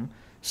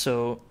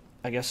 So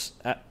I guess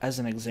as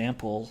an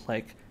example,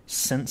 like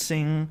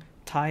sensing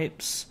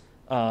types,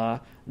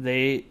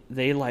 they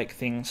like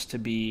things to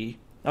be.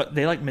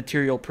 They like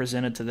material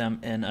presented to them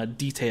in a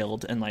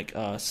detailed and like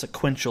a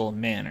sequential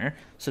manner.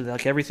 So they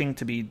like everything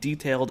to be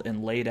detailed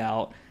and laid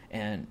out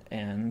and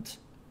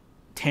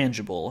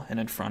tangible and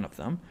in front of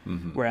them.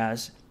 Mm-hmm.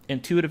 Whereas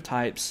intuitive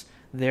types,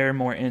 they're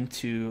more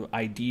into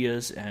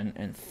ideas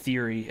and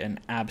theory and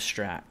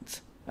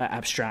abstraction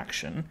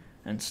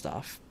and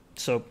stuff.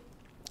 So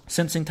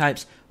sensing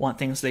types want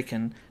things they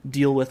can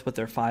deal with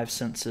their 5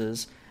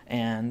 senses,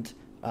 and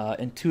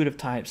intuitive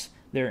types,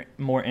 they're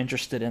more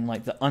interested in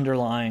like the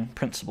underlying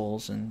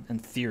principles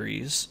and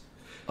theories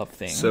of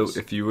things. So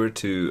if you were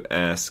to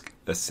ask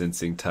a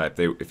sensing type,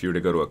 if you were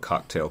to go to a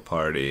cocktail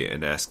party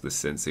and ask the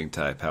sensing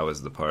type, how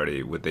was the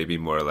party, would they be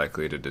more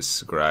likely to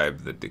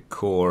describe the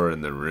decor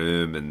in the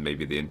room, and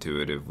maybe the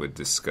intuitive would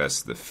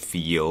discuss the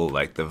feel,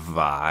 like the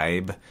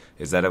vibe?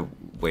 Is that a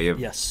way of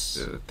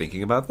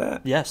thinking about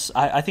that? Yes,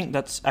 I think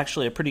that's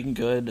actually a pretty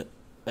good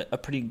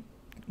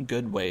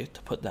way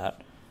to put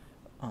that.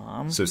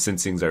 So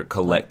sensings are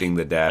collecting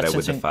the data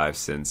with the five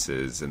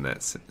senses in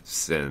that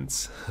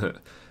sense.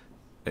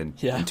 And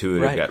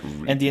intuitive right.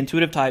 And the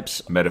intuitive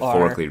types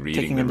metaphorically are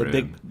reading taking the in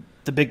room.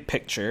 the big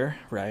picture,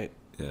 right?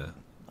 Yeah.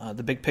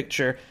 The big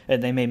picture,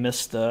 and they may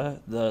miss the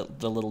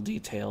little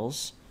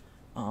details.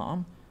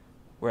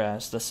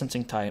 Whereas the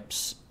sensing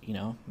types,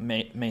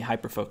 may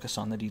hyper focus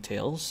on the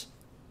details,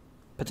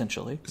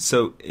 potentially.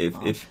 So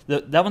if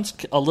that one's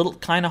a little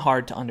kind of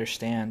hard to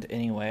understand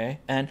anyway,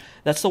 and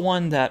that's the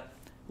one that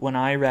when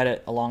I read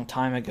it a long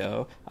time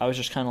ago, I was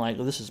just kind of like,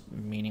 well, this is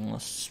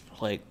meaningless,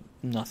 like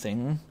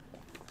nothing.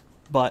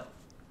 But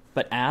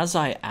as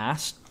I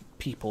asked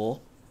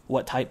people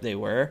what type they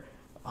were,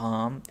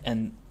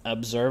 and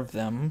observed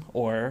them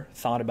or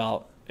thought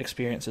about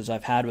experiences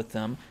I've had with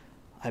them,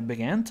 I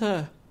began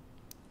to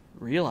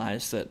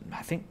realize that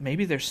I think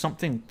maybe there's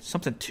something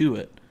to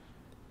it.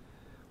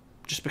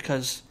 Just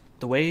because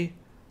the way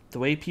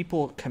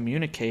people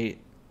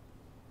communicate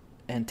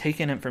and take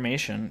in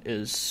information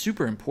is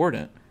super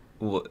important.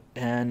 Well,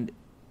 and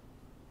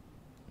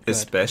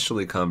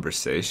especially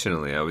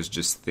conversationally, I was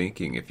just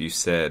thinking, if you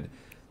said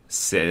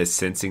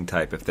sensing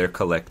type, if they're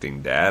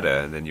collecting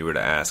data, and then you were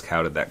to ask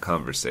how did that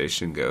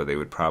conversation go, they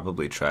would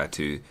probably try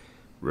to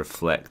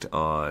reflect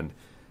on,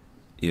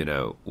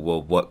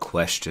 what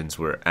questions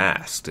were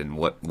asked and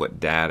what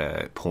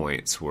data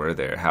points were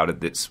there.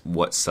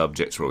 What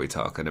subjects were we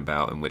talking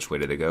about, and which way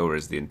did they go?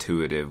 Whereas the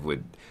intuitive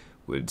would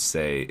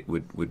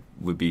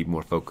be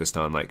more focused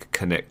on like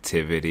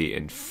connectivity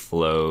and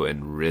flow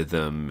and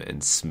rhythm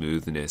and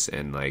smoothness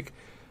and like,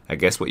 I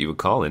guess what you would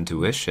call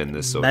intuition,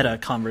 this sort meta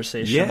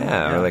conversation.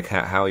 Yeah, or like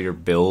how you're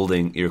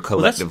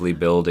collectively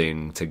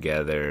building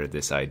together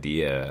this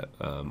idea,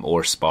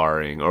 or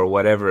sparring, or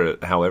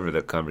however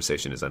the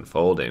conversation is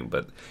unfolding.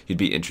 But you'd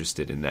be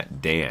interested in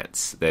that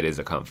dance that is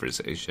a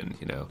conversation,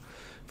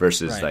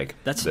 versus right. like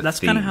that's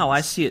kind of how I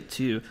see it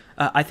too.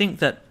 I think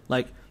that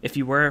like if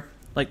you were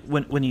like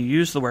when you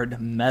use the word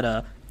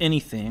meta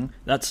anything,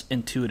 that's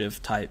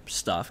intuitive type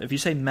stuff. If you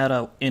say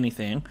meta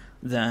anything,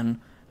 then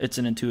it's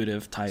an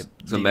intuitive type.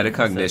 So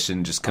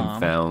metacognition just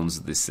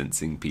confounds the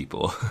sensing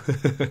people.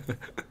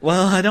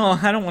 Well, I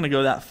don't want to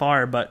go that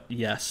far, but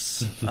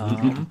yes.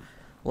 It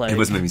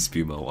was made me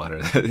spew my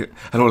water. I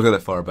don't want to go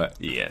that far, but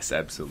yes,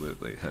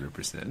 absolutely,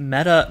 100%.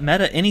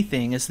 Meta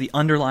anything is the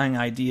underlying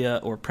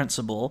idea or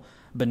principle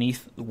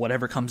beneath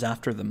whatever comes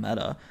after the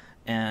meta,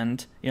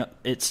 and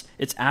it's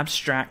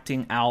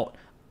abstracting out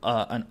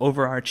an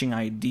overarching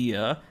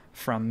idea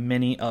from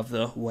many of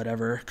the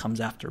whatever comes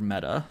after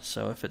meta.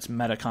 So if it's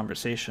meta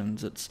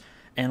conversations, it's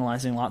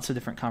analyzing lots of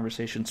different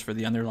conversations for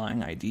the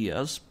underlying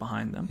ideas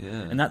behind them.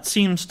 Yeah. And that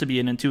seems to be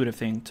an intuitive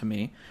thing to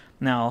me.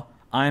 Now,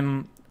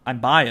 I'm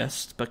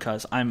biased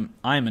because I'm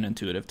an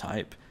intuitive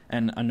type,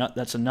 and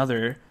that's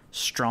another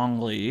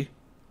strongly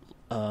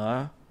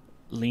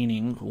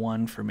leaning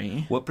one for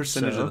me. What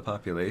percentage of the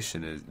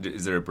population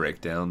is there a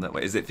breakdown that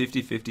way? Is it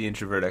 50-50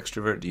 introvert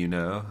extrovert? Do you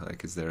know?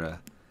 Like, is there a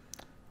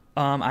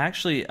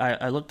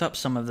I looked up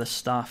some of this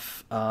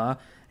stuff,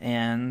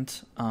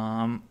 and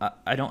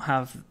I don't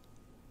have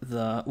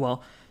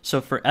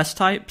so for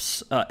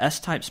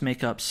S-types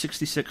make up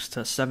 66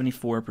 to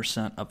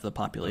 74% of the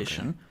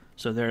population. Okay.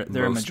 So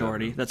they're a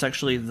majority. That's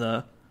actually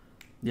the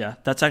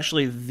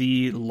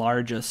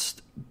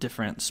largest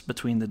difference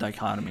between the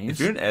dichotomies. If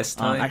you're an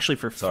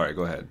S-type, sorry,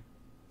 go ahead.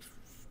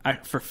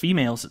 For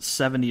females, it's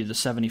 70 to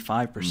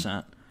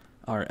 75%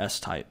 are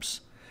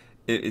S-types.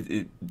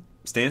 It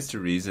stands to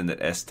reason that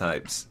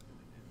S-types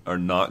are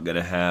not going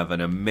to have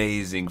an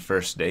amazing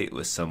first date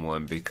with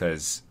someone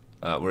because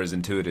whereas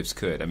intuitives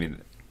could. I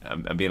mean,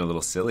 I'm being a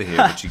little silly here,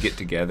 but you get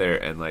together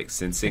and like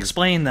sensing.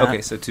 Explain that.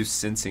 Okay, so to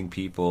sensing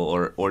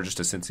people or just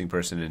a sensing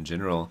person in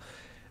general,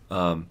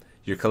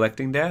 you're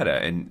collecting data,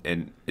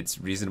 and it's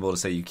reasonable to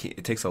say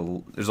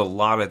there's a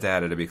lot of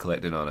data to be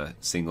collected on a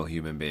single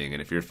human being,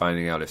 and if you're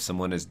finding out if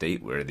someone is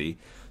date worthy.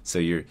 So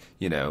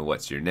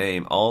what's your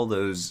name? All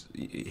those.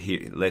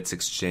 Let's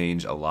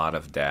exchange a lot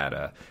of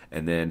data,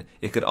 and then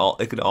it could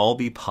all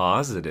be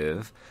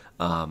positive,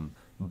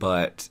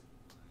 but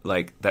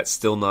like that's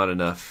still not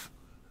enough.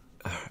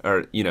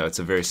 Or it's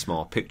a very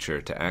small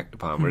picture to act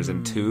upon. Whereas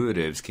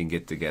intuitives can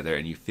get together,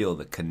 and you feel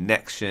the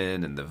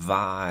connection and the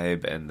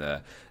vibe, and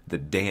the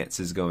dance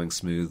is going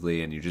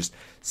smoothly, and you just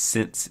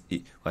sense. Well,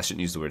 I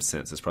shouldn't use the word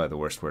sense. That's probably the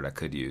worst word I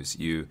could use.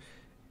 You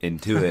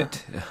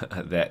intuit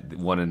that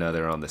one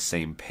another on the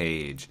same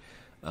page,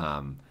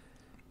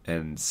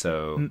 and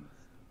so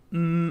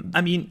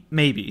I mean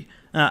maybe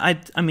I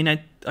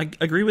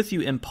agree with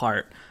you in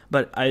part,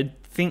 but I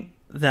think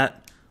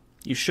that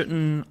you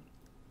shouldn't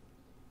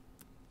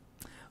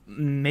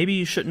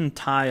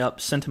tie up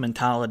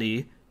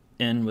sentimentality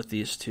in with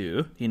these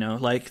two,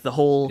 like the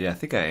whole... Yeah, I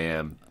think I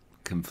am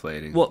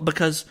conflating. Well,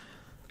 because,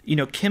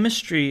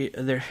 chemistry,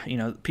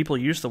 people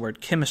use the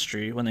word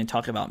chemistry when they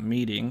talk about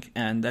meeting,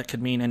 and that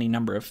could mean any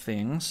number of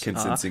things.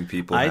 Convincing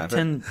people have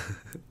it.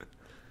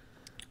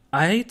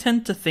 I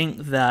tend to think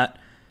that,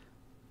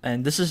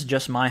 and this is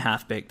just my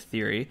half-baked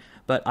theory,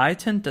 but I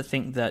tend to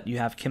think that you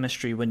have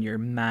chemistry when you're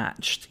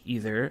matched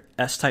either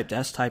S-type to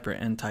S-type or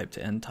N-type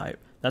to N-type.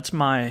 That's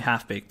my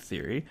half-baked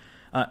theory.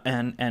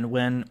 And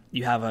when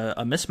you have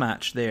a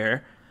mismatch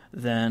there,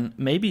 then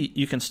maybe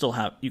you can still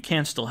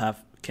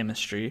have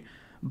chemistry,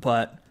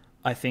 but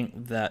I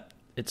think that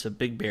it's a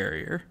big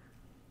barrier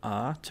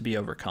to be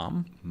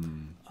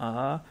overcome.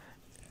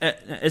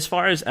 As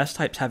far as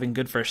S-types having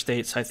good first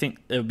dates, I think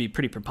it would be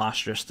pretty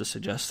preposterous to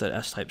suggest that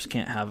S-types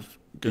can't have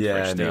good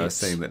first dates. Yeah, I was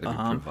saying that to be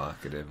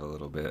provocative a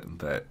little bit,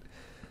 but...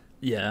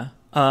 Yeah.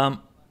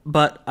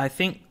 But I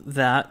think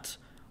that,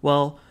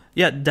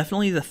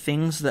 definitely the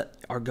things that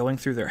are going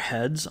through their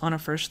heads on a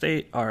first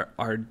date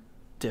are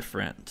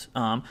different.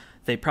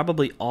 They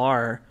probably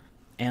are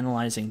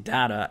analyzing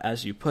data,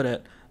 as you put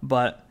it,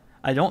 but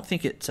I don't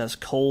think it's as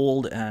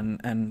cold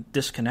and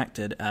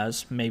disconnected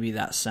as maybe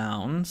that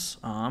sounds.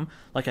 I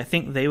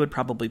think they would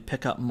probably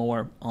pick up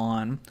more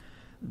on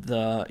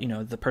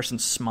the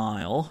person's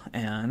smile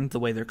and the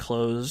way their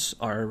clothes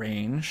are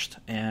arranged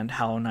and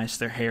how nice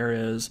their hair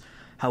is,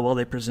 how well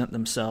they present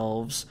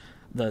themselves,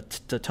 the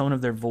tone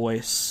of their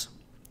voice,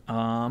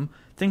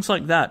 things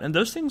like that. And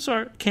those things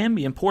can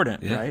be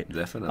important, right?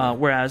 Definitely.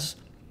 Whereas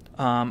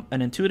an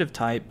intuitive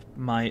type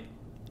might,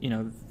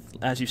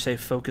 as you say,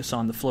 focus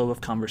on the flow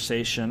of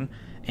conversation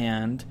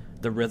and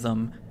the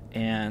rhythm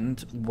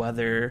and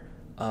whether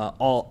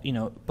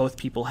both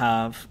people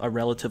have a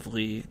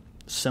relatively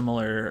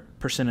similar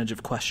percentage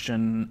of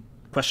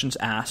questions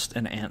asked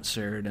and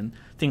answered and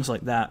things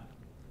like that.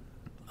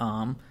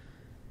 So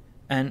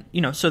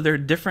there are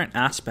different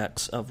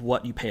aspects of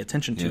what you pay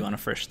attention to on a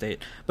first date.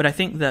 But I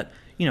think that,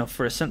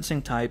 for a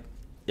sensing type,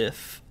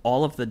 if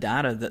all of the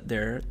data that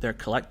they're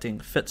collecting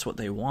fits what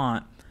they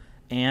want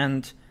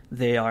and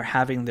they are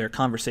having their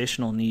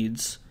conversational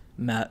needs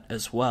met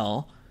as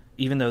well,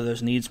 even though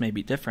those needs may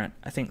be different,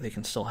 I think they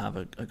can still have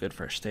a good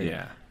first date.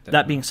 Yeah, definitely.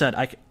 That being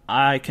said,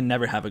 I can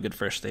never have a good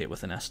first date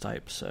with an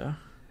S-type, so...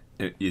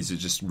 Is it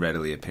just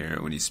readily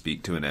apparent when you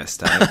speak to an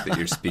S-type that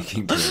you're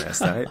speaking to an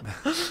S-type?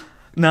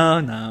 No,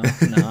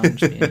 I'm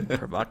just being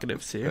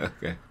provocative too.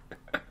 Okay.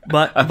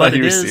 But I thought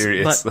you were is,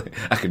 serious. But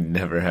I could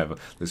never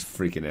have those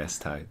freaking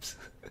S-types.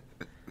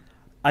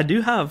 I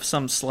do have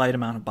some slight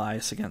amount of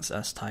bias against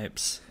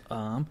S-types,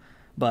 but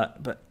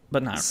not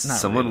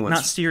really.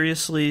 Not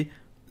seriously.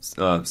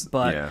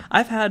 But yeah.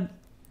 I've had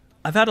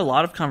a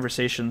lot of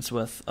conversations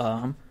with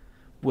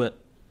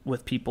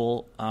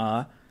people,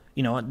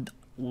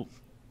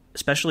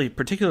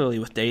 particularly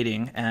with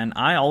dating, and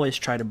I always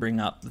try to bring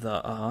up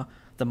the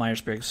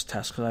Myers Briggs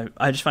test because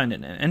I just find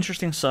it an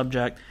interesting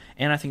subject,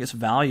 and I think it's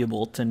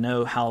valuable to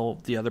know how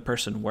the other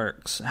person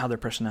works, how their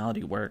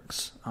personality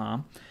works.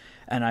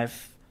 And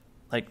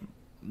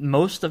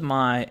most of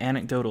my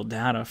anecdotal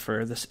data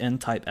for this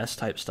N-type,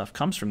 S-type stuff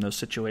comes from those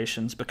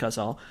situations because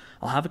I'll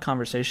have a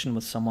conversation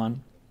with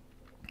someone,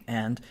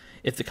 and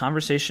if the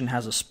conversation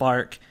has a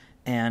spark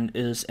and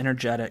is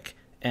energetic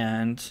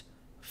and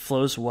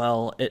flows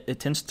well, it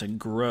tends to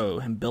grow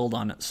and build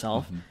on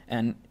itself. Mm-hmm.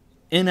 And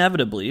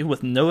inevitably,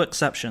 with no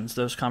exceptions,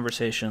 those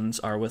conversations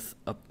are with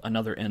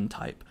another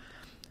N-type.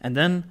 And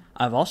then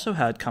I've also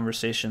had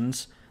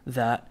conversations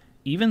that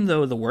even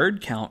though the word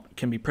count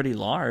can be pretty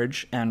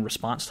large and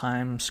response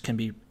times can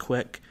be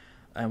quick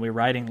and we're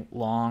writing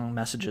long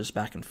messages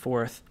back and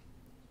forth,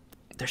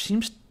 there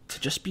seems to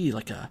just be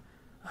like a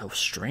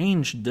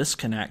strange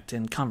disconnect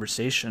in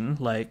conversation.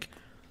 Like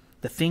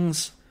the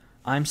things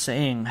I'm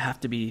saying have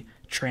to be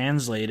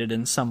translated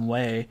in some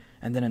way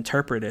and then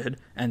interpreted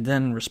and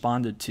then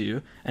responded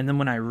to. And then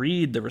when I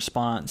read the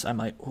response, I'm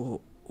like,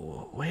 oh,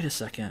 wait a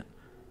second.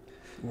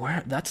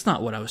 That's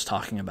not what I was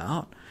talking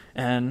about.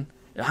 And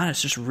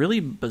it's just really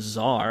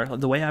bizarre.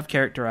 The way I've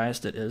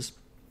characterized it is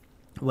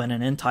when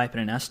an N-type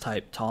and an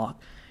S-type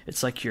talk,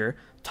 it's like you're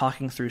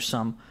talking through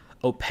some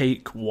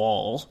opaque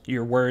wall.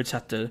 Your words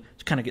have to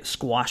kind of get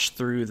squashed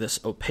through this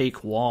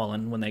opaque wall,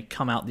 and when they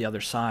come out the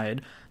other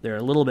side, they're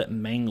a little bit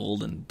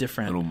mangled and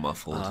different. A little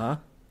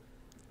muffled.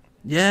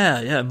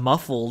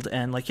 Muffled,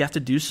 and like you have to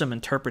do some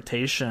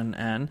interpretation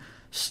and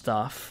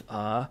stuff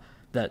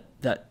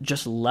that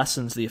just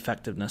lessens the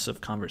effectiveness of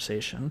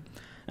conversation.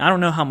 And I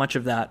don't know how much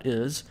of that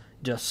is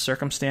just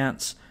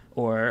circumstance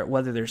or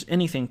whether there's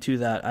anything to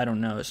that. I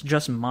don't know. It's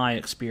just my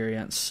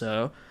experience,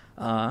 so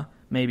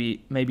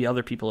maybe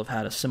other people have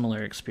had a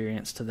similar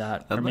experience to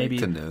that. I'd or maybe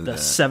like to know the that.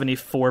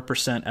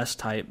 74%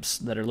 S-types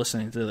that are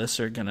listening to this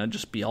are going to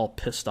just be all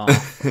pissed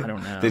off. I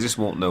don't know. They just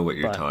won't know what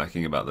you're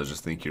talking about. They'll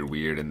just think you're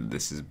weird and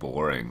this is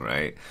boring,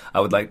 right?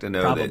 I would like to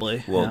know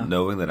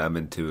knowing that I'm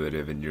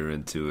intuitive and you're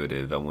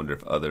intuitive, I wonder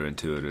if other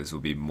intuitives will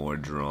be more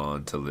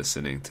drawn to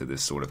listening to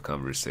this sort of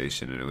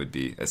conversation, and it would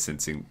be the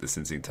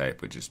sensing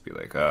type would just be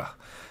like,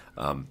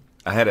 I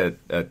had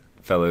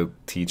fellow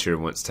teacher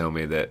once told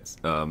me that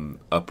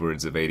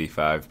upwards of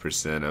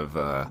 85%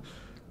 of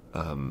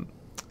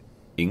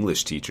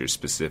English teachers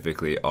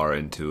specifically are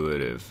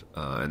intuitive,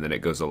 and then it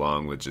goes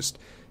along with just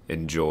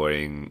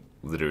enjoying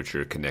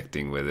literature,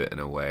 connecting with it in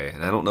a way.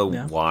 And I don't know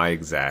why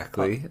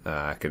exactly.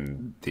 I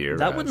can theorize.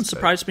 That wouldn't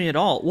surprise me at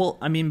all. Well,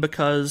 I mean,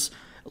 because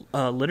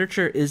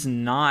literature is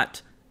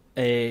not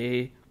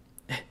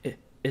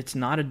it's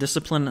not a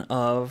discipline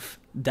of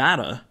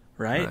data,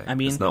 right? I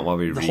mean, it's not why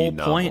we read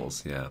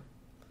novels.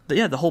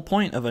 The whole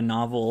point of a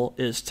novel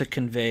is to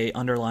convey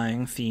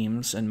underlying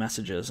themes and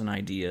messages and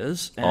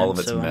ideas. And all of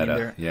it's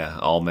meta.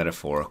 All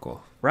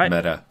metaphorical. Right.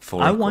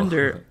 Metaphorical. I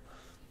wonder...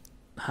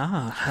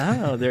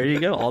 there you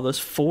go. All those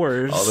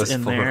fours all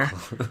in there.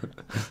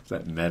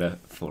 That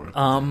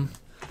metaphorical.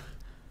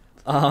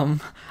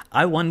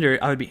 I wonder,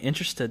 I would be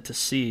interested to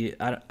see...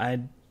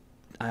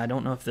 I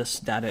don't know if this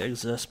data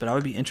exists, but I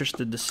would be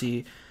interested to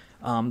see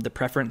the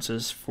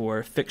preferences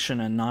for fiction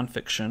and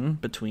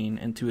nonfiction between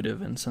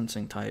intuitive and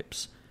sensing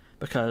types,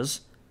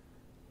 because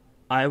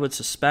I would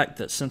suspect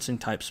that sensing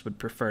types would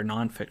prefer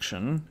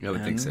nonfiction. I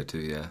would think so too.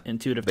 Yeah,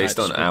 intuitive based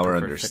types on our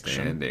fiction.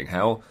 understanding.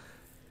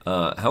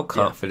 How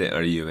confident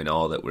are you in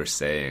all that we're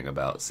saying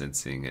about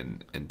sensing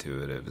and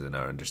intuitive and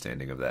our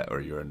understanding of that, or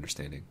your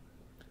understanding?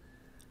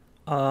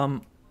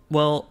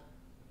 Well,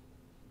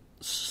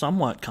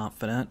 somewhat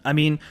confident. I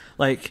mean,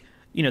 like,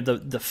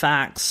 the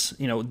facts,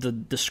 the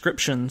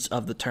descriptions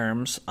of the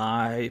terms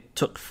I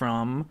took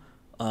from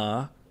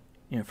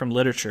from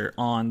literature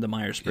on the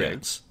Myers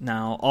Briggs. Yeah.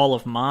 Now, all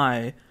of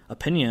my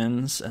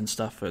opinions and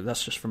stuff,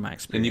 that's just from my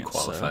experience. And you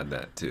qualified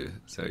that too.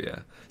 So yeah.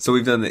 So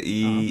we've done the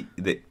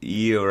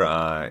E or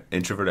I,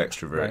 introvert,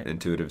 extrovert, right.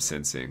 Intuitive,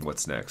 sensing.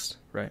 What's next?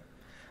 Right.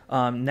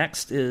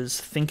 Next is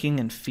thinking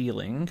and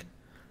feeling.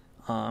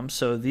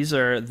 So these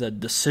are the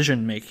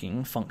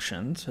decision-making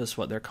functions, is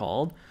what they're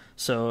called.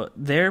 So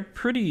they're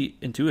pretty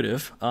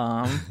intuitive.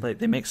 Like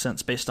they make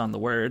sense based on the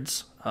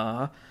words.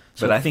 But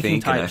I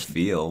think and I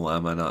feel. Why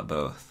am I not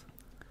both?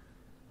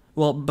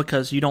 Well,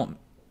 because you don't.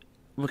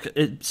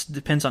 It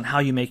depends on how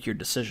you make your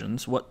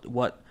decisions. What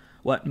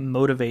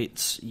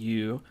motivates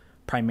you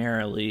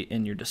primarily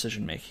in your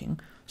decision making?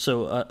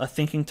 So a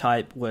thinking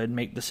type would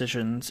make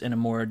decisions in a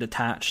more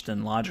detached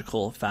and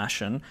logical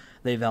fashion.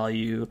 They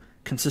value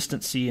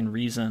consistency and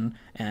reason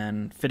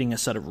and fitting a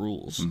set of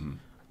rules. Mm-hmm.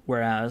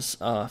 Whereas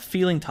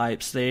feeling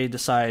types, they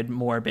decide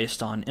more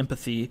based on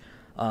empathy,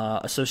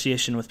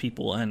 association with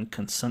people, and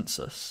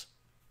consensus.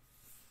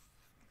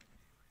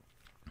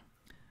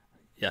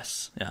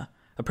 Yes, yeah.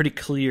 A pretty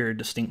clear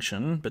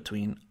distinction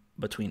between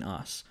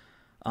us.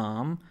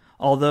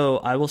 Although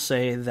I will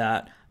say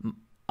that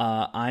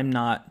I'm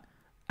not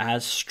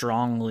as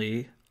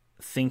strongly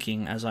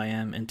thinking as I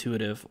am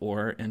intuitive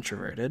or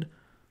introverted.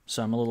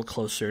 So I'm a little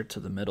closer to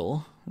the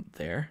middle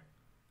there.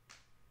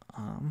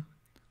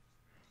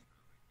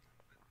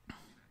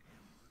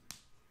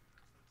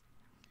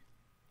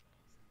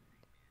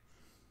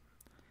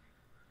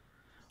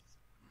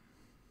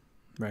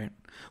 Right.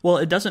 Well,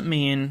 it doesn't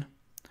mean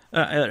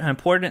an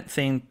important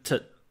thing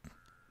to...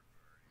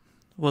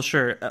 Well,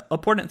 sure. An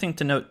important thing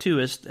to note, too,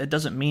 is it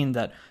doesn't mean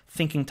that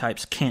thinking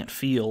types can't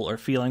feel or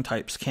feeling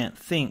types can't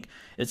think.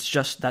 It's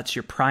just that's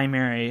your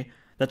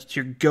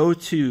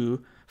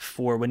go-to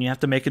for when you have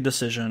to make a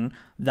decision.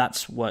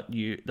 That's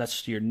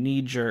your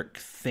knee-jerk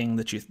thing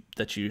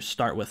that you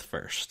start with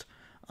first.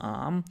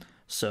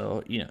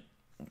 So,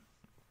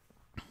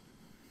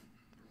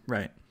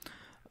 right.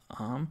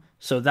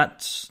 So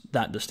that's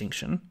that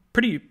distinction.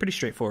 Pretty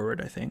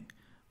straightforward, I think.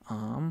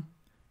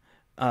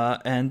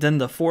 And then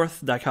the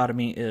fourth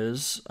dichotomy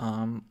is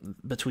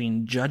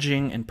between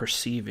judging and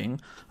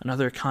perceiving,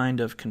 another kind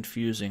of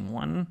confusing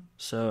one.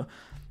 So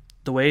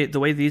the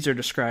way these are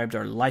described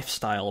are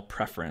lifestyle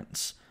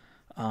preference.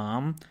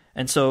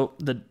 And so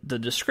the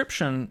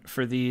description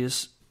for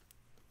these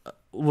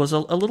was a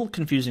little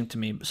confusing to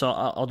me, so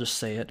I'll just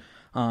say it.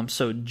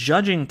 So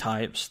judging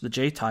types, the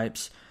J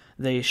types,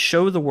 they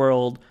show the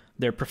world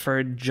their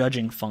preferred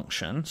judging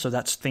function, so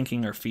that's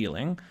thinking or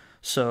feeling.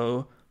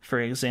 So, for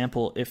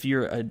example, if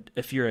you're a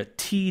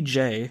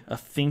TJ, a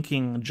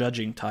thinking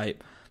judging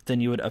type,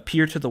 then you would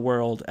appear to the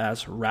world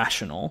as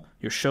rational.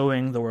 You're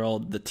showing the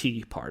world the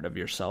T part of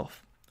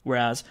yourself.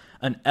 Whereas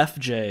an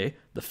FJ,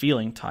 the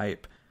feeling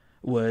type,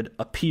 would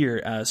appear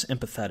as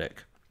empathetic.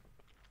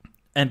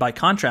 And by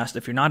contrast,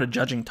 if you're not a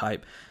judging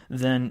type,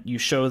 then you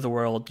show the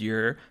world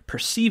your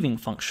perceiving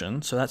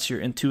function, so that's your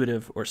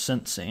intuitive or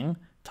sensing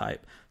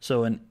type.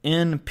 So an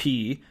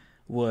NP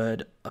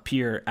would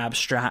appear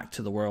abstract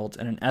to the world,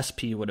 and an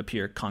SP would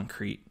appear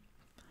concrete.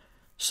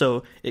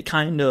 So it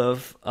kind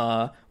of,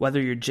 whether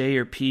you're J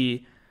or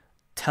P,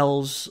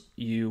 tells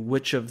you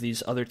which of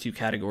these other two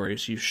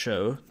categories you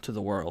show to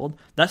the world.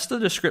 That's the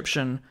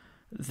description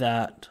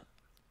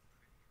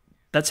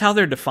that's how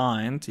they're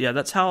defined. Yeah,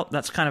 that's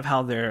kind of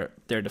how they're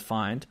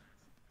defined.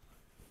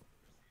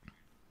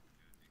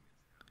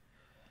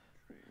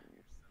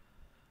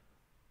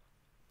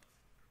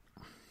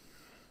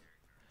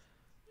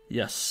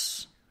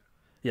 Yes.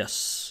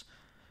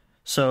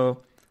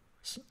 So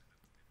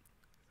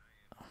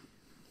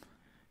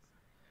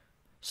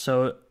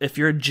So if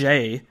you're a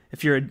J,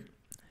 if you're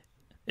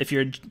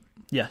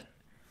yeah,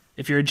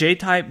 if you're a J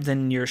type,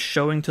 then you're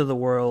showing to the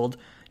world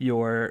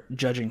your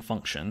judging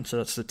function. So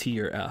that's the T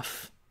or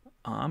F.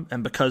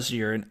 And because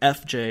you're an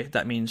FJ,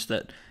 that means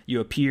that you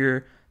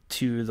appear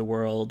to the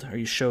world, or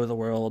you show the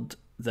world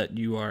that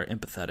you are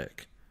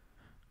empathetic.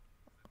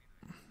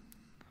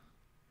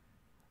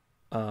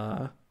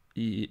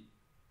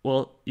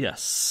 Well,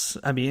 yes.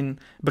 I mean,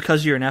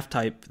 because you're an F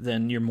type,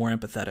 then you're more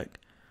empathetic.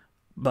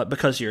 But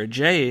because you're a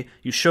J,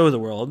 you show the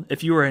world.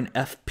 If you were an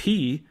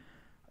FP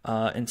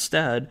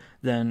instead,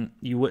 then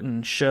you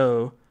wouldn't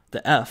show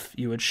the F.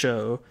 You would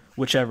show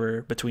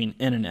whichever between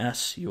N and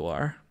S you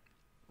are.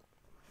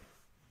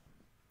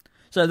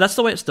 So that's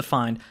the way it's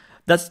defined.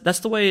 That's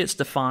the way it's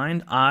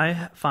defined.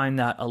 I find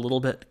that a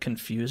little bit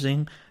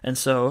confusing, and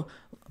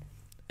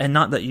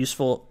not that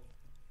useful.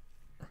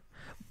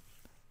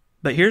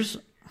 But here's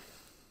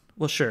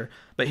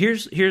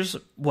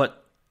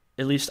what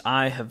at least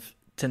I have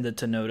tended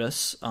to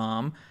notice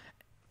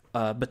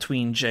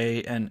between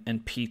J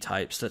and P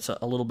types. That's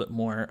a little bit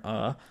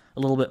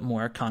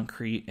more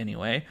concrete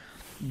anyway.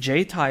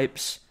 J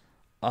types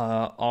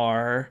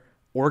are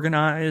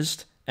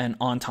organized and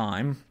on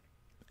time,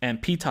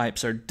 and P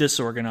types are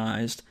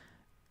disorganized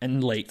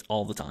and late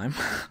all the time.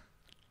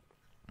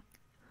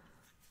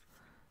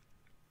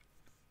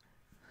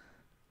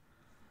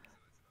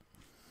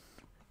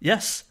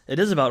 Yes, it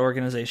is about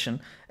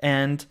organization,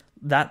 and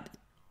that.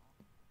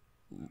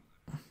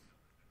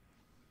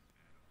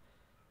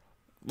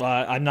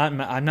 Well, I'm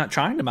not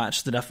trying to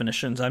match the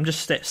definitions. I'm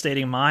just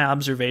stating my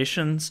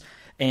observations,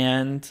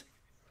 and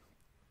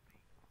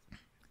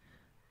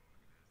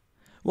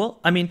well,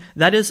 I mean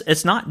that is.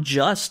 It's not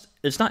just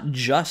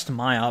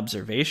my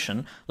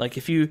observation. Like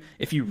if you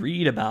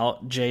read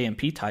about J and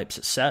P types,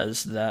 it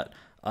says that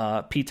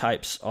P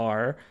types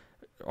are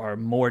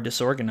more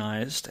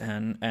disorganized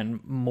and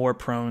more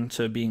prone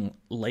to being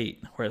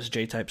late, whereas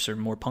J types are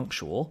more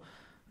punctual.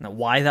 Now,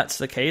 why that's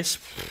the case,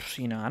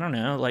 I don't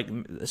know. Like,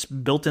 it's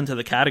built into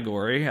the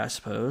category, I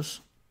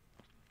suppose.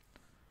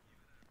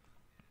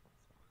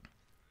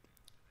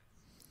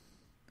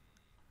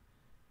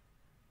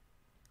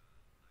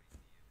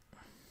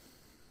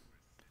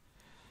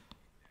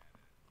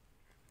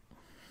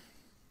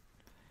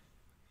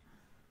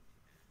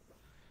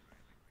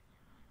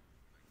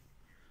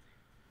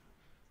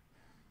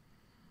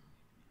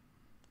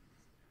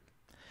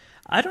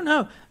 I don't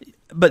know,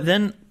 but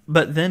then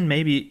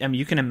maybe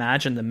you can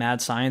imagine the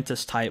mad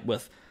scientist type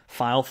with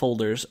file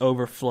folders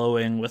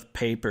overflowing with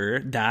paper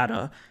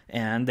data,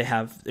 and they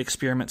have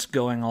experiments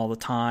going all the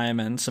time,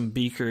 and some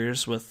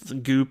beakers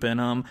with goop in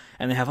them,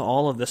 and they have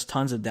all of this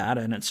tons of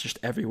data, and it's just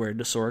everywhere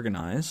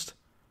disorganized.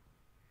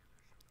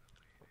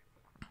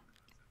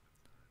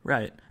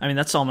 Right. I mean,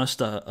 that's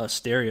almost a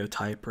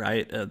stereotype,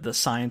 right?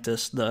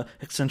 The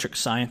eccentric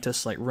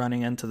scientist, like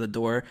running into the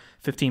door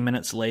 15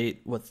 minutes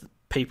late with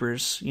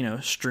papers,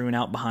 strewn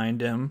out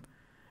behind him,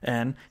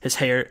 and his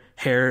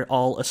hair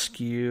all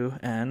askew,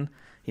 and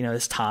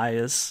his tie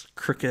is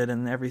crooked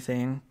and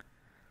everything.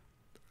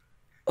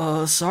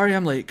 Sorry,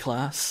 I'm late,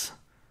 class.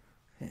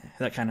 Yeah,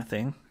 that kind of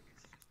thing.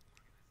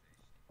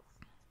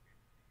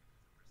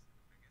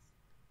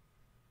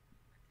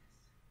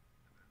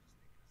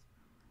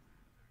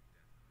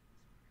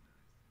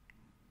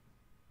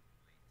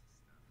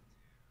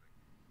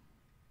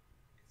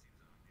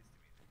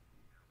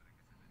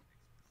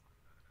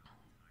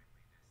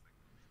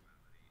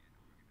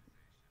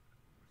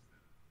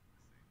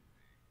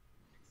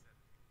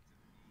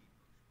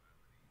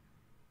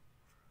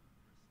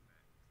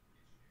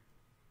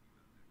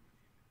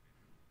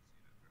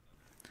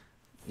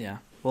 Yeah.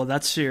 Well,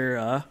 that's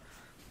your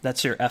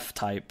F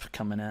type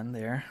coming in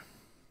there.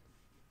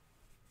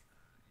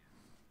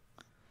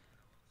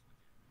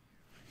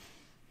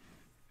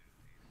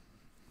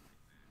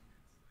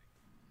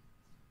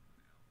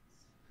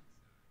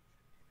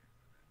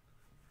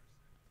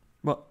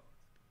 Well,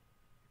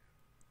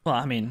 well,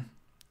 I mean,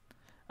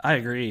 I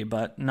agree,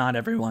 but not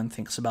everyone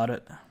thinks about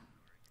it.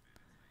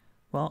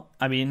 Well,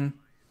 I mean,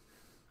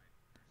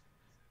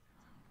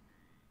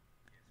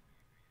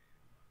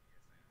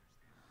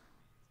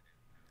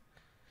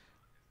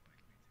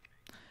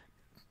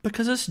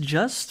 because it's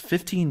just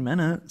 15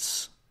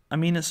 minutes. I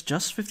mean, it's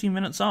just 15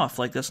 minutes off.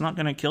 Like, that's not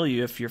going to kill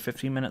you if you're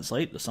 15 minutes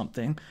late to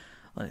something.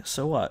 Like,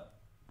 so what?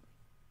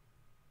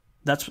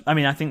 I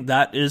mean, I think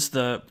that is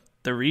the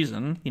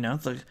reason,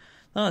 It's like,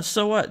 oh,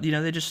 so what?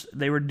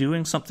 They were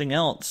doing something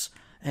else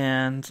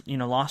and,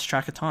 lost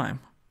track of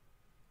time.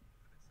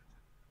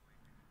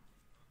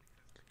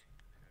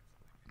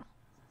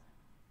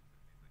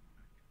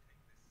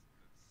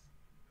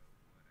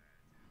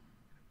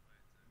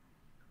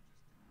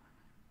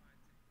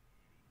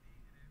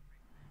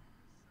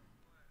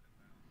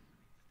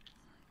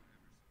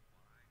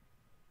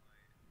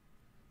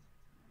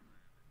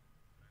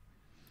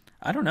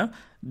 I don't know.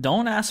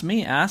 Don't ask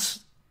me.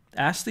 Ask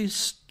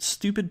these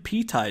stupid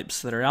P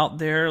types that are out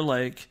there,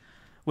 like,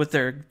 with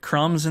their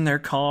crumbs in their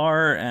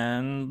car,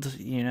 and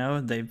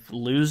they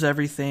lose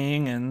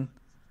everything. And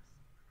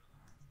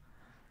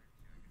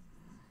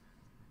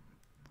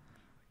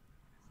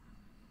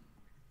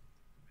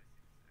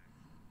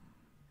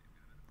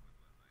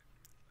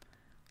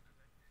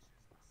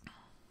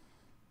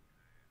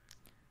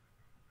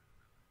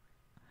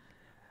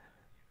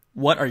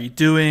What are you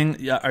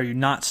doing? Are you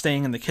not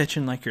staying in the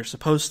kitchen like you're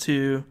supposed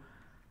to?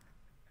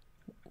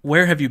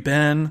 Where have you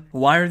been?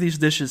 Why are these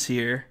dishes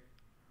here?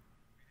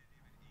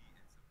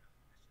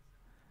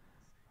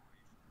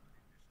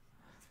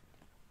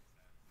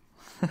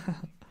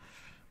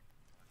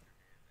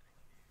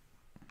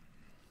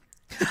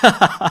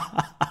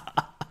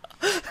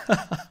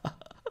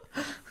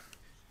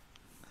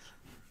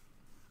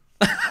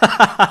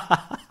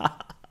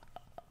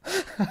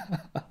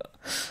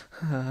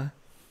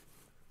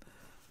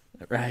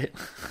 Right.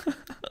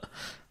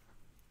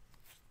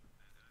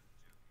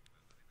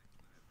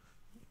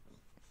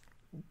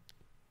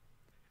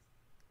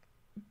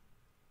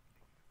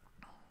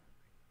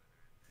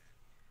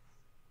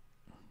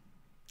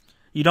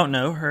 You don't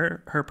know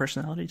her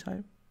personality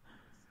type?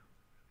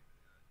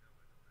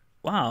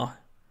 Wow.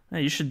 Yeah,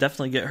 you should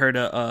definitely get her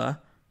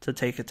to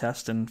take a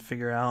test and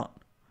figure out.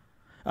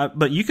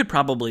 But you could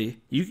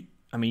probably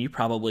you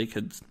probably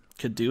could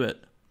do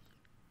it.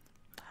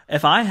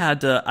 If I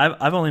had to,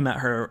 I've only met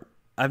her.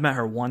 I've met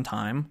her one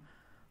time.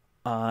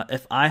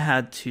 If I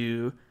had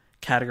to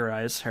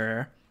categorize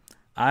her,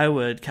 I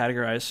would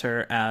categorize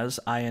her as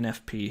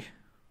INFP.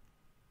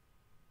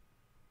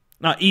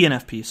 Not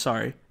ENFP.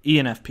 Sorry,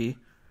 ENFP.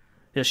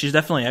 Yeah, she's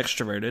definitely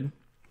extroverted.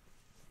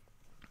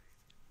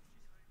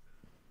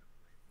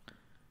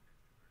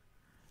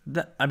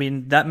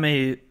 That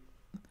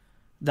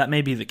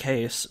may be the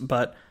case,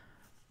 but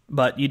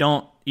you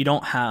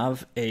don't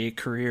have a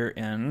career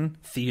in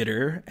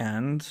theater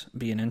and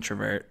be an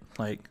introvert.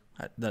 Like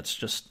that's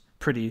just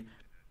pretty.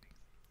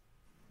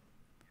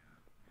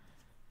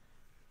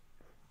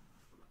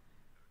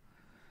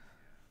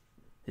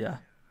 Yeah.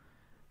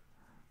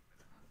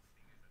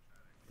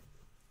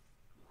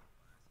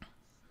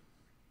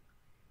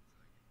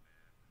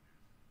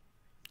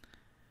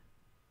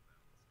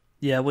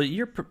 Yeah, well,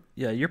 you're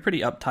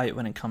pretty uptight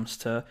when it comes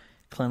to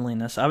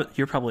cleanliness.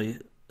 You're probably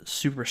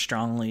super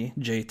strongly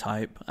J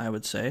type, I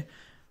would say.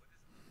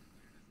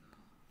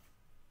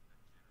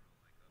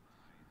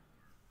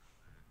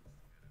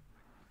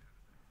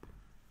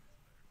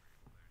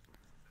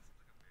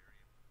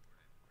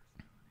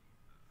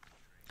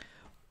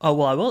 Oh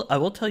well, I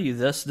will tell you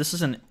this. This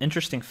is an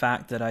interesting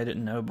fact that I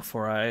didn't know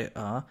before I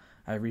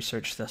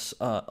researched this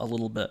a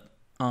little bit.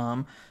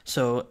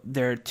 So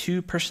there are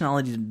two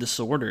personality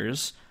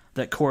disorders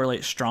that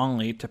correlate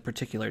strongly to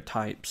particular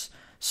types.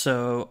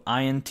 So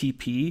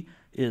INTP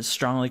is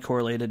strongly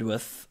correlated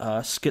with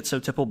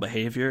schizotypal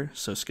behavior,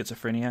 so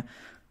schizophrenia,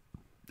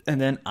 and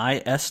then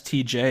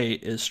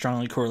ISTJ is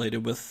strongly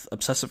correlated with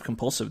obsessive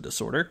compulsive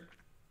disorder.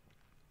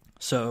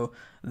 So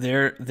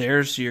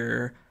there's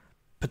your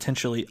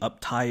potentially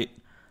uptight,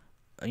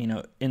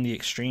 in the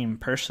extreme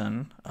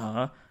person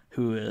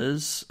who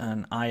is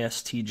an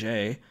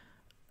ISTJ,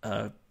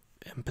 uh,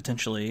 and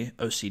potentially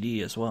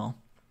OCD as well.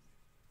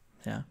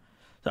 Yeah.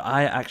 So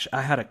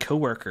I had a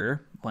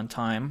coworker one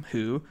time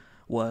who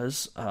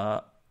was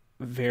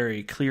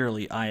very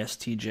clearly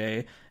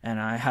ISTJ, and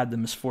I had the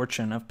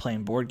misfortune of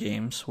playing board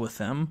games with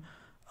him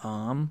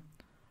um,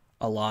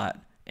 a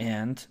lot.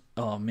 And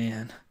oh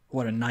man,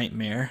 what a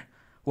nightmare!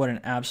 What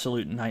an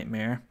absolute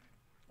nightmare!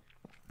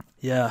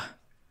 Yeah,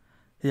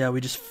 yeah,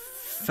 we just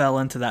fell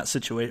into that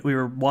situation. We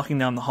were walking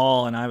down the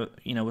hall, and I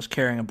was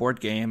carrying a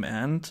board game,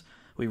 and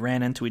we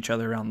ran into each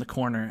other around the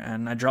corner,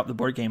 and I dropped the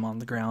board game on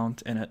the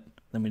ground, and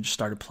then we just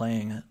started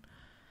playing it.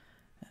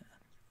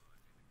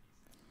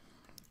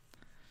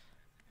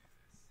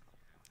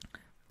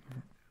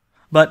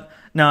 But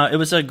no, it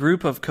was a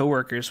group of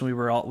coworkers. We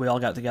all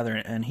got together,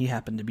 and he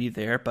happened to be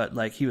there. But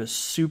like he was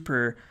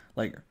super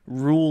like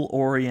rule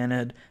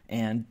oriented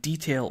and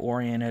detail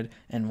oriented,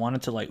 and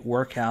wanted to like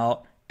work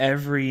out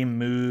every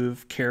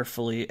move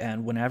carefully.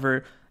 And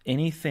whenever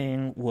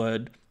anything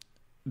would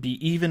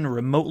be even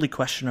remotely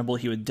questionable,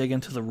 he would dig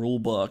into the rule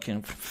book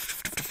and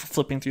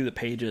flipping through the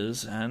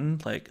pages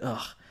and like,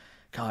 ugh,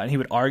 God. And he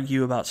would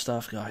argue about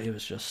stuff. God, he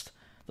was just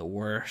the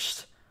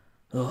worst.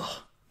 Ugh.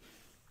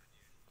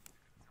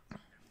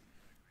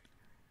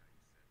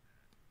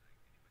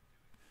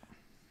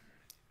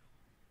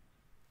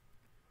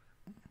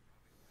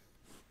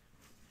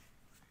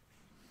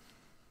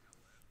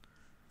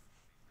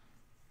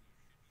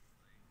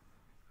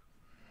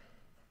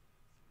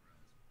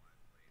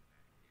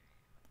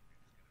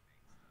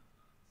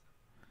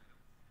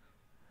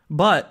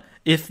 But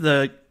if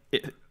the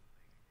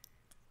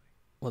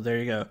well, there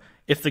you go.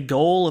 If the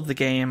goal of the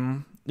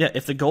game, yeah,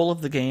 if the goal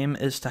of the game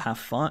is to have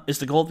fun, is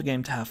the goal of the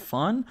game to have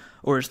fun,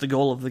 or is the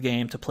goal of the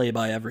game to play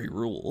by every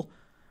rule?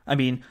 I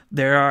mean,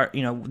 there are,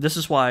 this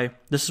is why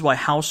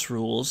house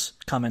rules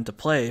come into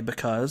play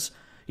because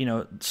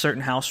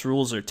certain house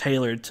rules are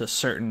tailored to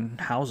certain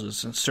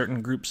houses and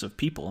certain groups of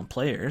people and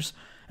players,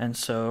 and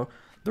so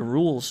the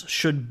rules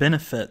should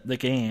benefit the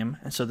game,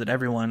 and so that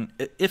everyone,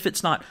 if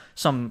it's not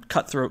some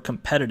cutthroat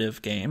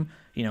competitive game,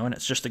 and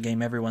it's just a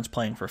game everyone's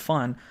playing for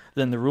fun,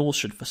 then the rules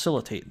should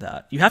facilitate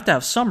that. You have to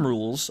have some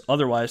rules,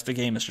 otherwise the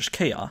game is just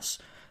chaos.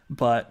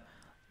 But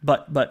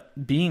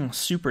being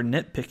super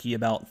nitpicky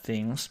about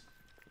things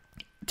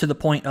to the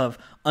point of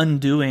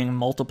undoing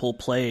multiple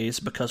plays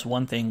because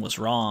one thing was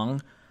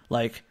wrong,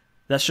 like,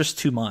 that's just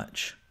too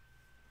much.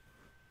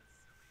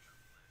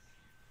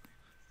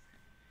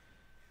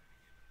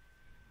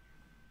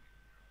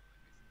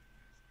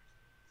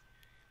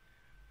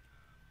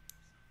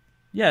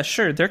 Yeah,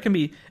 sure. There can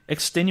be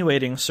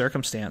extenuating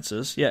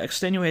circumstances. Yeah,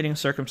 extenuating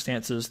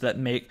circumstances that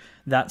make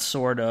that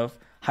sort of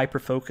hyper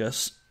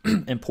focus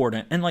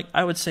important. And like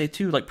I would say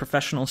too, like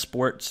professional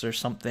sports or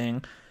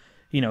something,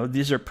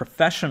 these are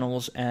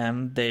professionals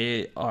and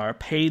they are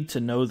paid to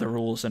know the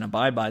rules and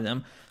abide by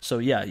them. So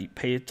yeah, you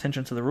pay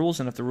attention to the rules,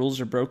 and if the rules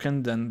are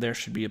broken, then there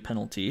should be a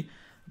penalty.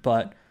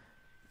 But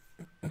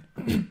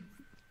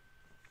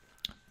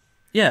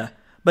yeah,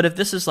 but if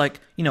this is like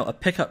a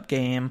pickup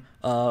game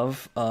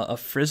of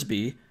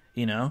frisbee,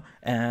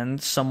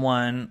 and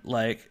someone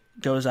like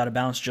goes out of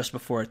bounds just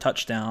before a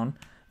touchdown,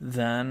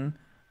 then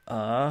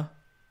or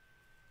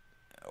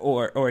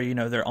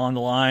they're on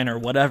the line or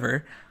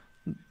whatever.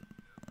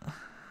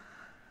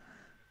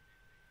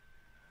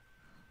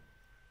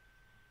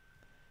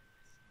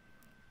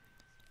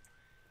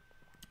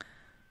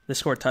 They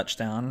score a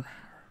touchdown,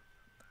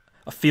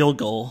 a field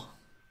goal,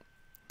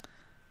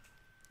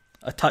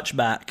 a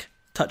touchback.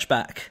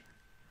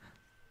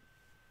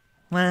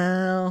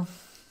 Well,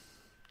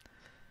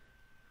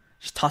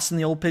 just tossing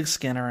the old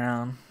pigskin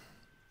around.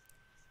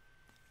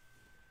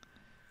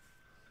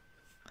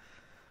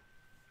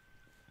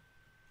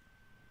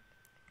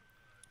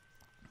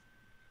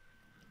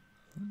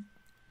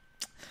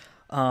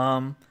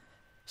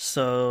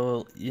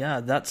 So yeah,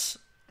 that's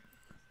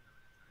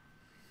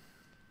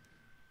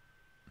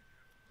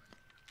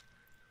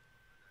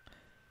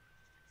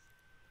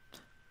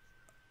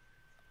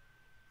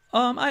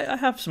I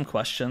have some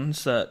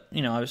questions that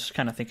I was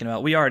kind of thinking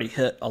about. We already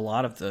hit a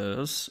lot of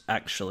those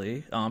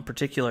actually,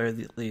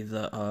 particularly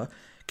the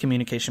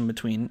communication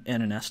between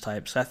N and S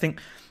types. I think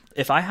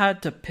if I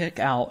had to pick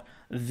out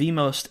the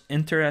most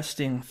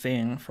interesting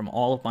thing from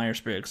all of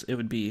Myers Briggs, it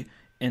would be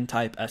N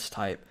type, S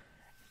type.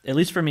 At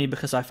least for me,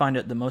 because I find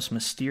it the most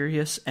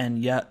mysterious and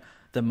yet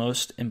the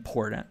most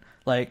important.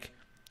 Like,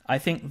 I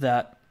think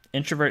that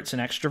introverts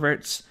and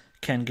extroverts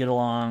can get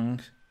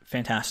along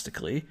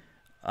fantastically.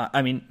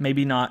 I mean,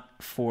 maybe not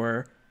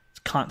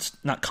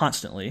not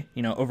constantly.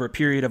 Over a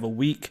period of a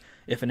week,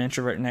 if an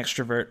introvert and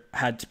extrovert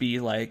had to be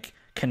like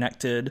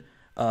connected,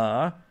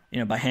 by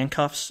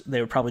handcuffs,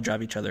 they would probably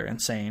drive each other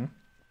insane.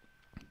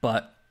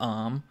 But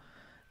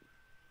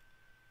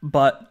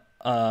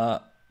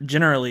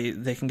generally,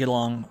 they can get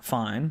along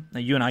fine. Now,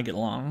 you and I get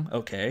along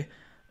okay,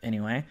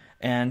 anyway.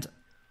 And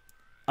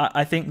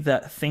I think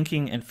that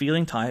thinking and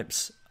feeling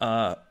types,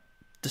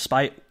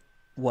 despite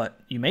what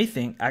you may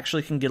think,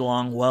 actually can get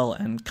along well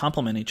and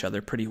complement each other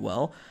pretty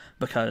well,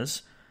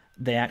 because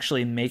they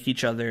actually make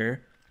each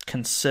other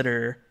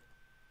consider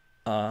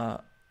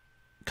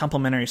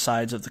complementary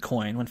sides of the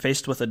coin. When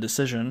faced with a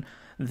decision,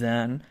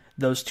 then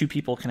those two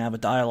people can have a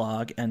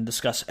dialogue and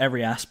discuss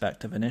every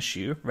aspect of an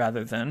issue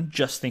rather than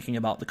just thinking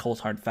about the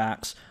cold hard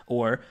facts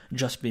or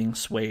just being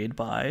swayed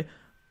by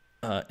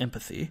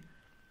empathy.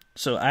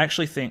 So I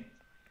actually think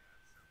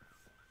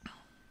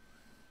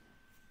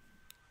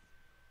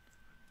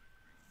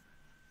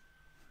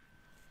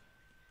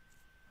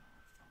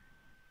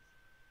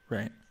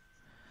right.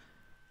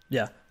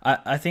 Yeah,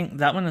 I think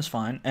that one is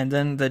fine. And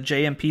then the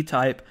JMP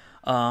type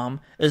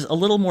is a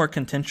little more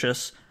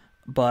contentious,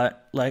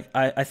 but like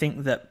I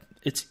think that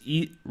it's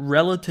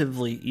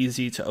relatively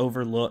easy to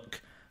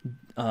overlook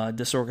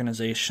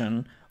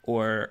disorganization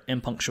or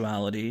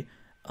impunctuality.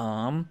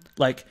 That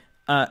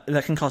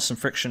can cause some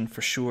friction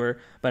for sure,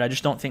 but I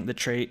just don't think the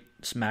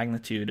trait's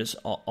magnitude is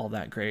all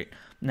that great.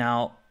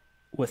 Now,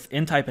 with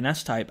N-type and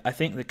S-type, I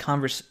think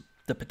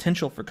the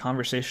potential for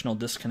conversational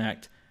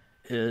disconnect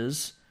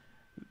is,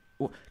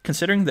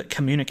 considering that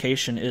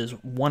communication is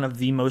one of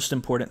the most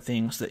important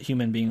things that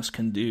human beings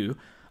can do,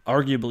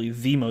 arguably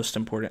the most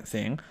important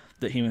thing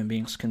that human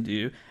beings can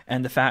do,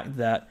 and the fact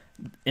that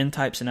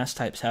N-types and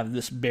S-types have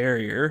this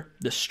barrier,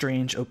 this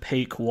strange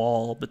opaque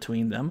wall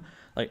between them,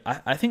 like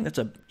I think that's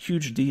a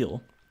huge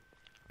deal.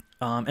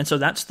 And so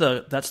that's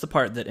the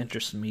part that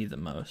interests me the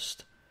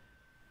most.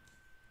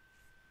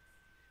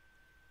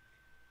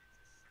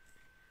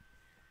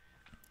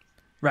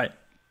 Right.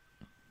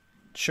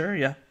 Sure,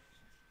 yeah.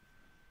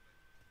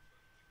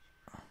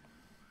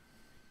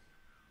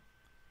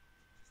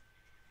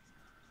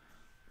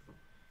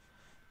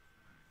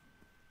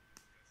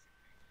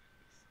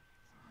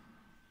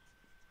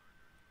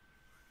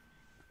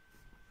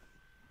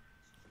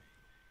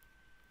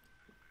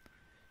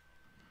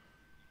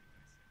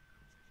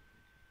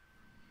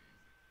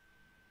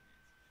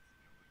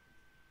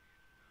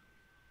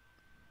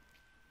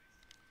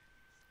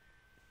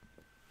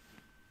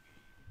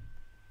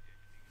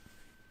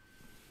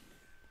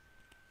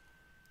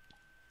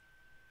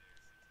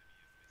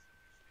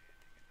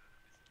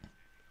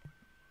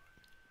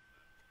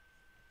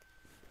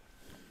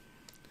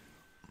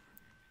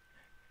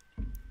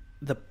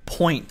 The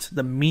point,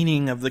 the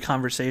meaning of the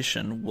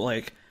conversation,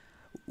 like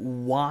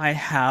why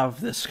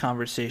have this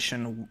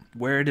conversation?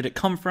 Where did it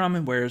come from,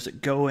 and where is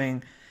it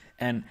going,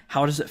 and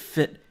how does it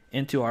fit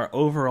into our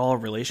overall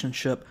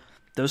relationship?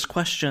 Those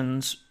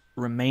questions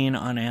remain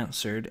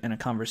unanswered in a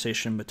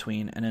conversation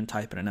between an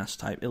N-type and an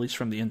S-type, at least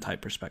from the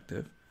N-type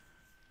perspective.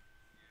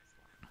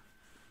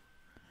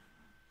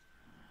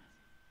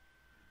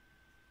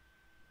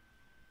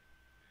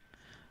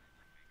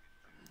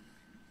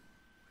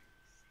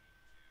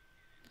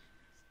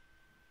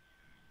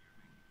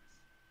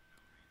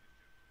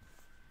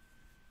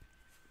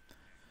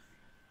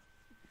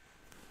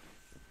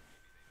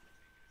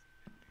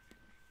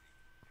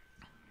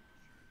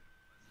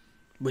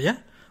 Well, yeah.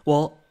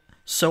 Well,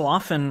 so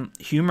often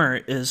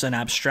humor is an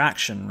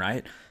abstraction,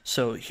 right?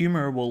 So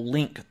humor will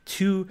link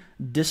two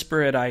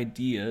disparate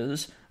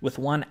ideas with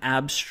one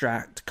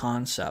abstract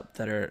concept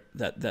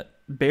that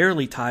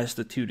barely ties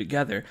the two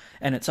together,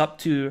 and it's up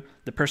to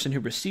the person who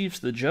receives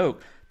the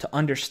joke to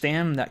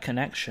understand that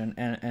connection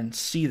and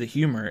see the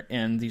humor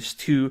in these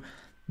two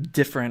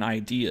different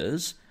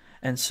ideas.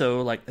 And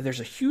so like there's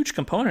a huge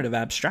component of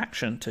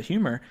abstraction to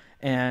humor,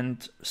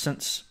 and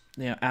since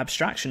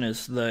abstraction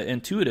is the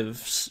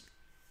intuitive,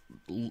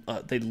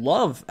 they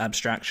love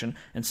abstraction,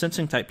 and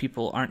sensing type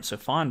people aren't so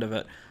fond of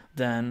it,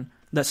 then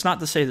that's not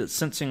to say that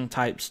sensing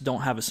types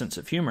don't have a sense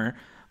of humor,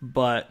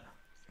 but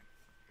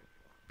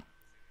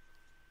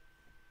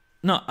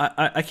no,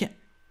 I can't.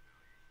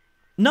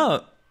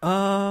 No,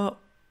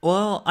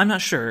 well, I'm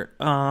not sure.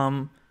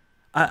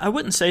 I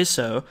wouldn't say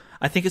so.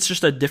 I think it's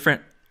just a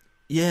different,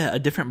 yeah, a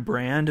different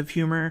brand of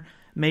humor,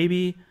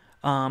 maybe.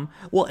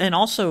 Well, and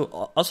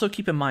also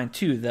keep in mind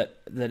too that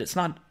it's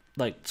not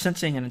like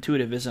sensing and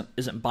intuitive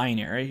isn't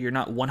binary. You're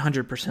not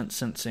 100%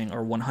 sensing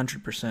or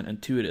 100%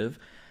 intuitive.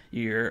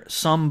 You're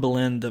some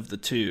blend of the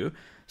two.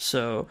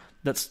 So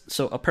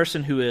a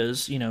person who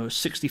is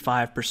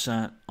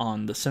 65%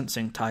 on the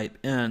sensing type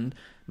end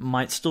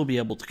might still be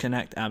able to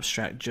connect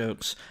abstract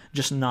jokes,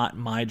 just not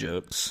my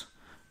jokes,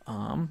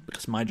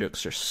 because my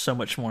jokes are so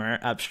much more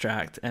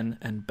abstract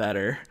and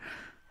better.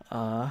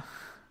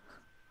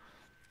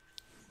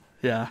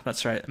 Yeah,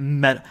 that's right.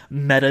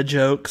 Meta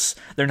jokes.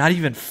 They're not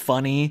even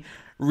funny,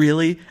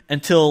 really,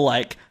 until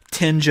like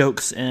 10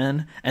 jokes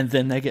in, and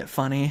then they get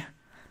funny.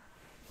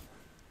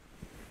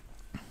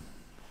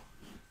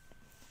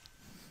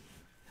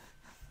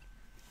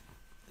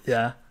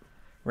 Yeah,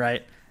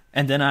 right.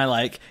 And then I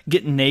like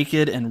get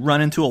naked and run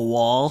into a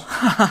wall.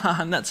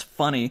 And that's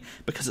funny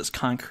because it's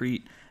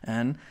concrete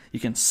and you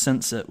can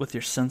sense it with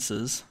your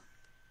senses.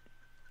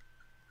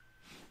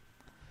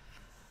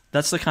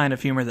 That's the kind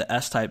of humor that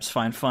S types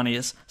find funny,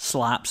 is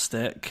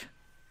slapstick.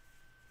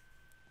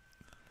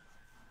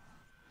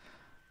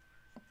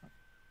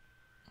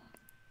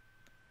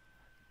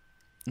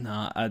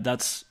 No,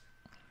 that's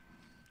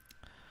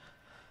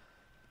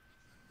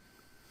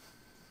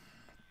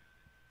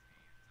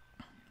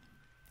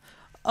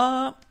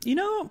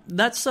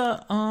that's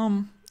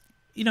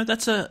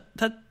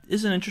that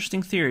is an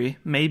interesting theory.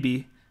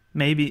 Maybe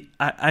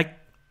I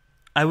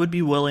would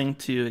be willing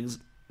to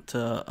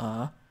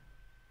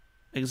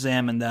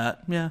examine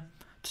that. Yeah,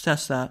 to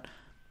test that.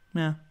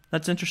 Yeah,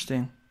 that's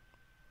interesting.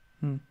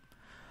 Hmm.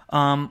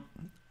 Um.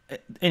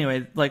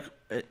 Anyway, like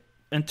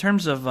in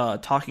terms of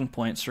talking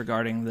points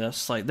regarding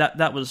this, like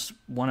that was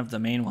one of the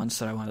main ones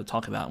that I wanted to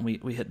talk about, and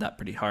we hit that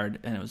pretty hard,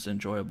 and it was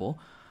enjoyable.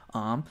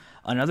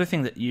 Another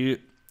thing that you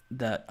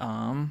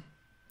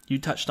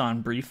touched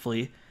on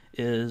briefly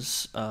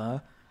is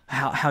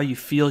how you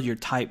feel your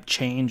type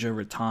change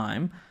over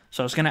time.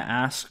 So I was going to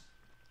ask,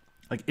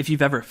 like, if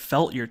you've ever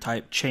felt your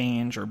type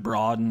change or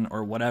broaden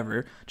or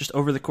whatever, just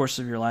over the course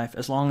of your life,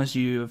 as long as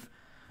you've,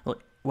 like,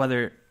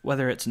 whether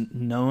it's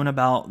known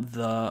about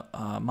the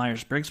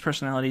Myers Briggs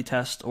personality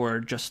test or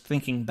just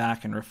thinking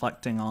back and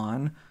reflecting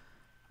on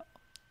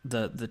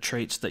the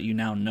traits that you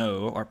now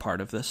know are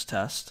part of this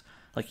test.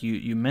 Like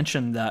you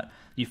mentioned that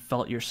you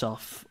felt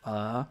yourself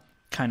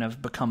kind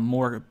of become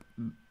more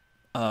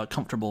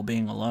comfortable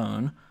being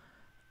alone.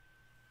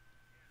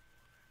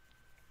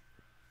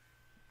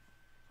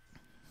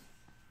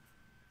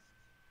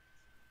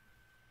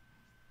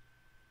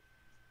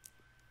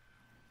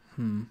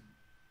 Hmm.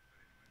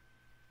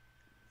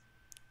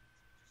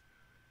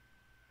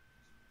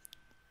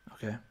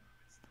 Okay.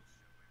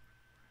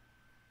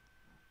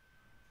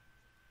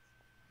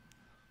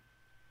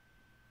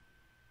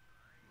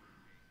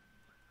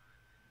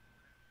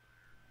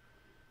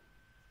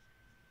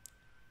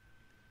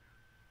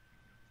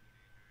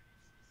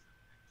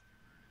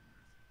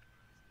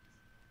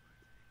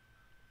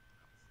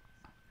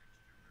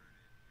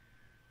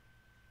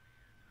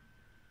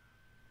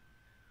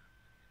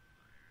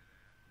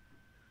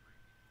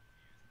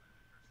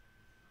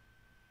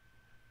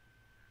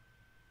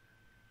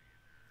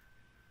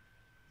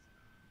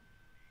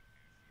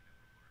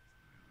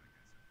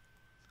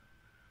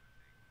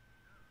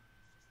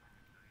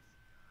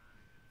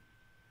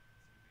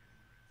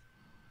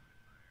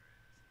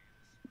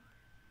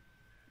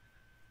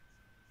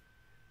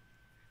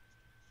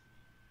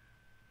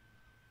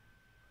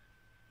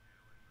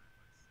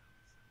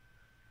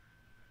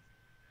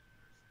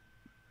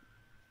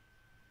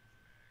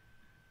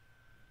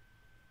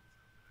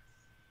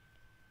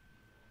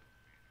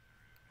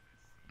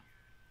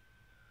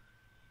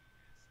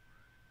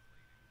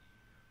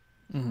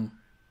 Hmm.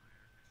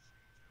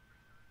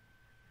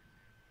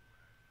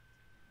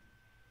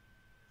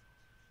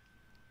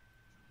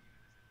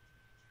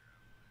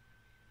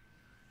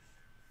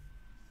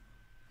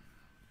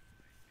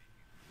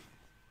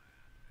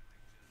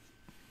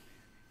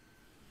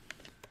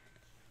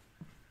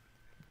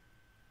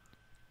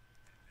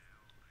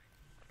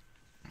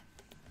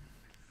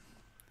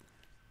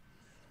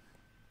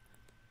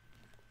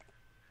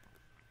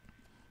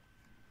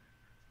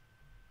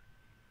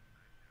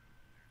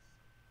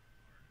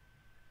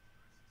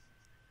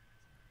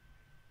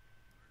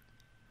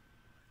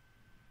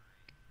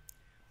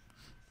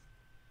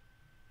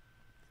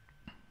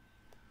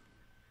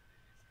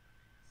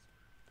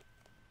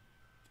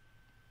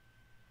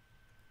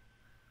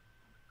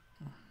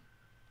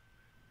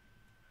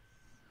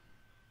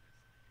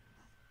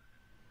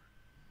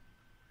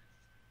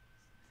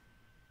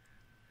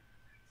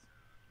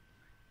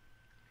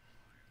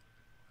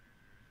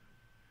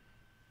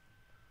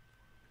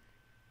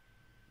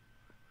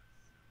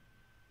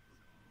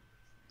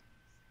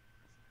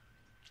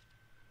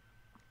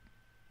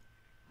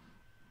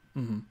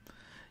 Hmm.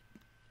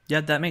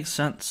 Yeah, that makes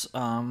sense.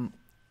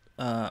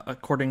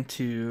 According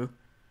to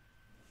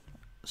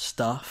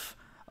stuff,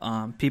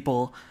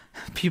 people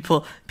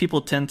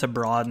people tend to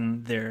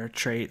broaden their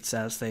traits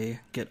as they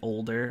get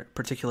older,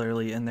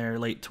 particularly in their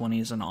late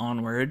 20s and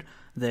onward.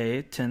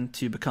 They tend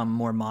to become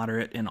more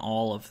moderate in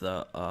all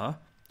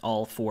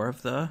four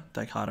of the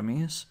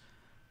dichotomies.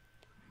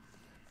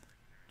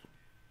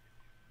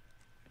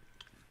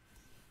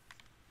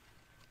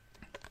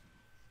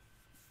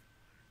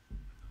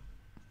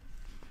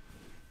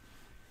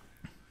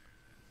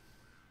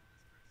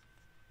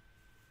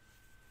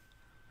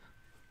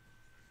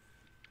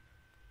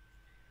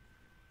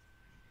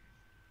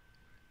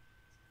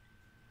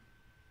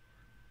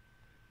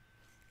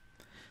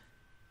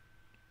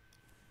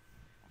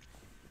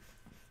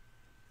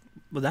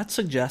 Well, that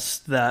suggests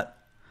that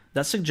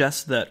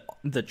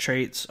the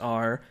traits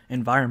are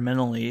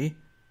environmentally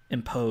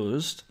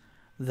imposed.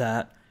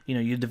 That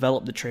you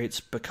develop the traits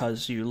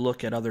because you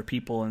look at other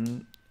people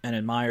and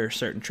admire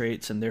certain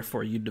traits, and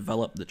therefore you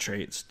develop the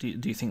traits. Do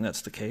you think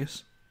that's the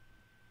case?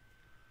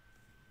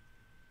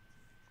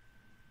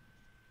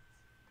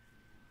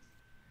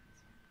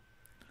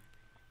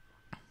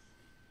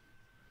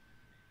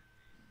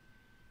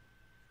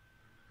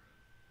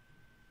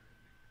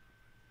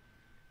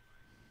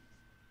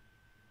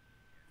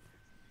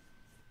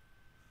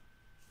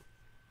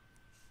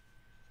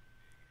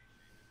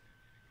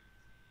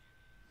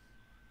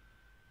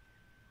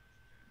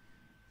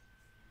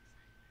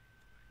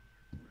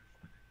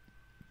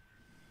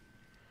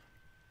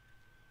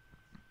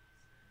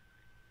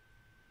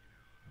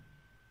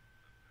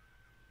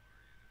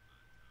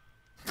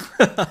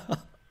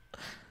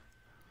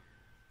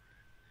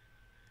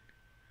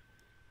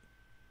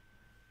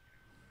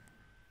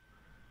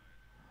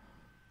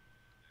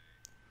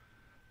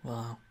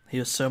 Wow, he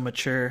was so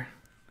mature.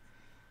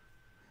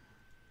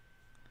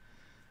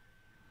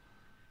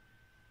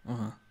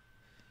 Uh-huh.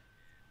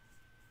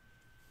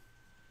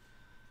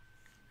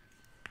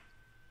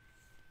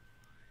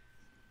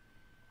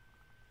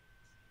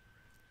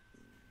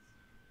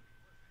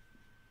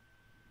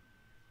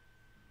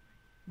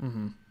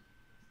 Hmm.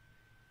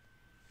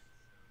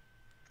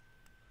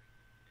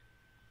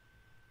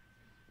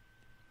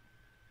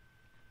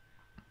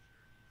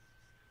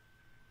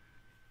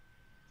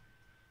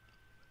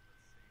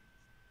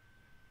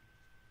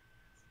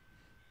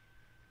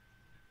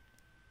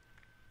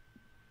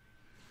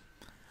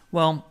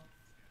 Well,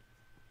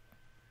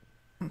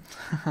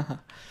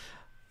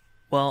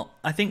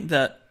 I think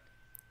that.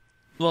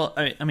 Well,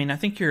 I mean, I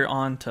think you're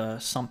on to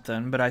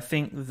something, but I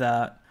think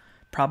that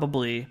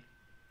probably,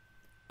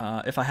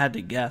 if I had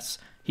to guess,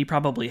 he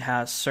probably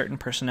has certain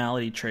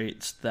personality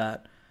traits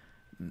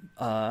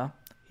uh,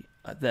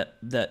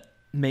 that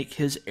make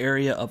his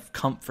area of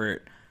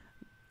comfort,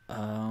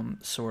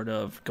 sort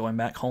of going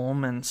back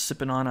home and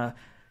sipping on a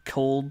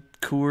cold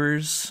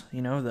Coors,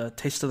 the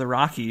taste of the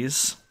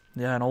Rockies,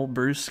 yeah, an old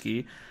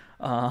brewski.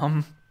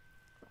 Um,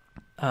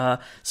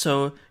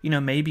 so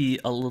maybe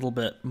a little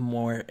bit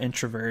more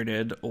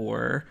introverted,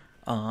 or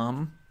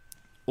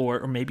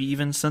maybe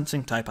even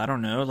sensing type. I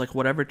don't know, like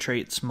whatever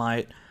traits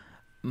might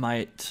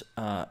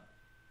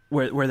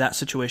where that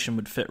situation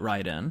would fit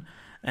right in.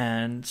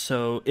 And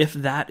so, if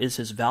that is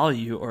his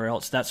value, or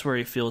else that's where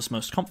he feels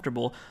most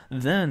comfortable,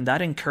 then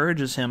that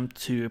encourages him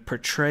to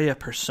portray a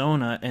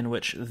persona in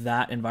which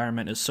that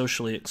environment is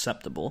socially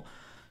acceptable.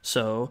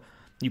 So,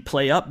 you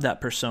play up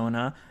that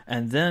persona,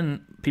 and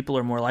then people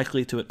are more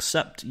likely to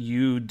accept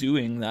you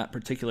doing that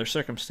particular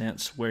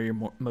circumstance where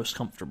you're most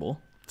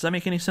comfortable. Does that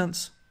make any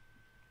sense?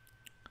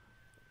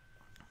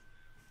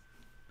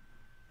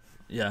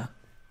 Yeah.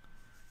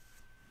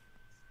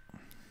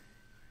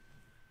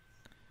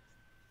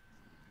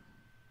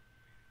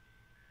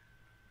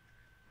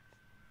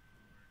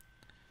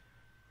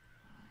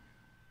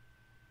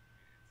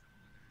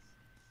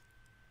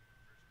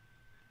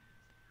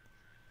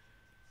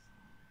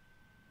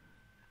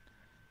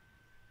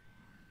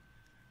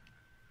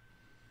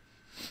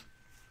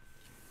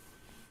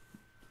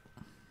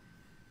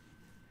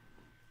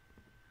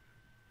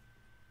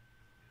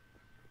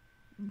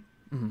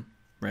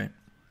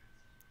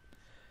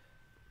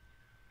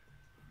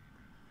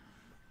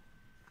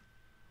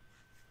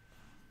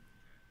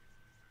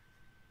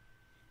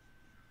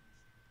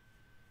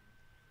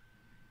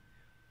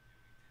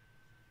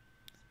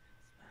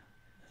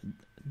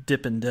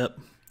 Dip and dip.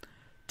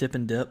 Dip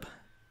and dip.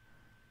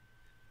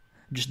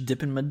 Just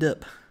dipping my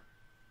dip.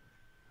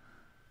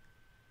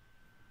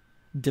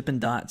 Dippin'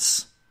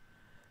 dots.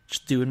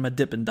 Just doing my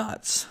dippin'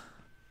 dots.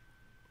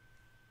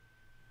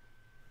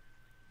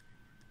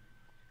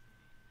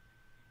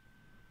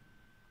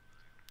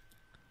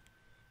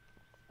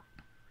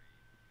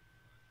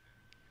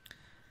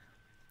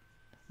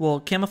 Well,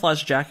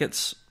 camouflage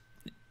jackets,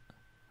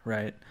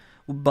 right?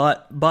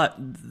 But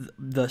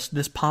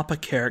this Papa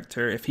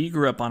character, if he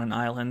grew up on an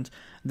island,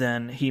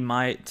 then he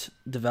might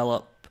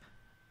develop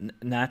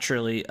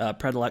naturally a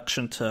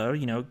predilection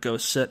to, go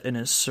sit in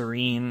his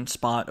serene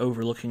spot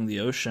overlooking the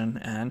ocean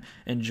and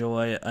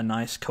enjoy a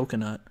nice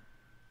coconut.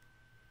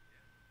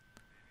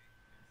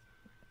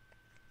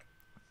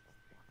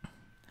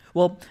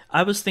 Well,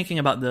 I was thinking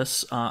about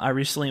this. I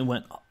recently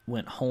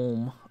went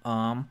home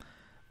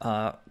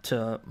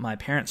to my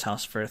parents'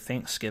 house for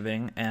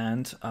Thanksgiving,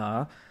 and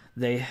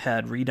they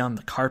had redone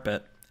the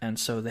carpet, and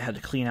so they had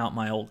to clean out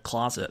my old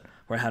closet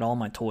where I had all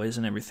my toys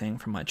and everything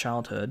from my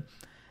childhood.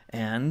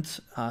 And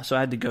so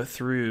I had to go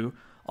through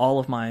all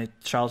of my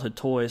childhood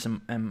toys,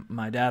 and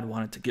my dad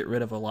wanted to get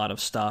rid of a lot of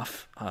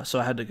stuff. So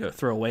I had to go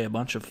throw away a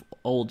bunch of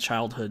old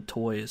childhood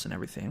toys and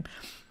everything.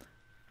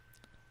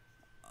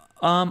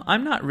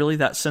 I'm not really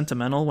that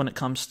sentimental when it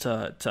comes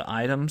to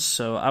items,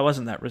 so I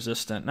wasn't that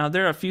resistant. Now,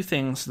 there are a few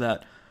things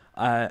that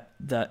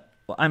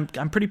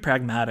I'm pretty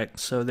pragmatic,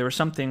 so there were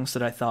some things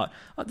that I thought,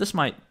 oh, this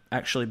might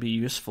actually be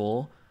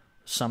useful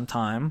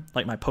sometime,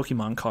 like my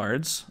Pokemon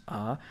cards,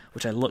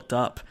 which I looked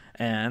up,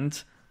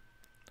 and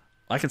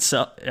I could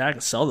sell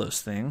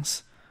those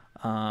things.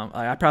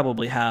 I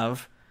probably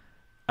have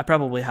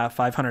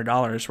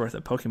 $500 worth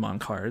of Pokemon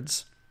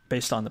cards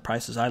based on the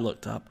prices I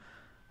looked up.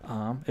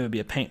 It would be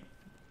a pain.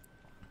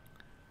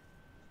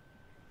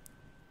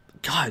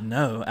 God,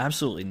 no,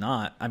 absolutely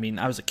not. I mean,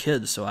 I was a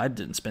kid, so I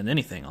didn't spend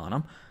anything on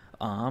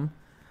them.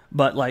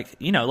 But like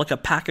a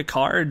pack of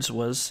cards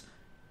was,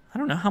 I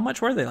don't know, how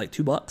much were they? Like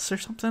 $2 or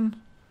something?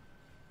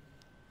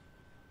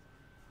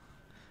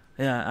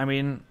 Yeah, I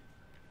mean,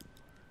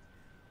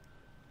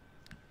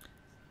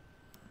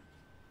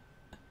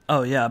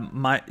 oh yeah,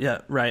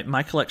 right.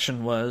 My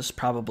collection was I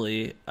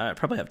probably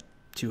have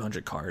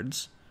 200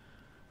 cards.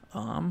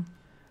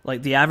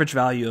 Like the average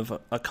value of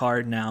a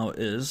card now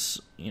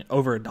is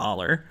over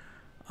 $1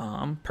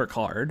 per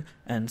card,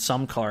 and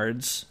some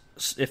cards,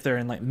 if they're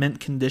in like mint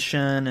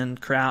condition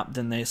and crap,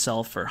 then they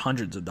sell for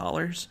hundreds of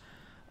dollars.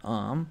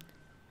 My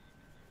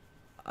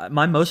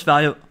most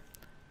valuable,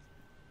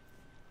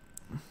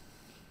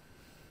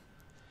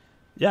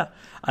 yeah,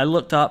 I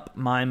looked up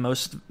my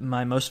most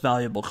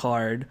valuable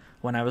card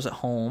when I was at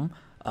home,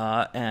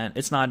 and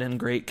it's not in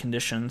great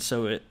condition,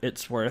 so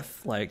it's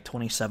worth like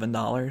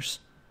 $27.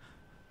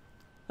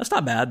 That's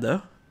not bad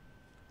though.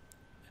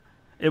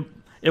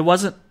 It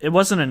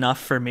wasn't enough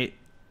for me.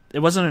 It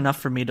wasn't enough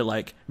for me to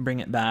like bring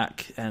it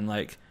back and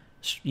like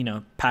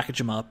package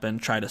them up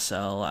and try to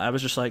sell. I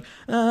was just like,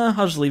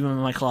 I'll just leave them in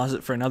my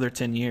closet for another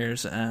 10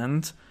 years,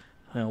 and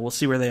we'll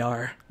see where they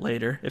are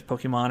later if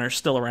Pokemon are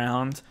still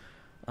around.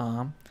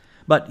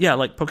 But yeah,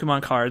 like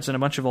Pokemon cards and a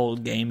bunch of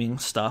old gaming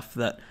stuff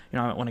that I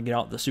might want to get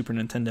out the Super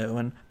Nintendo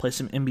and play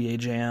some NBA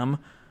Jam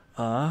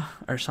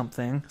or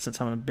something,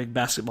 since I'm a big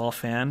basketball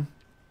fan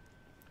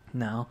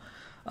now.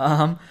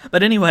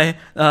 But anyway,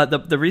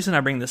 the reason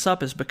I bring this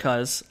up is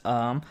because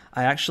I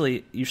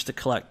actually used to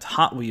collect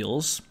Hot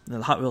Wheels,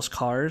 the Hot Wheels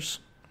cars,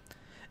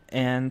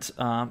 and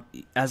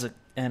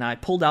I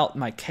pulled out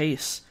my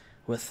case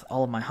with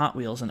all of my Hot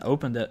Wheels and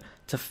opened it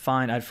to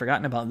find, I'd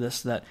forgotten about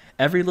this, that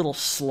every little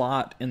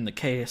slot in the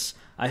case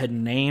I had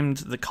named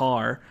the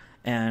car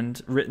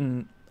and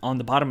written on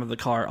the bottom of the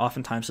car.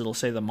 Oftentimes it'll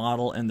say the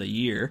model and the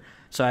year.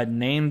 So I had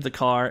named the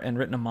car and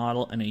written a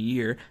model and a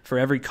year for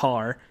every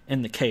car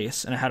in the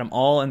case, and I had them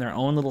all in their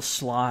own little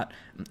slot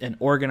and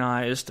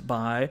organized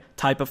by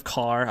type of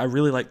car. I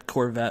really liked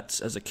Corvettes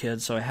as a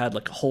kid, so I had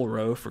like a whole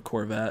row for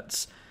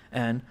Corvettes,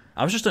 and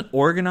I was just an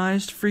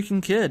organized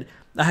freaking kid.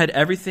 I had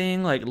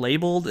everything like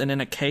labeled and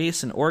in a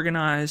case and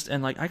organized,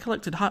 and like I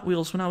collected Hot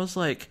Wheels when I was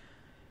like,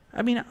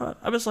 I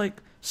was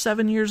like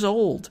 7 years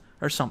old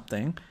or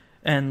something,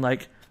 and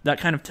like that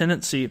kind of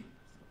tendency.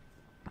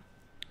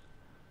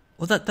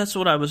 Well, that's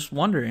what I was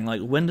wondering.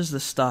 Like, when does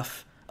this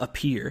stuff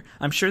appear?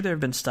 I'm sure there have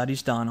been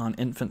studies done on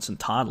infants and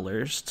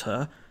toddlers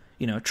to,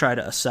 try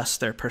to assess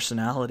their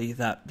personality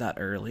that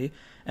early,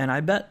 and I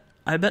bet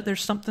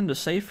there's something to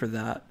say for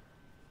that.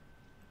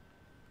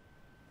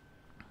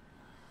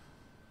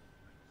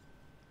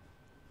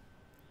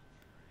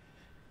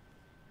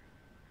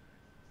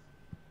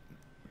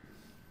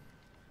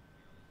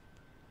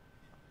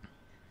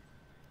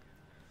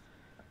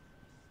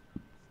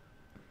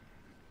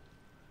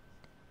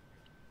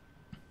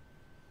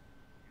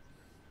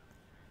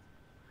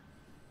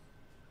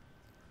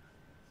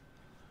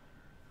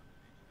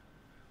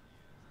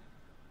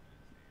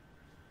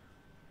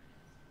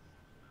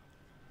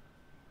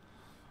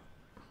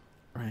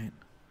 Right.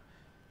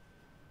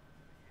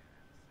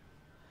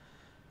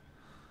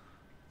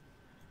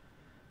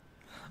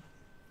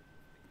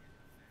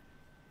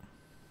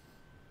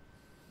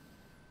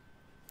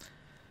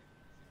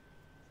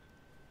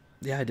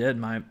 Yeah, I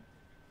did. I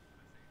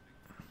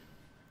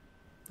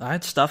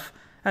had stuff.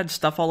 I had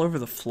stuff all over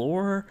the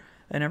floor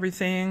and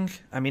everything.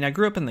 I mean, I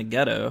grew up in the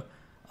ghetto,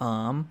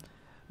 um,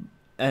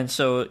 and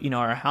so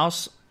our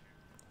house.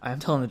 I'm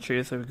telling the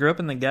truth. We grew up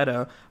in the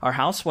ghetto. Our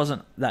house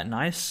wasn't that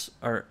nice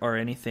or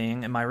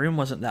anything, and my room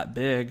wasn't that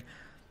big.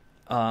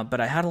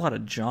 But I had a lot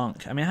of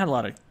junk. I mean, I had a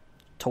lot of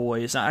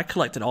toys. I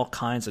collected all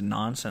kinds of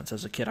nonsense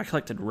as a kid. I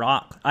collected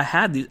rock.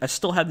 I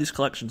still had these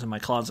collections in my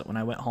closet when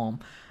I went home.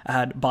 I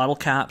had bottle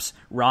caps,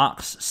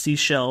 rocks,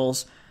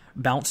 seashells,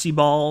 bouncy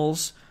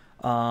balls.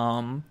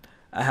 I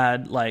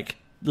had like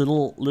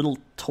little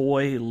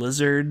toy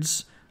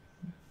lizards.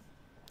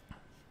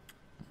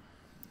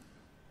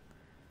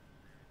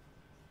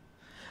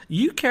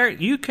 You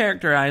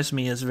characterize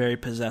me as very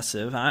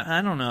possessive.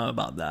 I don't know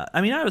about that. I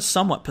mean, I was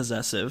somewhat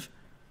possessive.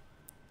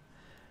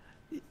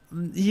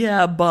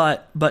 Yeah,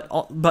 but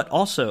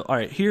also, all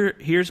right.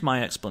 Here's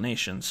my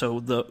explanation. So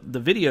the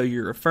video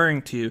you're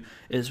referring to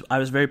is I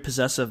was very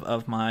possessive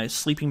of my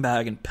sleeping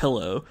bag and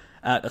pillow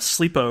at a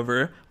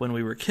sleepover when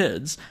we were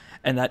kids,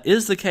 and that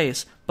is the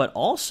case. But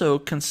also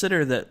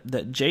consider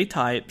that J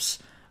types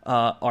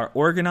are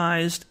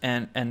organized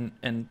and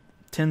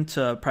tend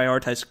to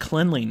prioritize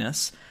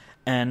cleanliness.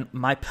 And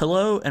my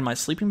pillow and my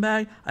sleeping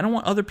bag, I don't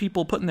want other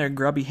people putting their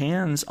grubby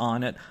hands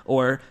on it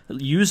or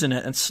using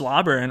it and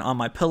slobbering on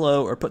my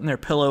pillow or putting their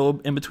pillow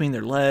in between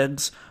their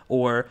legs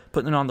or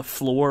putting it on the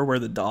floor where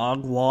the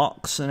dog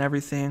walks and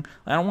everything.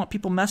 I don't want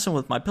people messing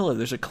with my pillow.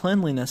 There's a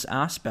cleanliness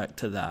aspect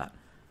to that.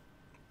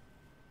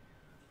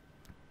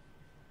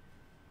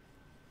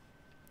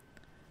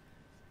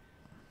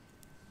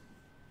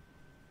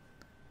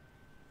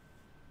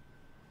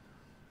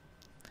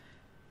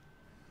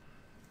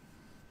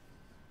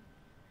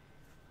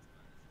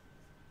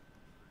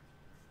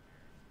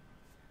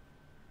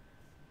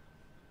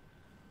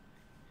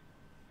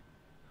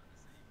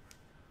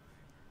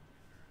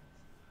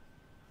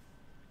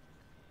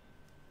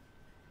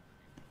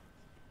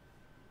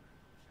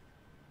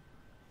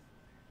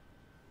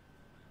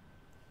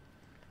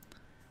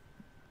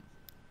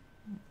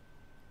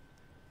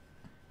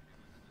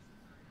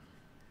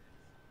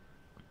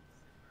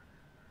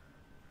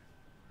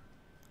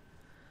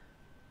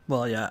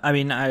 Well, yeah. I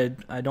mean, I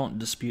don't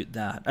dispute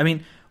that. I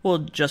mean, well,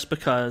 just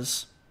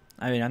because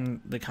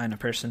I'm the kind of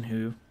person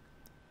who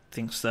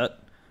thinks that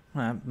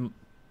uh,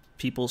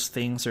 people's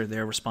things are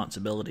their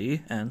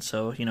responsibility, and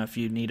so if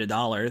you need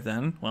 $1,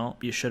 then well,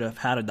 you should have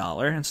had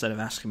 $1 instead of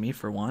asking me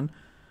for one.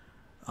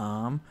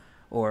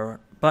 Or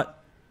but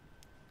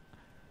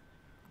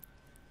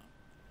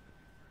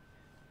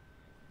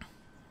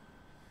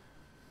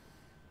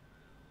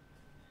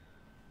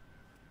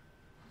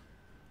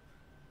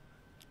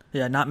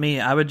yeah, not me.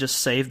 I would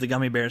just save the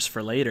gummy bears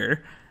for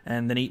later,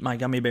 and then eat my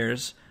gummy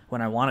bears when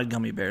I wanted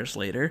gummy bears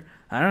later.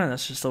 I don't know.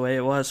 That's just the way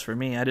it was for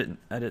me. I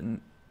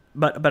didn't.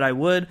 But I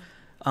would.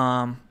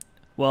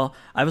 Well,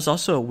 I was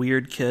also a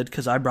weird kid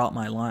because I brought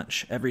my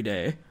lunch every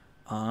day.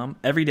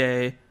 Every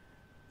day,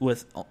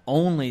 with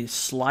only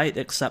slight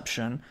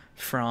exception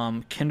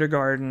from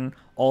kindergarten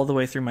all the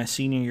way through my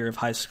senior year of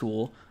high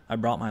school. I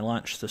brought my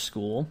lunch to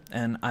school,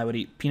 and I would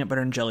eat peanut butter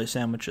and jelly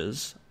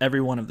sandwiches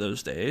every one of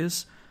those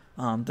days.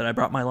 That I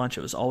brought my lunch,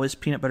 it was always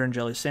peanut butter and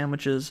jelly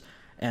sandwiches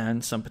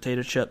and some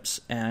potato chips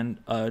and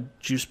a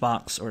juice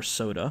box or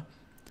soda.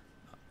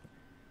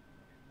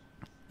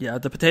 Yeah,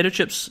 the potato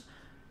chips.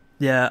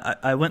 Yeah,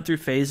 I went through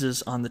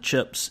phases on the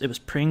chips. It was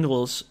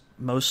Pringles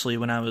mostly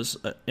when I was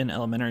in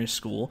elementary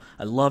school.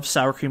 I loved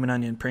sour cream and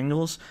onion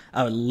Pringles.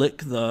 I would lick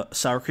the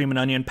sour cream and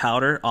onion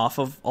powder off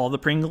of all the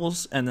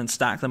Pringles and then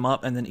stack them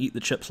up and then eat the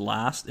chips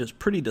last. It was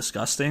pretty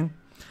disgusting.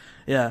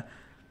 Yeah,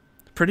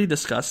 pretty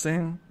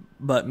disgusting.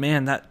 But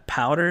man, that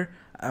powder,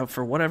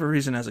 for whatever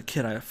reason as a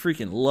kid, I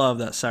freaking loved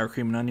that sour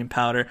cream and onion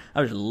powder.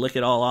 I would just lick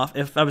it all off.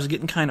 If I was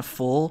getting kind of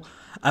full,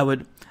 I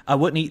wouldn't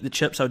eat the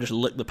chips. I would just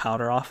lick the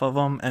powder off of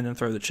them and then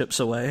throw the chips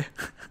away.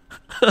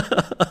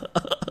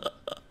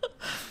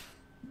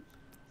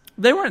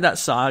 They weren't that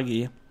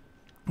soggy.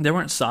 They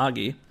weren't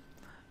soggy.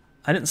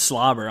 I didn't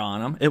slobber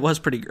on them. It was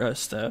pretty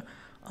gross though.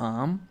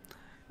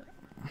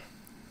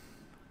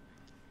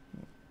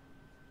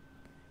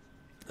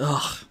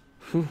 Ugh.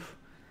 Whew.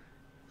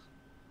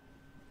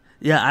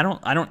 Yeah,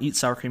 I don't eat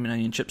sour cream and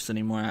onion chips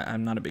anymore.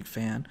 I'm not a big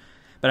fan.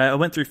 But I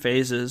went through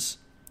phases.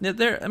 Yeah,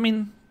 they're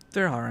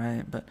all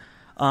right, but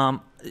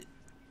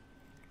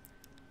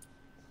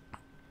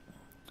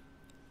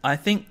I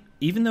think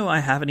even though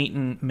I haven't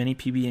eaten many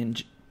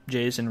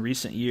PB&Js in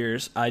recent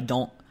years, I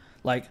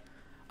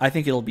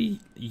think it'll be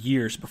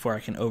years before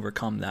I can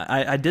overcome that.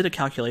 I did a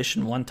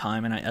calculation one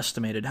time, and I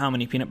estimated how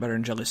many peanut butter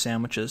and jelly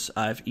sandwiches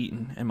I've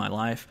eaten in my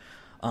life.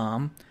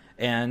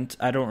 And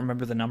I don't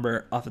remember the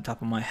number off the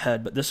top of my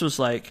head, but this was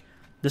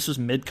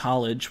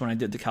mid-college when I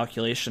did the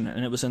calculation,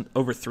 and it was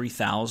over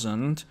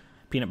 3,000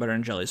 peanut butter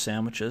and jelly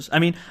sandwiches. I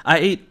mean,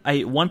 I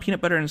ate one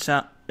peanut butter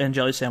and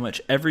jelly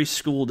sandwich every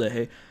school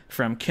day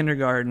from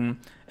kindergarten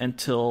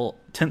until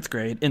 10th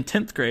grade. In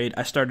 10th grade,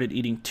 I started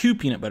eating 2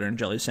 peanut butter and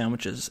jelly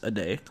sandwiches a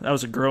day. I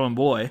was a growing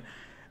boy.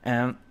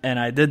 And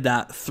I did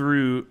that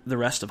through the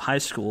rest of high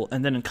school.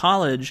 And then in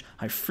college,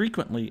 I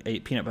frequently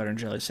ate peanut butter and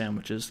jelly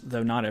sandwiches,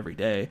 though not every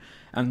day.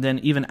 And then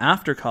even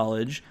after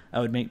college, I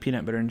would make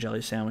peanut butter and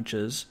jelly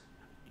sandwiches,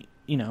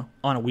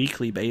 on a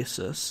weekly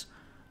basis.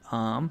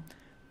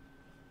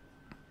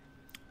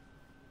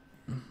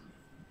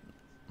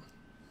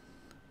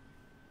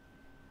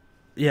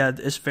 Yeah,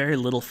 it's very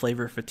little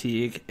flavor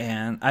fatigue,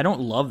 and I don't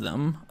love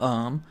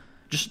them.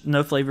 Just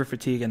no flavor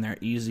fatigue, and they're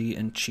easy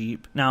and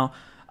cheap. Now,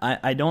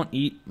 I don't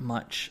eat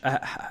much.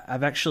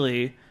 I've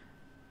actually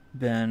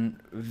been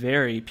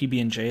very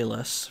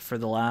PB&J-less for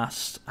the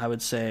last, I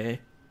would say,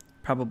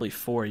 probably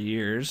 4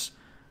 years.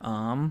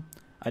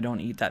 I don't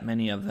eat that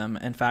many of them.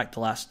 In fact,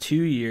 the last 2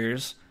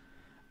 years,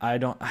 I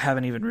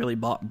haven't even really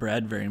bought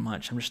bread very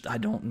much. I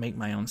don't make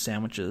my own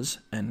sandwiches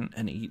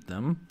and eat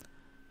them.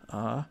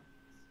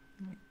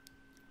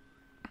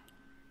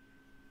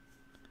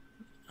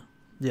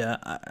 Yeah,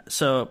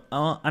 so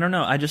I don't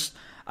know.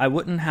 I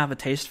wouldn't have a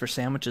taste for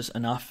sandwiches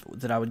enough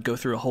that I would go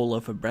through a whole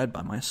loaf of bread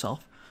by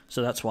myself.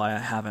 So that's why I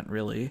haven't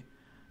really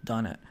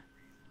done it.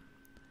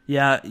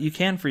 Yeah, you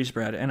can freeze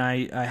bread, and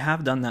I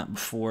have done that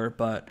before,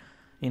 but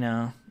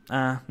nah.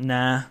 I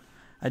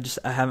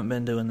haven't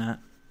been doing that.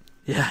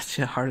 Yeah, it's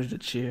harder to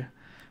chew.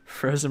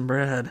 Frozen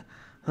bread.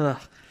 Ugh.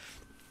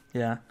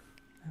 Yeah.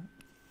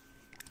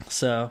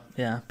 So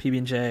yeah,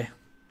 PB&J.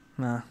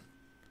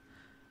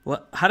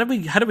 What? How did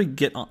we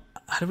get on?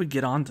 How did we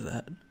get onto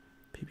that?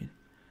 PB.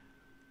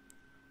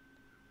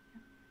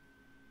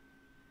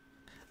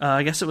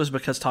 I guess it was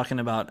because talking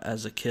about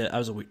as a kid, I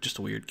was just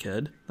a weird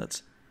kid.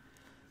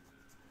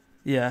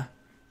 Yeah.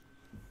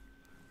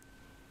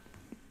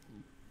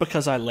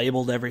 Because I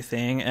labeled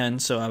everything,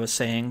 and so I was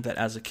saying that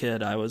as a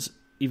kid, I was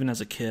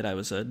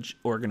a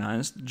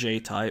organized J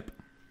type.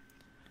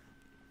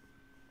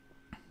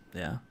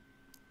 Yeah.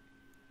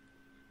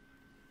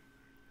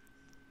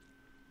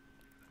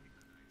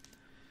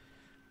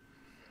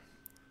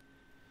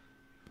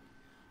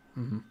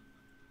 Mm-hmm.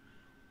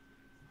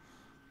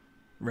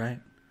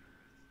 Right.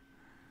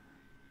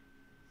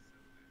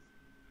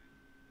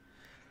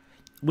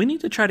 We need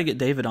to try to get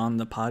David on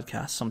the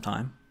podcast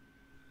sometime.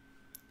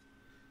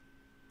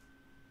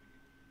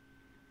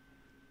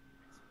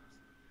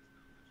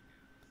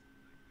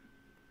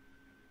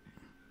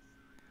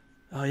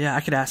 Oh yeah,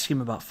 I could ask him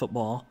about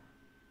football.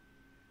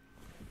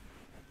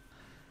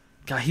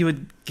 God, he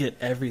would get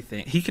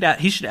everything. He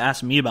should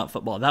ask me about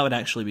football. That would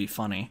actually be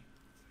funny.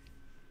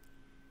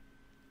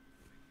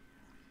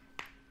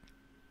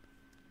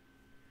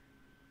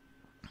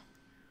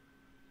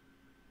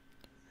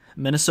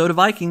 Minnesota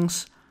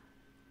Vikings.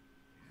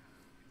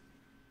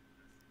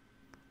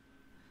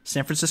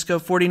 San Francisco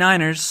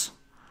 49ers.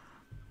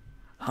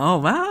 Oh,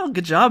 wow.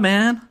 Good job,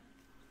 man.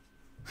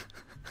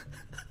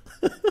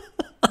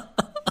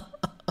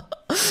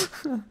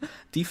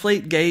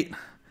 Deflate gate.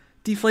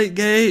 Deflate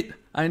gate.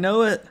 I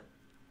know it.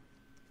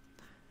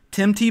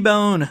 Tim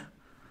T-Bone.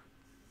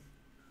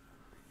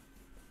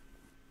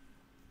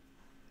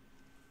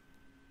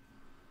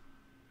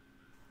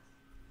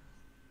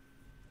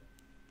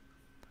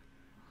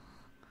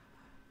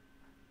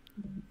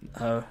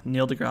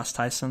 Neil deGrasse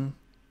Tyson.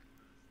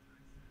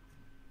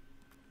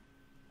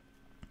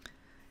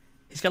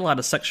 He's got a lot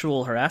of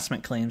sexual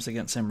harassment claims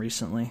against him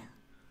recently.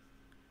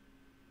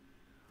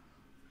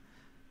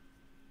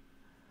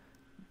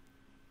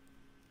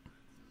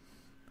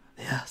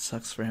 Yeah,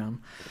 sucks for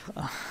him.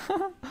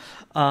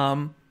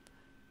 What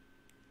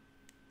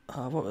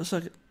was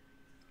it?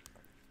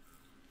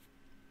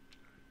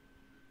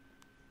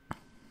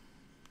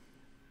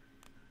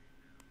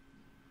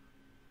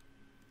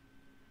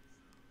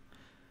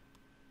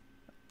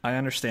 I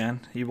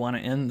understand. You want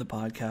to end the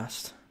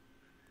podcast.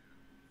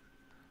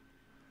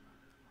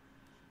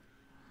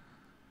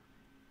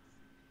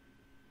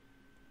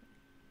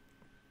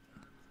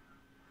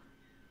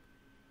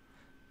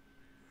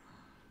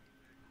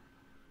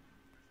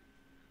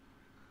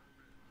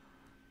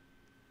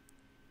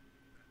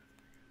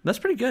 That's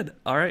pretty good.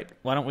 All right.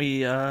 Why don't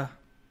we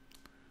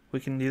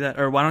can do that?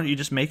 Or why don't you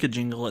just make a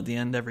jingle at the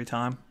end every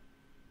time?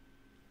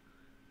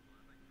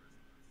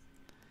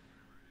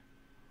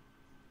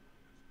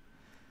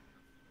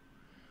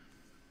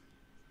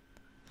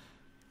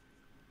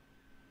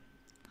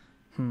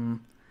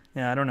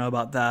 Yeah, I don't know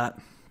about that,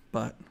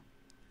 but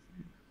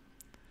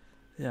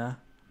yeah,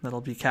 that'll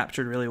be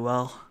captured really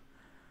well.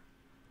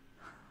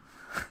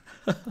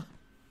 All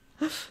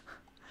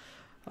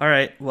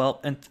right.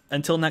 Well,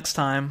 until next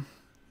time.